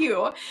 how are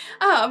you?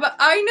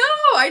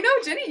 I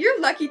know, Jenny, you're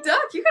lucky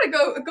duck. You gotta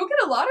go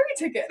get a lottery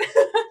ticket.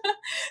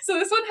 So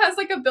this one has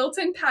like a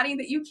built-in padding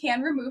that you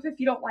can remove if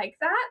you don't like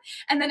that.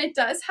 And then it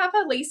does have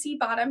a lacy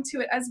bottom to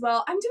it as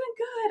well. I'm doing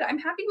good. I'm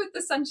happy with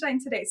the sunshine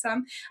today. So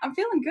I'm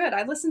feeling good.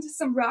 I listened to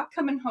some rock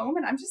coming home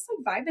and I'm just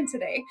like vibing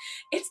today.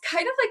 It's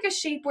kind of like a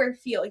shapewear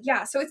feel.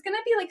 Yeah, so it's gonna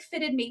be like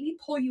fitted, maybe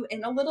pull you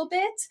in a little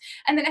bit.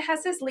 And then it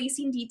has this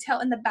lacing detail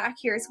in the back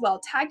here as well.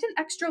 Tagged an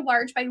extra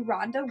large by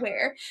Rhonda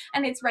Wear,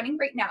 and it's running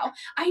right now.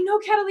 I know,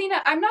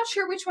 Catalina, I'm not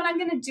sure which one I'm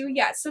gonna do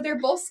yet. So they're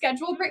both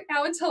scheduled right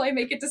now until I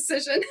make a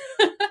decision.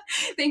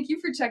 Thank you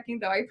for checking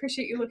though. I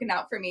appreciate you looking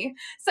out for me.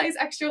 Size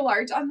extra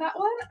large on that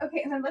one.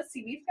 Okay, and then let's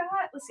see.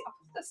 I'll put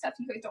the stuff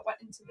you guys don't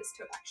want into this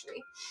too,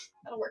 actually.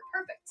 That'll work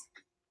perfect.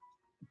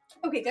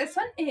 Okay, this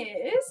one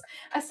is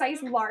a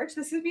size large.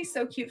 This would be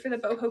so cute for the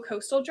boho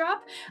coastal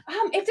drop.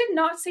 It did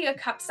not say a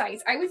cup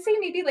size. I would say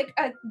maybe like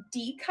a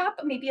D cup,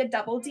 maybe a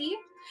double D.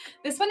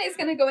 This one is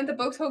going to go in the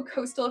boho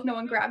coastal if no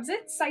one grabs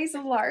it. Size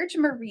large,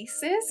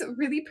 Maurice's,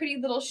 really pretty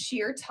little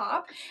sheer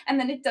top. And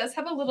then it does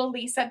have a little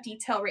lace up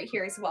detail right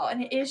here as well.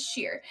 And it is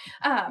sheer.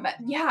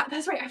 Yeah,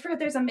 that's right. I forgot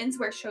there's a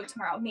menswear show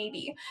tomorrow.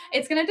 Maybe.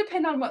 It's going to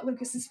depend on what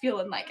Lucas is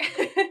feeling like.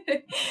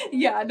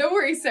 Yeah, no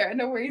worries, Sarah.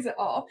 No worries at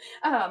all.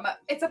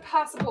 It's a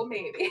possible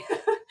maybe.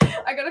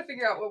 I got to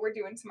figure out what we're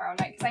doing tomorrow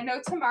night. Because I know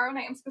tomorrow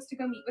night I'm supposed to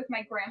go meet with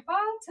my grandpa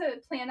to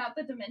plan out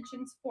the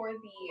dimensions for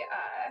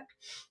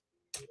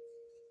the,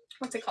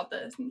 what's it called,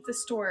 the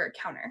store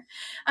counter.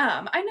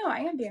 I know I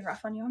am being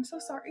rough on you. I'm so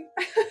sorry.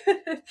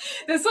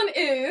 This one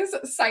is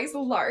size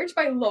large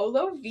by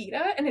Lolo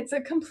Vita, and it's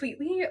a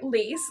completely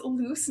lace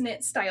loose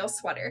knit style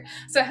sweater.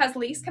 So it has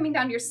lace coming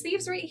down your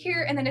sleeves right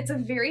here, and then it's a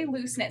very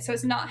loose knit, so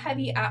it's not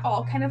heavy at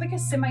all, kind of like a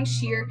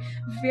semi-sheer,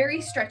 very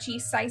stretchy,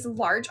 size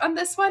large on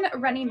this one,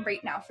 running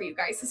right now for you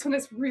guys. This one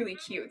is really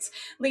cute.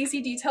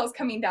 Lacy details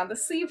coming down the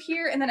sleeve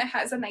here, and then it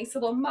has a nice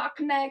little mock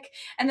neck,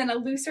 and then a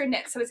looser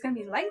knit, so it's going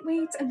to be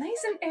lightweight and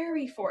nice and airy.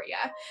 berry for you.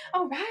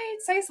 All right,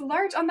 size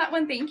large on that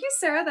one. Thank you,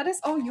 Sarah. That is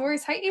all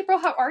yours. Hi, April.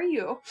 How are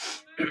you?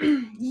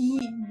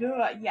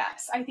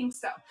 Yes, I think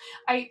so.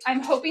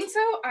 I'm hoping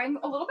so. I'm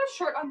a little bit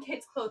short on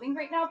kids' clothing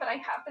right now, but I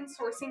have been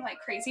sourcing like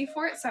crazy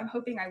for it, so I'm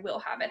hoping I will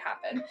have it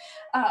happen.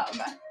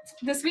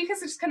 This week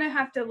is just gonna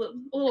have to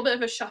a little bit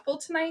of a shuffle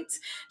tonight,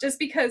 just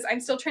because I'm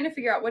still trying to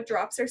figure out what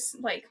drops are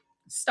like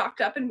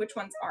stocked up and which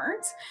ones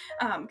aren't,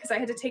 because I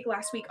had to take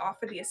last week off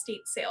for the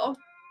estate sale.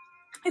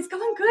 It's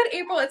going good,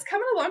 April. It's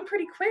coming along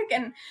pretty quick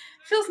and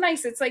feels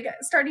nice. It's like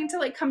starting to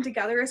like come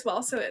together as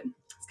well, so it's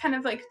kind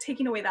of like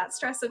taking away that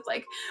stress of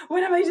like,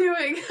 what am I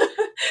doing?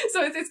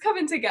 So it's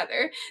coming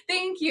together.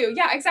 Thank you.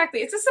 Yeah,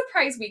 exactly. It's a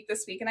surprise week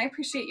this week, and I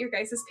appreciate your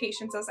guys'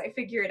 patience as I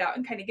figure it out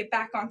and kind of get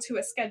back onto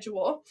a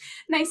schedule.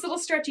 Nice little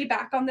stretchy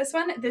back on this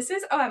one. This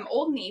is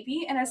Old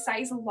Navy in a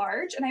size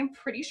large, and I'm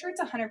pretty sure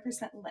it's 100%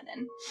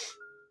 linen.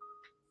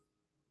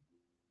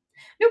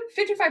 Nope,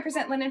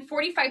 55% linen,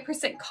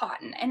 45%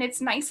 cotton, and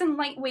it's nice and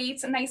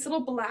lightweight. A nice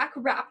little black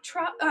wrap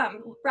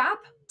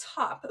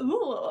top.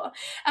 Ooh.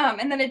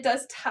 And then it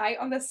does tie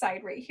on the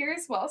side right here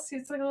as well, so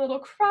it's like a little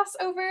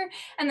crossover,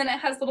 and then it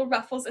has little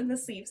ruffles in the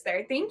sleeves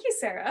there. Thank you,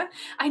 Sarah.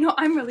 I know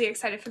I'm really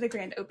excited for the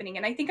grand opening,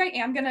 and I think I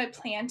am gonna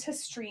plan to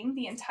stream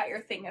the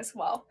entire thing as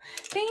well.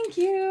 Thank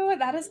you.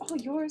 That is all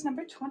yours,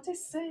 number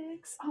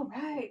 26. All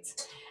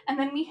right, and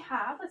then we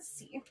have, let's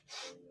see.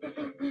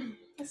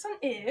 This one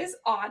is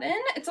Auden.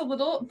 It's a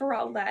little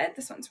bralette.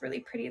 This one's really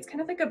pretty. It's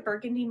kind of like a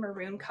burgundy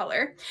maroon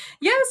color.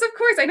 Yes, of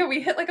course. I know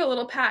we hit like a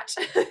little patch.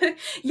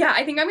 Yeah,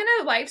 I think I'm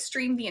gonna live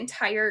stream the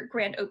entire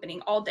grand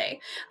opening all day.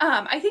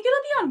 I think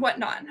it'll be on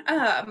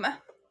Whatnot.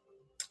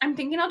 I'm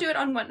thinking I'll do it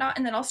on Whatnot,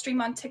 and then I'll stream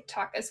on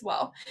TikTok as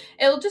well.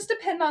 It'll just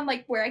depend on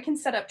like where I can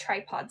set up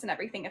tripods and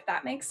everything, if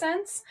that makes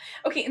sense.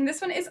 Okay, and this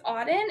one is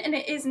Auden, and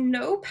it is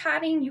no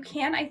padding. You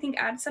can, I think,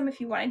 add some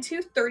if you wanted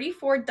to.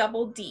 34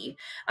 double D.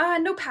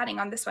 No padding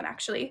on this one,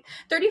 actually.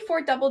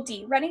 34 double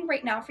D. Running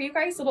right now for you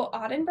guys. Little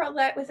Auden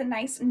bralette with a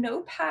nice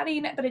no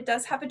padding, but it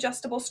does have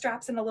adjustable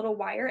straps and a little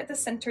wire at the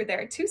center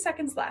there. 2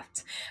 seconds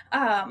left.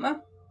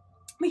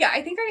 Yeah,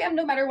 I think I am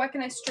no matter what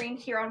going to stream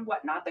here on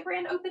Whatnot, the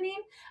grand opening,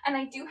 and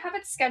I do have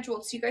it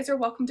scheduled, so you guys are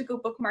welcome to go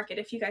bookmark it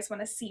if you guys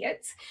want to see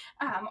it,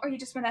 or you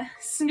just want to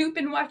snoop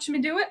and watch me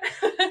do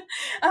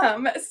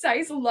it.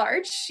 Size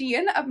large,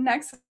 Shein up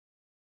next.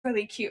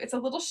 Really cute. It's a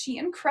little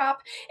Shein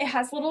crop. It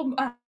has little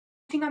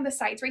thing on the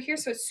sides right here,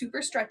 so it's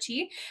super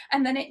stretchy,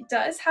 and then it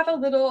does have a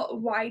little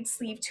wide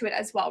sleeve to it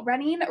as well.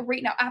 Running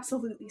right now,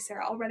 absolutely,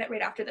 Sarah. I'll run it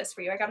right after this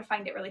for you. I gotta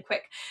find it really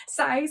quick.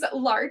 Size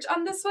large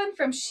on this one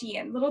from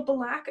Shein. Little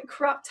black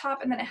crop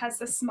top, and then it has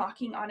the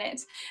smocking on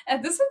it.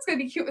 This one's gonna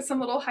be cute with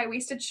some little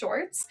high-waisted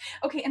shorts.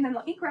 Okay, and then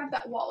let me grab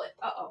that wallet.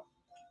 Uh-oh.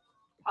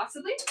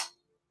 Possibly?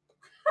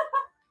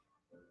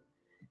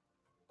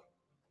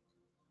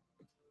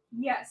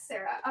 Yes,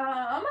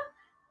 Sarah.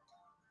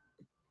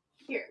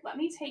 Here, let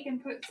me take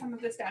and put some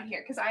of this down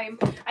here, because I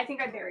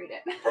think I buried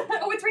it.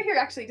 Oh, it's right here,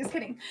 actually. Just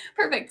kidding.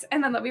 Perfect.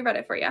 And then let me read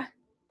it for you.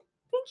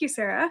 Thank you,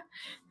 Sarah.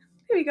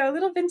 There we go. A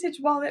little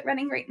vintage wallet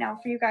running right now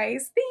for you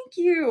guys. Thank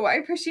you. I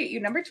appreciate you.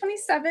 Number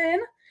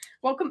 27.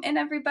 Welcome in,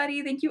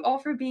 everybody. Thank you all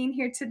for being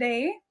here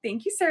today.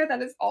 Thank you, Sarah.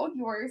 That is all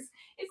yours.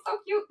 It's so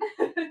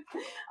cute.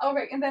 All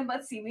right, and then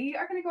let's see. We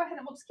are going to go ahead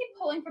and we'll just keep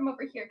pulling from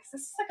over here, because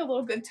this is like a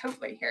little good tote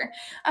right here.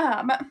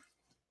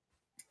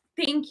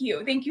 Thank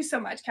you. Thank you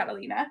so much,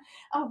 Catalina.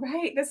 All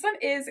right. This one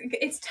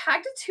it's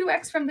tagged to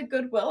 2X from the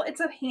Goodwill.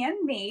 It's a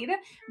handmade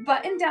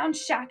button-down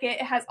jacket.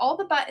 It has all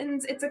the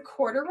buttons. It's a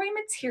corduroy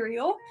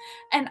material.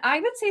 And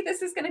I would say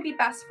this is going to be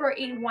best for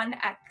a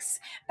 1X.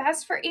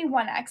 Best for a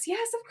 1X.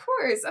 Yes, of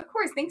course. Of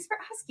course. Thanks for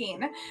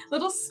asking.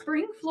 Little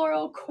spring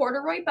floral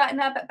corduroy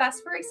button-up.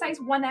 Best for a size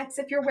 1X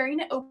if you're wearing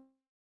it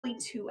only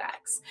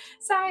 2X.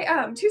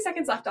 So, 2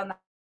 seconds left on that.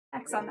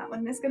 X on that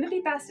one is going to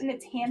be best, and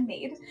it's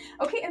handmade.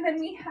 Okay, and then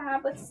we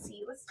have, let's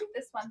do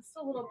this one. It's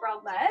a little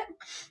bralette.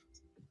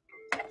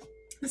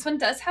 This one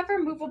does have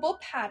removable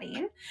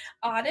padding.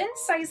 Auden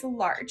size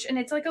large, and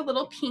it's like a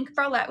little pink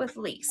bralette with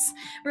lace.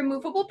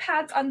 Removable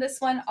pads on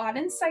this one.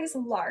 Auden size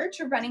large,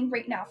 running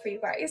right now for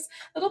you guys.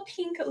 Little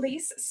pink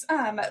lace,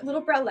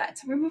 little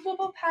bralette.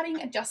 Removable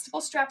padding, adjustable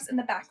straps in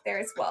the back there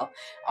as well.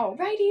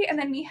 Alrighty, and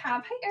then we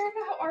have, hi Erica,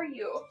 how are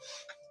you?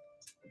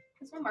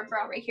 There's one more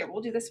bra right here.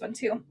 We'll do this one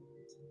too.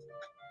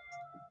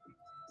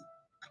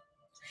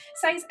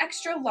 Size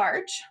extra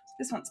large.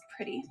 This one's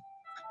pretty.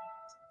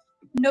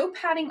 No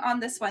padding on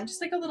this one, just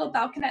like a little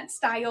balconette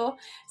style.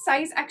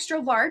 Size extra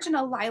large in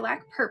a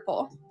lilac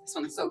purple. This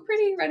one's so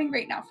pretty, running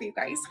right now for you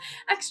guys.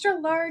 Extra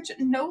large,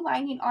 no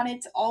lining on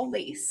it, all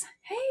lace.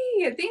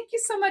 Hey, thank you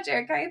so much,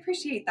 Erica. I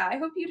appreciate that. I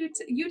hope you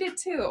did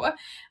too.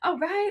 All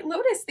right,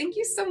 Lotus, thank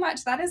you so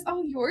much. That is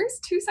all yours.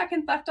 2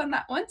 seconds left on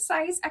that one.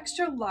 Size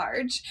extra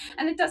large,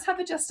 and it does have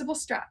adjustable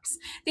straps.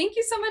 Thank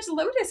you so much,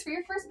 Lotus, for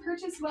your first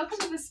purchase. Welcome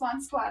to the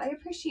Swan Squad. I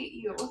appreciate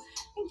you.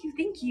 Thank you,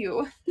 thank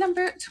you.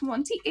 Number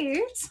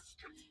 28.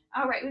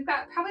 All right, we've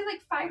got probably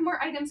like 5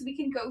 more items we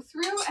can go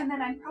through, and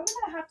then I'm probably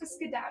gonna have to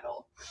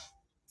skedaddle.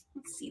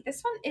 Let's see,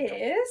 this one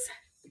is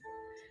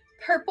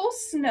Purple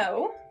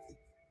Snow.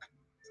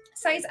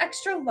 Size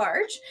extra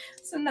large.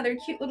 It's another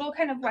cute little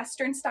kind of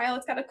Western style.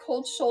 It's got a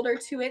cold shoulder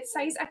to it.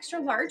 Size extra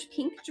large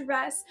pink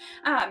dress.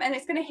 And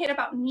it's going to hit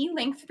about knee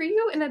length for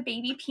you in a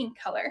baby pink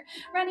color.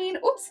 Running,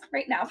 oops,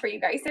 right now for you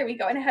guys. There we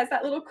go. And it has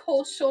that little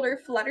cold shoulder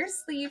flutter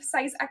sleeve.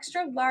 Size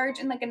extra large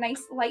and like a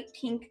nice light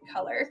pink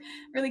color.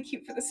 Really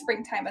cute for the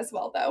springtime as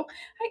well though.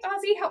 Hi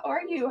Ozzy, how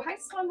are you? Hi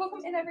Swan,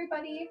 welcome in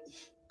everybody.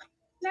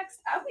 Next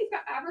up, we've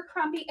got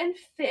Abercrombie and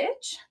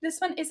Fitch. This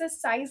one is a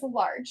size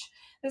large.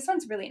 This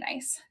one's really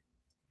nice.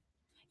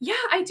 Yeah,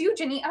 I do,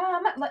 Jenny.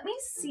 Let me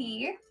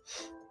see.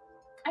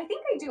 I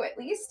think I do at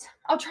least.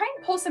 I'll try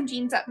and pull some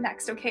jeans up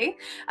next, okay?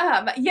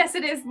 Yes,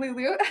 it is,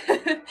 Lulu.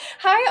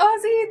 Hi,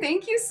 Ozzy.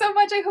 Thank you so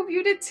much. I hope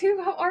you did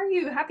too. How are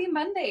you? Happy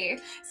Monday.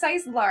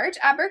 Size large,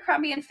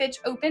 Abercrombie and Fitch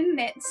open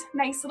knit.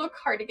 Nice little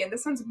cardigan.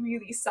 This one's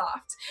really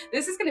soft.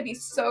 This is going to be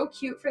so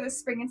cute for the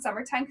spring and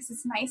summertime because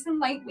it's nice and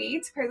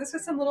lightweight. Pair this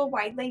with some little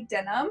wide leg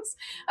denims.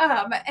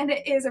 And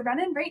it is a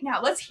run-in right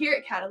now. Let's hear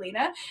it,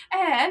 Catalina.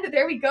 And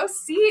there we go.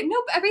 See,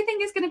 nope, everything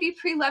is going to be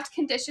pre-loved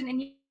condition and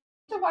you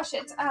to wash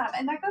it,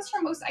 and that goes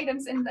for most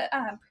items in the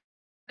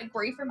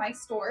category for my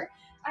store.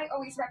 I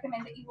always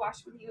recommend that you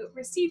wash when you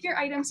receive your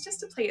items just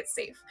to play it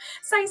safe.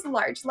 Size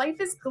large. Life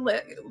is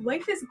good.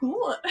 Life is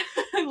good.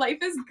 Life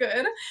is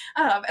good.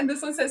 And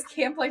this one says,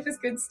 camp life is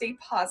good. Stay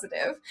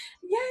positive.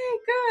 Yay,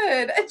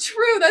 good.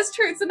 True. That's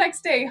true. It's the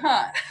next day,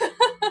 huh?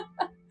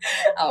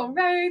 All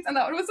right. And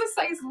that one was a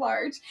size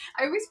large.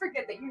 I always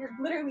forget that you're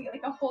literally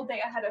like a whole day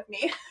ahead of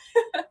me.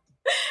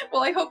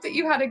 Well, I hope that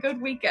you had a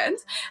good weekend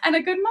and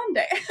a good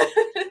Monday.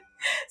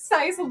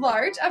 Size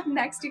large. Up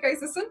next, you guys,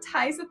 this one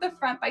ties at the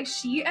front by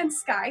She and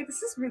Sky.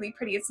 This is really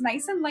pretty. It's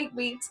nice and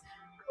lightweight.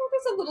 Oh,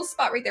 there's a little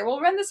spot right there.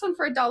 We'll run this one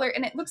for $1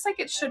 and it looks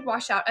like it should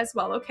wash out as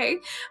well, okay?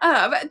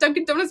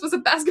 Dunkin' Donuts was a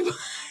basketball.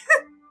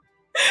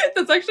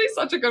 That's actually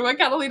such a good one,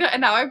 Catalina.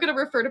 And now I'm going to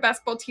refer to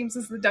basketball teams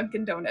as the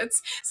Dunkin'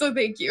 Donuts. So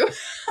thank you.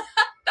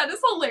 That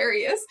is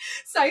hilarious.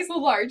 Size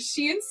large,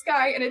 She and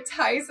Sky, and it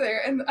ties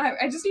there. And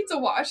I just need to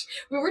wash.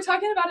 We were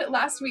talking about it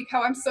last week,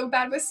 how I'm so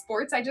bad with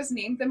sports. I just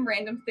named them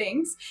random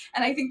things.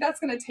 And I think that's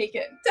going to take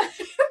it.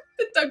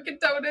 The Dunkin'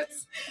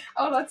 Donuts.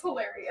 Oh, that's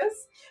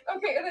hilarious.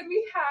 Okay, and then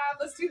we have,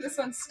 let's do this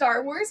one,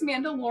 Star Wars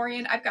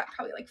Mandalorian. I've got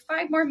probably like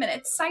 5 more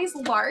minutes. Size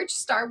large,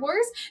 Star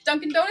Wars,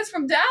 Dunkin' Donuts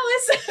from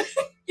Dallas.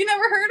 You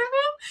never heard of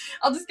them?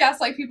 I'll just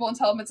gaslight people and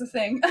tell them it's a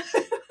thing.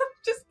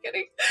 Just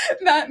kidding.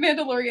 That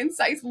Mandalorian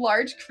size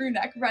large crew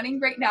neck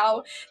running right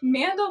now.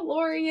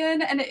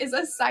 Mandalorian, and it is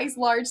a size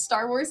large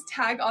Star Wars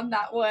tag on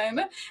that one.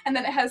 And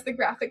then it has the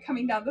graphic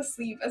coming down the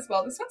sleeve as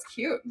well. This one's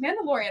cute.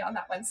 Mandalorian on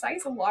that one,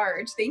 size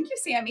large. Thank you,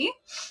 Sammy.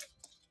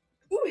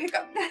 Ooh,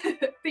 hiccup.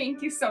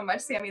 Thank you so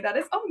much, Sammy. That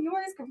is all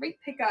yours. Great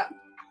pickup.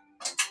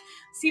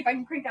 See if I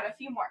can crank out a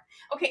few more.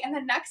 Okay, and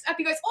then next up,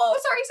 you guys. Oh,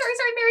 sorry,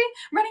 Mary.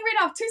 Running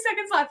right off. 2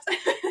 seconds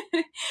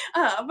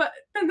left. But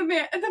then the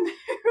man,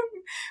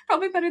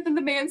 probably better than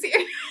the man's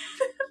here.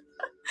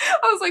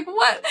 I was like,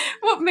 what?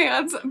 What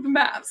man's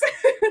maps?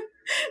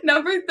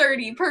 Number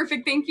 30.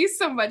 Perfect. Thank you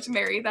so much,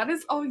 Mary. That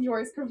is all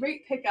yours.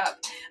 Great pickup.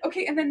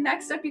 Okay, and then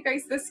next up, you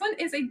guys, this one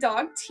is a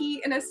dog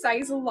tee in a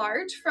size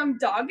large from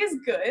Dog is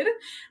Good.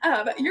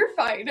 You're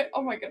fine.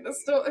 Oh my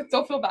goodness.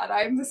 Don't feel bad.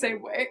 I'm the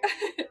same way.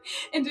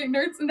 Indian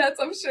nerds and nets,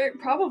 I'm sure.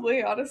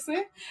 Probably,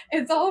 honestly.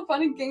 It's all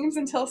fun and games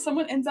until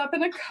someone ends up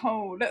in a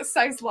cone.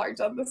 Size large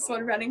on this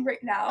one running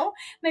right now.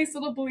 Nice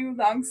little blue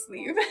long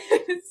sleeve.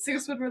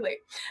 Zeus would relate.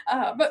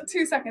 But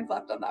 2 seconds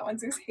left on that one.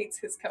 Zeus hates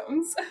his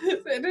cones.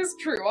 It is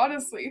true,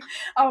 honestly.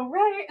 All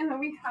right, and then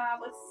we have,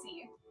 let's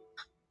see.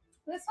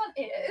 This one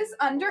is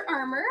Under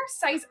Armour,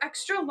 size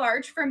extra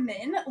large for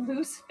men,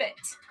 loose fit.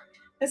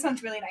 This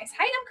one's really nice.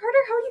 Hi, I'm Carter.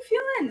 How are you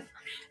feeling?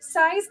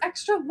 Size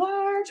extra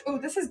large. Oh,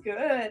 this is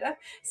good.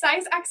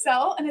 Size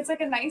XL, and it's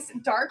like a nice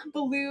dark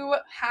blue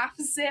half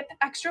zip,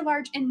 extra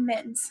large in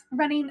men's.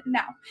 Running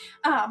now.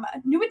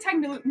 New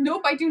tag.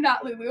 Nope, I do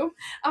not, Lulu.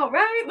 All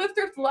right, Live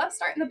Thrift Love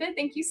starting the bid.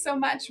 Thank you so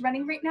much.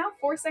 Running right now.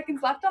 4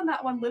 seconds left on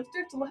that one. Live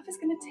Thrift Love is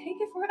going to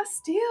take it for a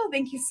steal.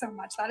 Thank you so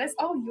much. That is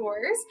all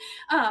yours.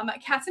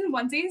 Cats and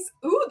onesies.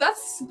 Ooh,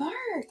 that's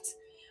smart.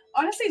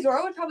 Honestly,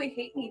 Zora would probably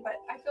hate me, but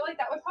I feel like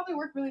that would probably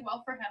work really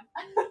well for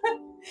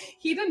him.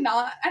 He did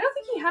not. I don't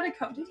think he had a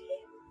cone. Did he?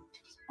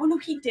 Oh, no,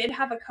 he did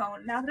have a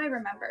cone, now that I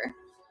remember.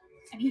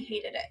 And he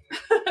hated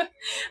it.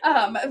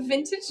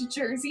 Vintage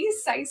jersey,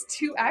 size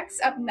 2X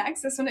up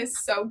next. This one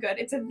is so good.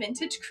 It's a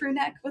vintage crew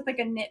neck with like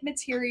a knit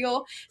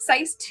material,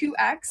 size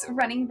 2X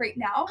running right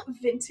now.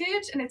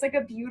 Vintage, and it's like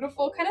a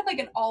beautiful, kind of like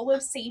an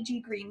olive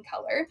sagey green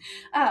color.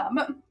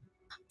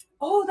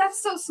 Oh,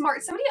 that's so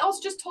smart. Somebody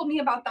else just told me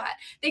about that.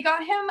 They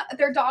got him,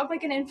 their dog,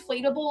 like an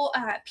inflatable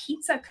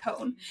pizza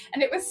cone.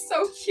 And it was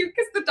so cute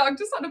because the dog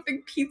just had a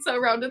big pizza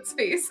around its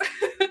face.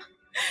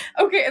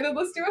 Okay, and then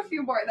let's do a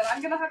few more. Then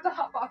I'm going to have to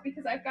hop off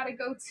because I've got to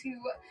go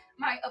to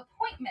my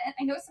appointment.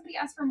 I know somebody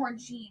asked for more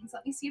jeans.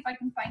 Let me see if I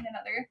can find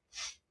another.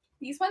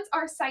 These ones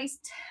are size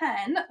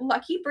 10,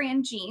 Lucky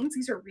brand jeans.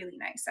 These are really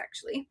nice,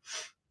 actually.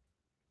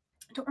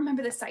 I don't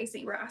remember the size that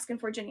you were asking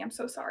for, Jenny. I'm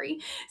so sorry.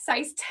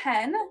 Size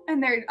 10,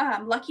 and they're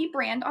Lucky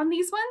brand on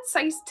these ones.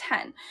 Size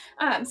 10.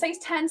 Size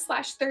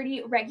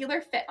 10/30 regular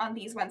fit on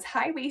these ones.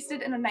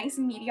 High-waisted and a nice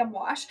medium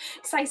wash.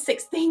 Size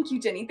 6. Thank you,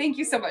 Jenny. Thank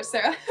you so much,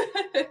 Sarah.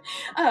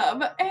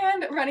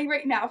 And running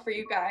right now for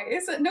you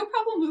guys. No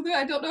problem, Lulu.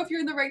 I don't know if you're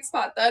in the right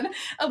spot then.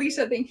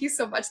 Alicia, thank you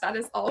so much. That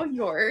is all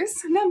yours.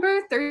 Number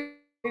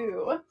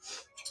 32.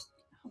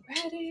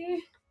 Alrighty.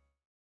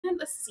 And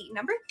let's see,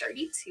 number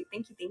 32.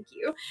 Thank you, thank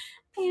you.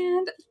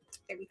 And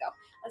there we go.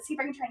 Let's see if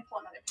I can try and pull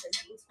another pair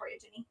of jeans for you,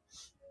 Jenny.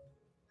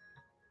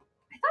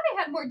 I thought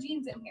I had more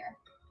jeans in here.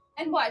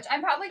 And watch,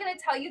 I'm probably gonna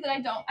tell you that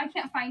I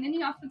can't find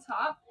any off the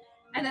top,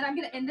 and then I'm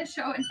gonna end the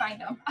show and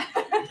find them.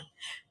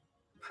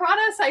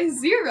 Prada size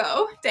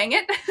 0, dang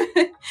it.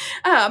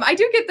 I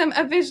do get them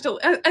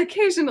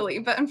occasionally,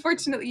 but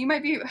unfortunately you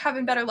might be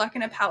having better luck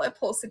in a pallet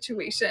pull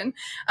situation.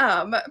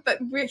 But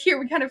we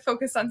kind of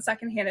focus on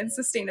secondhand and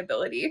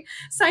sustainability.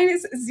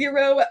 Size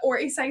 0 or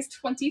a size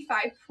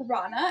 25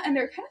 Prana, and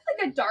they're kind of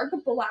like a dark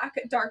black,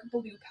 dark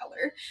blue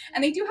color.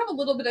 And they do have a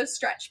little bit of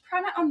stretch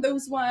Prana on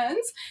those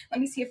ones.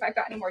 Let me see if I've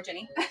got any more,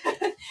 Jenny.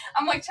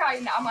 I'm like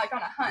trying now, I'm like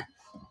on a hunt.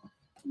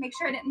 Make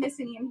sure I didn't miss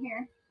any in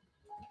here.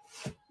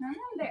 None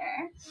in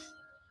there.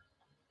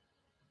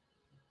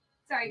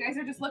 Sorry, you guys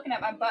are just looking at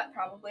my butt,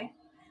 probably.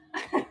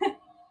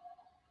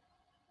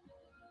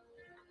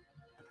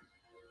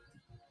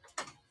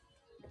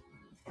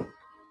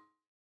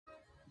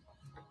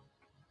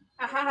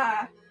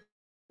 Aha!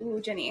 Ooh,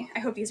 Jenny, I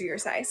hope these are your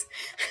size.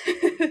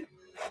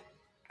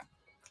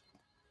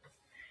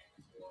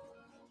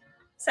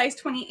 Size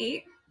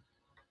 28.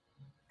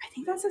 I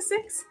think that's a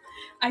 6.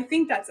 I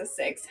think that's a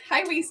 6.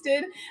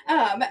 High-waisted,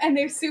 and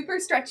they're super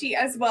stretchy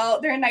as well.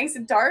 They're a nice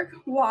dark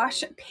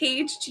wash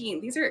page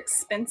jean. These are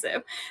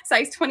expensive.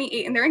 Size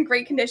 28, and they're in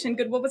great condition.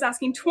 Goodwill was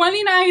asking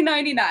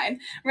 $29.99.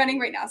 Running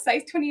right now.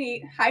 Size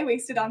 28,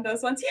 high-waisted on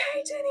those ones.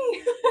 Yay,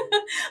 Jenny!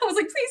 I was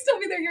like, please tell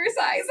me they're your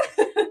size.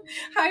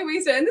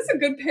 High-waisted, and this is a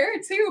good pair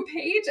too,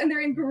 Paige, and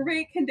they're in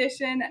great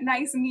condition.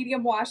 Nice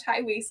medium wash,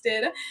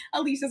 high-waisted.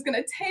 Alicia's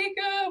gonna take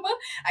them.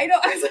 I know.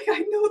 I was like,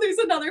 I know there's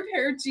another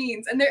pair of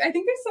jeans, and I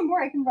think there's some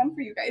more I can run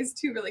for you guys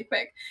too really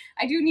quick.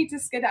 I do need to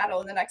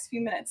skedaddle in the next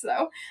few minutes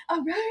though.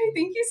 All right,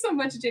 thank you so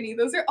much, Jenny.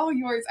 Those are all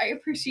yours. I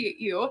appreciate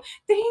you.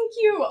 Thank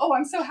you. Oh,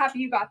 I'm so happy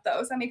you got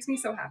those. That makes me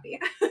so happy.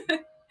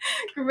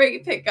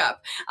 Great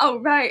pickup. All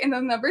right, and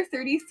then number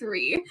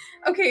 33.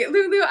 Okay,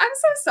 Lulu, I'm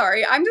so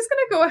sorry. I'm just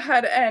gonna go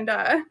ahead and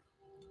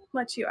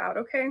let you out,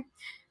 okay?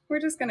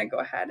 We're just gonna go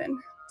ahead and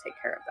take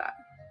care of that.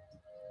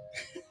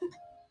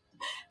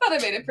 Thought I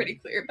made it pretty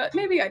clear, but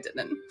maybe I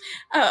didn't.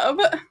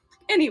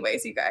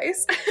 Anyways, you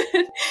guys,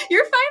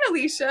 you're fine,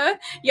 Alicia.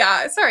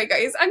 Yeah, sorry,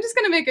 guys. I'm just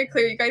going to make it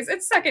clear, you guys.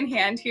 It's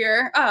secondhand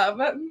here.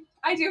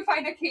 I do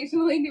find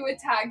occasionally new at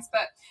tags,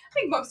 but I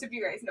think most of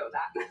you guys know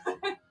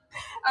that.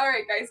 All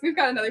right, guys, we've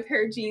got another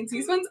pair of jeans.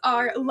 These ones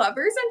are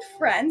Lovers and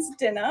Friends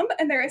denim,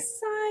 and they're a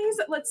size,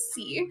 let's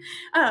see.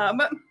 I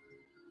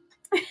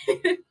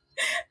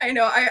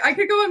know, I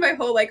could go on my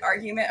whole, like,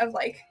 argument of,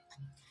 like,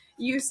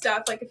 used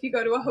stuff. Like if you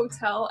go to a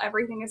hotel,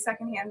 everything is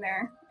secondhand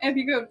there. And if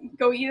you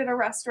go eat at a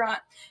restaurant.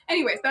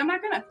 Anyways, but I'm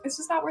not gonna. It's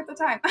just not worth the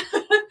time.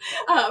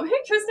 Hey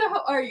Trista,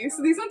 how are you?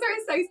 So these ones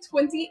are a size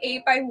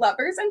 28 by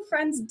Lovers and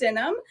Friends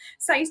denim,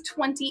 size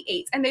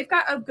 28. And they've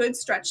got a good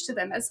stretch to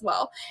them as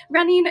well.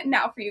 Running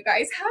now for you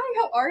guys.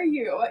 Hi, how are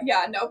you?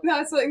 Yeah, nope,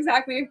 that's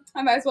exactly.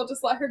 I might as well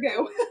just let her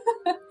go.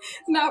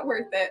 It's not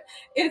worth it.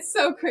 It's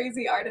so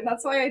crazy, Arden.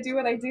 That's why I do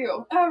what I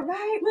do. All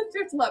right,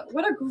 Lifters Love.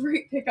 What a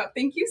great pickup.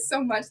 Thank you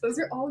so much. Those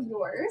are all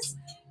yours.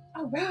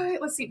 All right,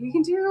 let's see. We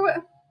can do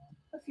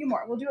a few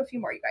more. We'll do a few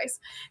more, you guys.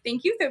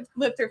 Thank you,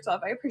 Live Thrift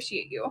Love. I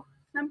appreciate you.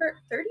 Number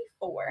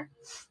 34.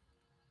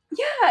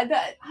 Yeah, the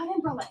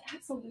Autumn Bralette.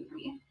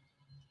 Absolutely.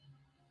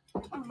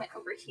 One went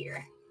over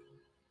here.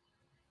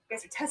 You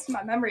guys are testing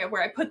my memory of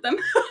where I put them.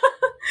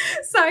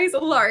 Size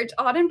large,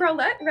 Autumn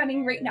Bralette,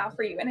 running right now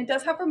for you. And it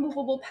does have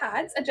removable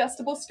pads,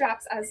 adjustable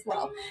straps as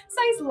well.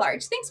 Size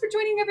large. Thanks for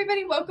joining,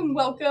 everybody. Welcome,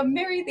 welcome.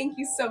 Mary, thank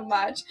you so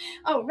much.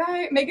 All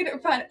right, making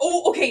it fun.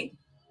 Oh, okay.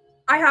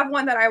 I have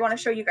one that I want to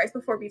show you guys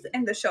before we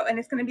end the show, and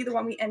it's going to be the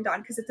one we end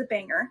on because it's a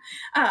banger.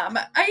 I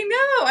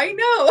know. I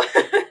know.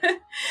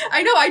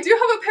 I do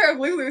have a pair of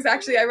Lulus,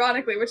 actually,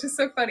 ironically, which is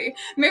so funny.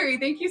 Mary,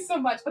 thank you so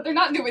much, but they're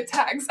not new with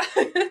tags.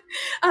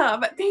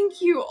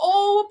 Thank you.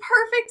 Oh,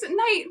 perfect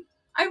night.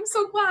 I'm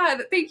so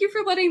glad. Thank you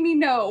for letting me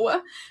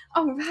know.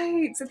 All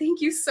right. So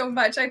thank you so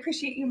much. I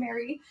appreciate you,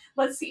 Mary.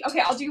 Let's see. Okay,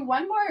 I'll do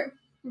one more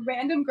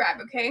random grab,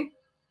 okay?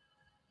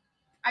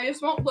 I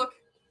just won't look.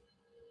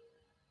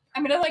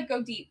 I'm going to, like,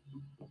 go deep.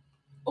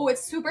 Oh,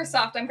 it's super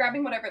soft. I'm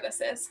grabbing whatever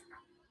this is.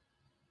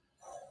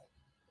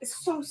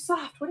 It's so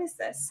soft. What is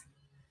this?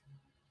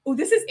 Oh,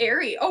 this is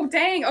airy. Oh,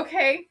 dang.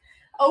 Okay.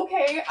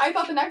 Okay. I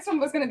thought the next one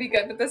was going to be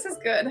good, but this is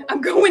good.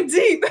 I'm going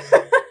deep.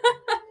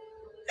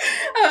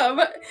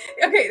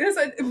 Okay, this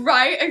one,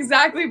 right,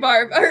 exactly,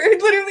 Barb.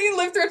 Literally,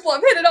 Live Thrift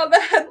Love hit it on the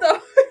head, though.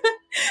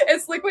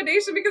 It's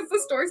liquidation because the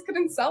stores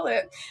couldn't sell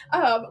it.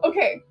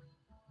 Okay.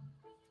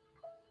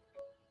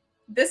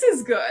 this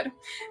is good.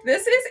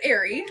 This is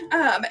Aerie.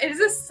 It is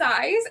a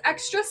size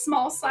extra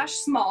small /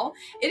 small.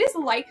 It is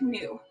like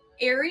new.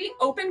 Aerie,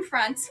 open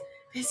front.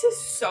 This is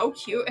so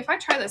cute. If I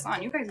try this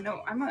on, you guys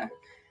know I'm gonna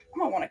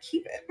want to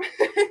keep it.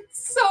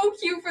 It's so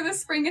cute for the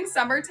spring and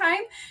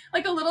summertime.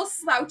 Like a little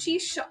slouchy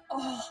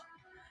oh.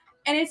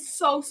 And it's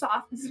so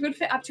soft. This would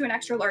fit up to an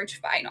extra large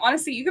fine.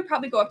 Honestly, you could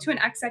probably go up to an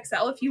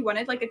XXL if you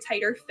wanted like a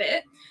tighter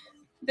fit.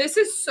 This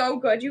is so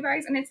good, you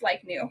guys, and it's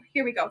like new.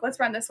 Here we go. Let's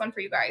run this one for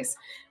you guys.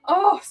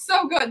 Oh,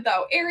 so good,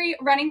 though. Aerie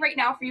running right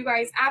now for you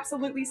guys.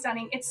 Absolutely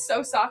stunning. It's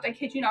so soft. I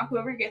kid you not,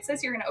 whoever gets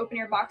this, you're going to open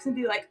your box and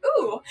be like,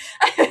 ooh.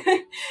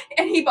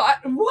 And he bought,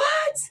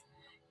 what?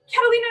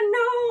 Catalina,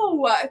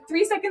 no.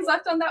 3 seconds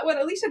left on that one.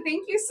 Alicia,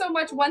 thank you so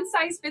much. One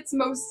size fits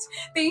most.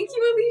 Thank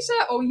you,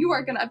 Alicia. Oh, you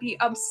are going to be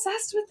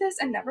obsessed with this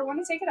and never want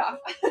to take it off.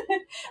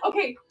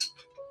 Okay,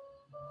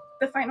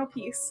 the final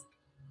piece.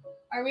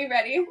 Are we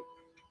ready?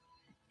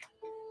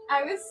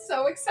 I was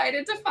so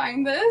excited to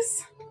find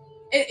this.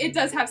 It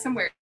does have some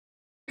wear,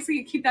 so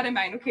you keep that in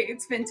mind. Okay,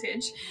 it's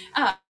vintage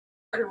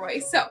corduroy,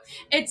 so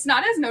it's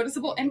not as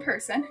noticeable in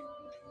person,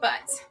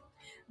 but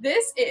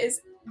this is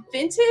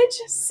vintage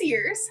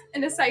Sears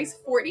in a size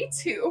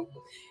 42.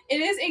 It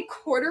is a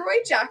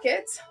corduroy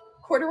jacket,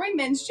 corduroy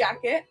men's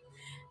jacket,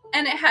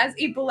 and it has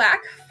a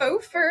black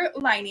faux fur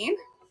lining,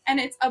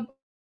 and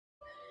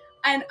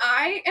and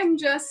I am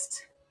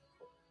just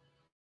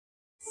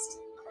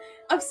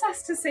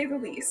obsessed, to say the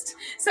least.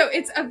 So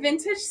it's a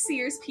vintage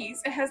Sears piece.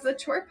 It has the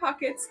short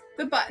pockets,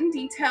 the button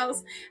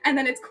details, and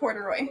then it's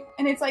corduroy.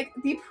 And it's like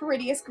the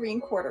prettiest green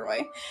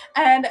corduroy.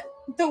 And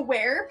the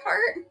wear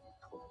part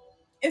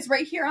is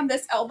right here on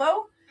this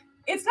elbow.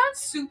 It's not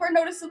super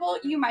noticeable.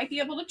 You might be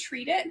able to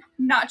treat it.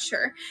 Not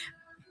sure.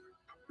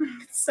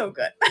 It's so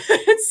good.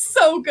 It's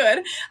so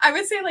good. I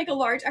would say like a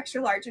large,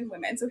 extra large in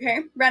women's, okay?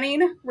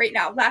 Running right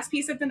now. Last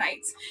piece of the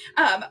night.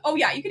 Oh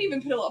yeah, you can even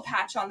put a little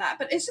patch on that,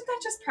 but isn't that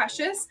just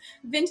precious?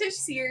 Vintage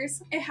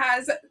Sears. It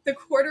has the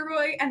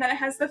corduroy and then it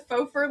has the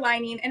faux fur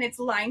lining and it's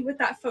lined with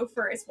that faux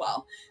fur as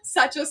well.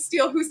 Such a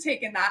steal. Who's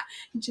taken that?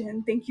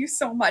 Jen, thank you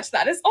so much.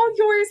 That is all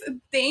yours.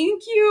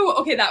 Thank you.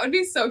 Okay, that would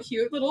be so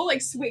cute. Little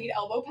like suede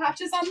elbow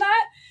patches on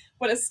that.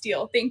 What a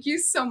steal. Thank you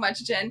so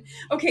much, Jen.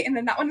 Okay, and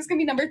then that one is going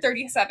to be number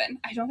 37.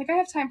 I don't think I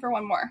have time for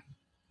one more,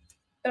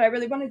 but I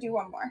really want to do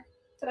one more.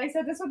 But I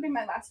said this would be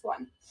my last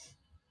one.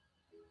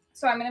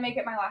 So I'm going to make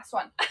it my last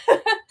one.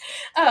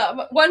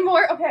 One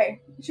more.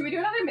 Okay, should we do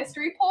another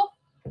mystery poll?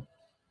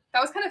 That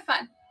was kind of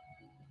fun.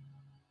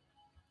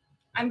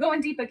 I'm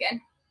going deep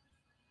again.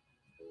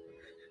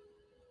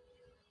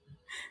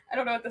 I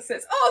don't know what this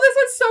is. Oh, this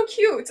one's so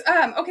cute.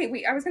 Okay,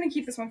 wait, I was going to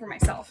keep this one for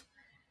myself.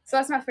 So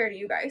that's not fair to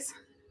you guys.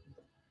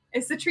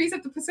 It's the trees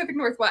of the Pacific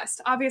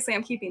Northwest. Obviously,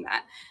 I'm keeping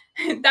that.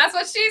 That's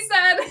what she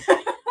said.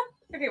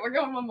 Okay, we're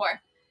going one more.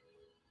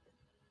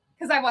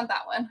 Because I want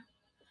that one.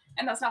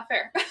 And that's not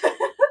fair.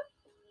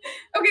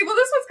 Okay, well,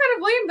 this one's kind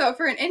of lame, though,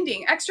 for an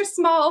ending. Extra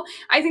small.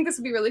 I think this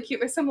would be really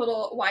cute with some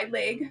little wide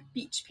leg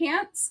beach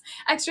pants.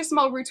 Extra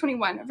small Rue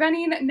 21.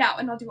 Running now.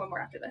 And I'll do one more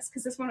after this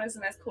because this one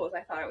isn't as cool as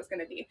I thought it was going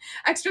to be.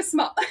 Extra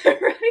small.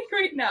 Running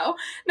right now.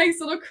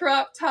 Nice little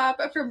crop top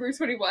from Rue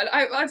 21.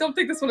 I don't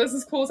think this one is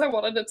as cool as I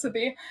wanted it to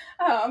be.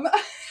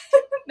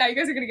 Now you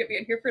guys are going to get me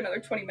in here for another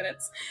 20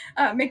 minutes.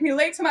 Make me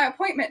late to my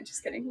appointment.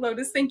 Just kidding.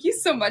 Lotus, thank you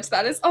so much.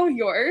 That is all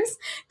yours.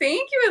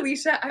 Thank you,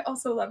 Alicia. I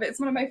also love it. It's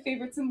one of my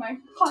favorites in my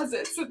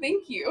closet. So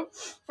thank you.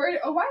 For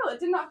a while, it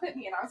did not fit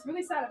me, and I was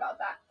really sad about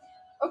that.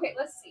 Okay,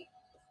 let's see.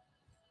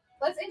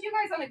 Let's end you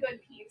guys on a good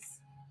piece.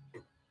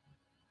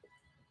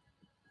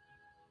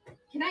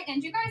 Can I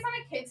end you guys on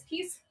a kid's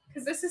piece?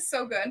 Because this is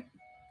so good.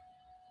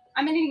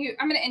 I'm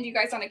gonna end you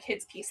guys on a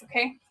kid's piece,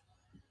 okay?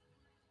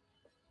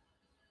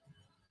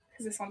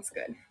 Because this one's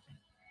good.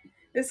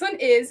 This one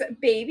is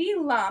Baby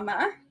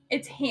Llama.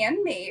 It's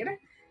handmade,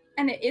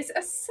 and it is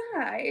a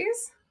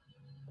size.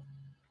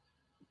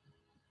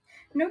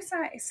 No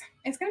size.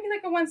 It's going to be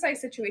like a one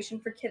size situation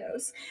for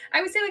kiddos.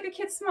 I would say like a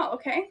kid small,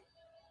 okay?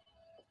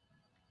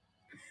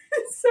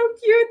 It's so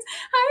cute.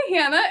 Hi,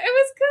 Hannah. It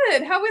was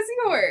good. How was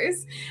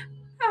yours?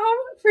 How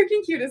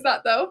freaking cute is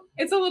that, though?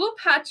 It's a little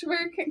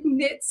patchwork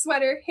knit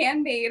sweater,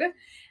 handmade,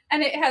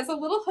 and it has a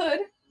little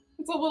hood.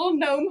 It's a little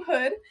gnome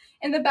hood.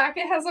 In the back,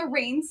 it has a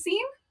rain scene,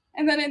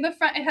 and then in the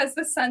front, it has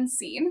the sun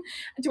scene.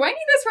 Do I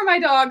need this for my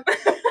dog?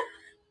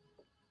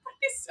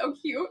 It's so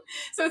cute.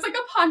 So it's like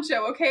a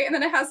poncho, okay? And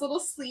then it has little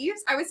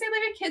sleeves. I would say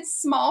like a kid's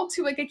small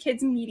to like a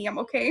kid's medium,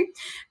 okay?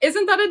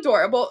 Isn't that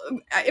adorable?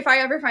 If I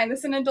ever find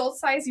this in adult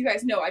size, you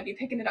guys know I'd be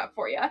picking it up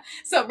for you.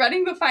 So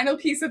running the final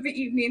piece of the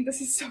evening.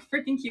 This is so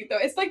freaking cute though.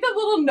 It's like that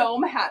little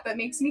gnome hat that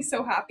makes me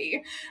so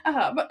happy.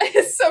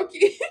 It's so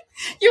cute.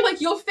 You're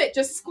like, you'll fit,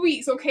 just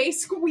squeeze, okay?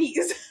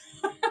 Squeeze.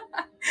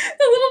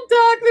 The little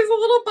dog, there's a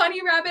little bunny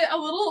rabbit, a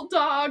little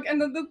dog,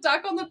 and then the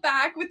duck on the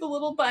back with the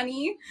little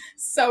bunny.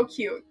 So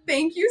cute.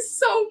 Thank you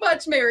so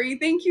much, Mary.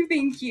 Thank you,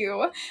 thank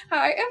you.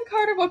 Hi, I'm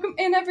Carter. Welcome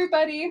in,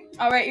 everybody.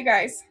 All right, you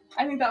guys.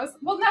 I think that was,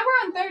 well, now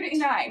we're on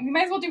 39. We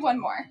might as well do one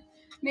more.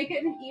 Make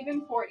it an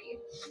even 40.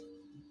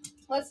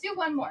 Let's do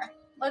one more.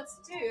 Let's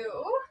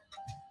do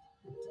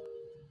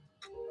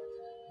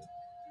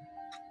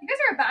You guys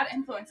are a bad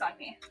influence on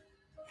me.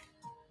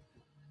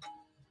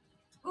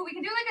 Ooh, we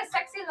can do like a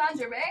sexy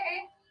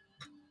lingerie.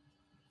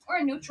 Or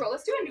a neutral.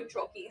 Let's do a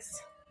neutral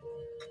piece.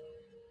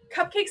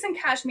 Cupcakes and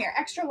cashmere,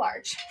 extra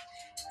large.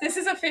 This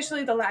is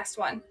officially the last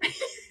one.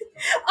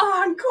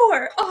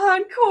 Encore,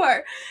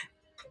 encore.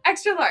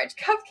 Extra large,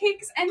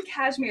 cupcakes and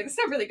cashmere. This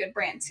is a really good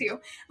brand too.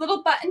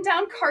 Little button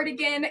down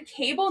cardigan,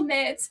 cable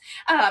knit,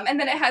 and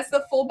then it has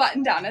the full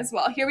button down as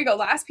well. Here we go,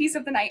 last piece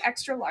of the night,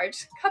 extra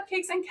large.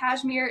 Cupcakes and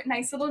cashmere,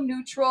 nice little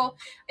neutral.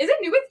 Is it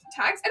new with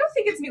tags? I don't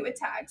think it's new with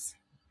tags.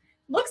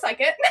 Looks like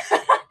it.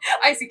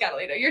 I see,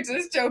 Catalina, you're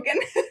just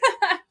joking.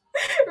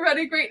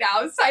 Running right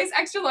now. Size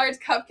extra large,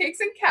 cupcakes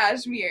and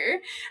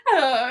cashmere.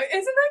 Oh,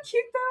 isn't that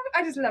cute though?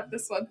 I just love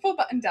this one. Full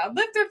button down.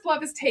 Lifter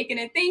Fluff has taken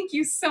it. Thank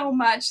you so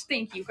much.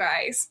 Thank you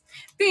guys.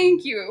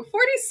 Thank you.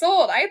 40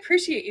 sold. I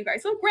appreciate you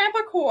guys. Little Grandpa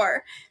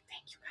Core.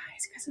 Thank you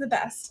guys. You guys are the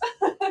best.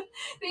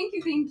 Thank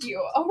you. Thank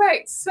you. All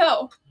right.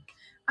 So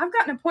I've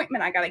got an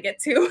appointment I got to get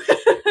to.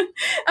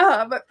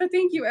 But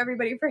thank you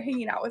everybody for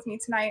hanging out with me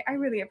tonight. I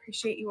really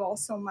appreciate you all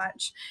so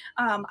much.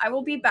 I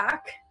will be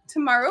back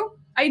tomorrow.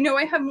 I know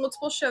I have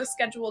multiple shows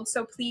scheduled,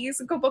 so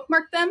please go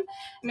bookmark them.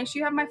 Make sure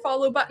you have my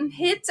follow button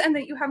hit and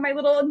that you have my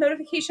little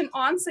notification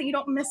on so you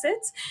don't miss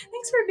it.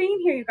 Thanks for being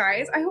here, you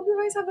guys. I hope you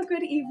guys have a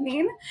good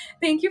evening.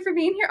 Thank you for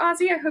being here,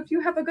 Ozzy. I hope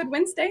you have a good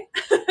Wednesday.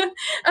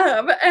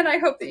 And I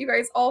hope that you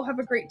guys all have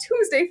a great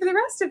Tuesday for the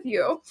rest of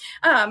you.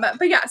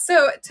 But yeah,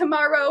 so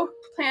tomorrow,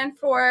 plan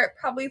for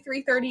probably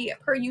 3:30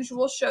 per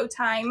usual show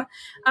time.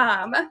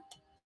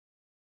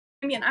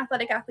 Be an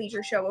athletic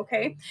athleisure show,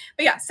 okay?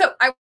 But yeah, so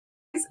I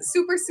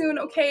super soon,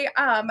 okay?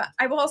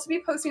 I will also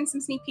be posting some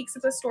sneak peeks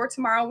of the store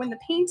tomorrow when the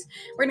paint.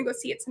 We're gonna go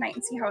see it tonight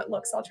and see how it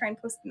looks. I'll try and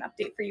post an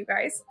update for you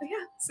guys. But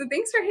yeah, so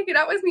thanks for hanging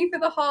out with me for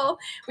the haul.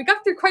 We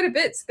got through quite a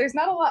bit, so there's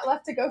not a lot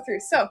left to go through.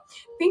 So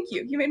thank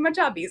you. You made my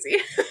job easy.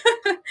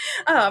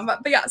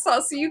 But yeah, so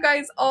I'll see you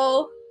guys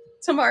all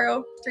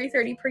tomorrow,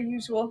 3:30 per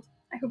usual.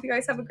 I hope you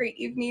guys have a great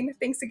evening.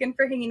 Thanks again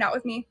for hanging out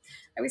with me.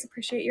 I always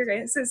appreciate your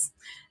guys'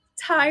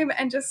 time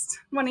and just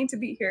wanting to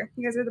be here.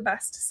 You guys are the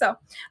best. So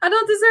I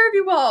don't deserve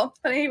you all.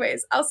 But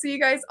anyways, I'll see you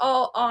guys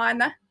all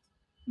on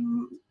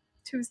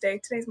Tuesday.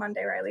 Today's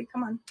Monday, Riley.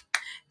 Come on.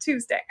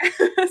 Tuesday.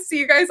 See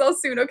you guys all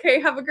soon, okay?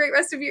 Have a great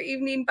rest of your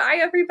evening. Bye,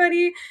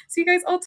 everybody. See you guys all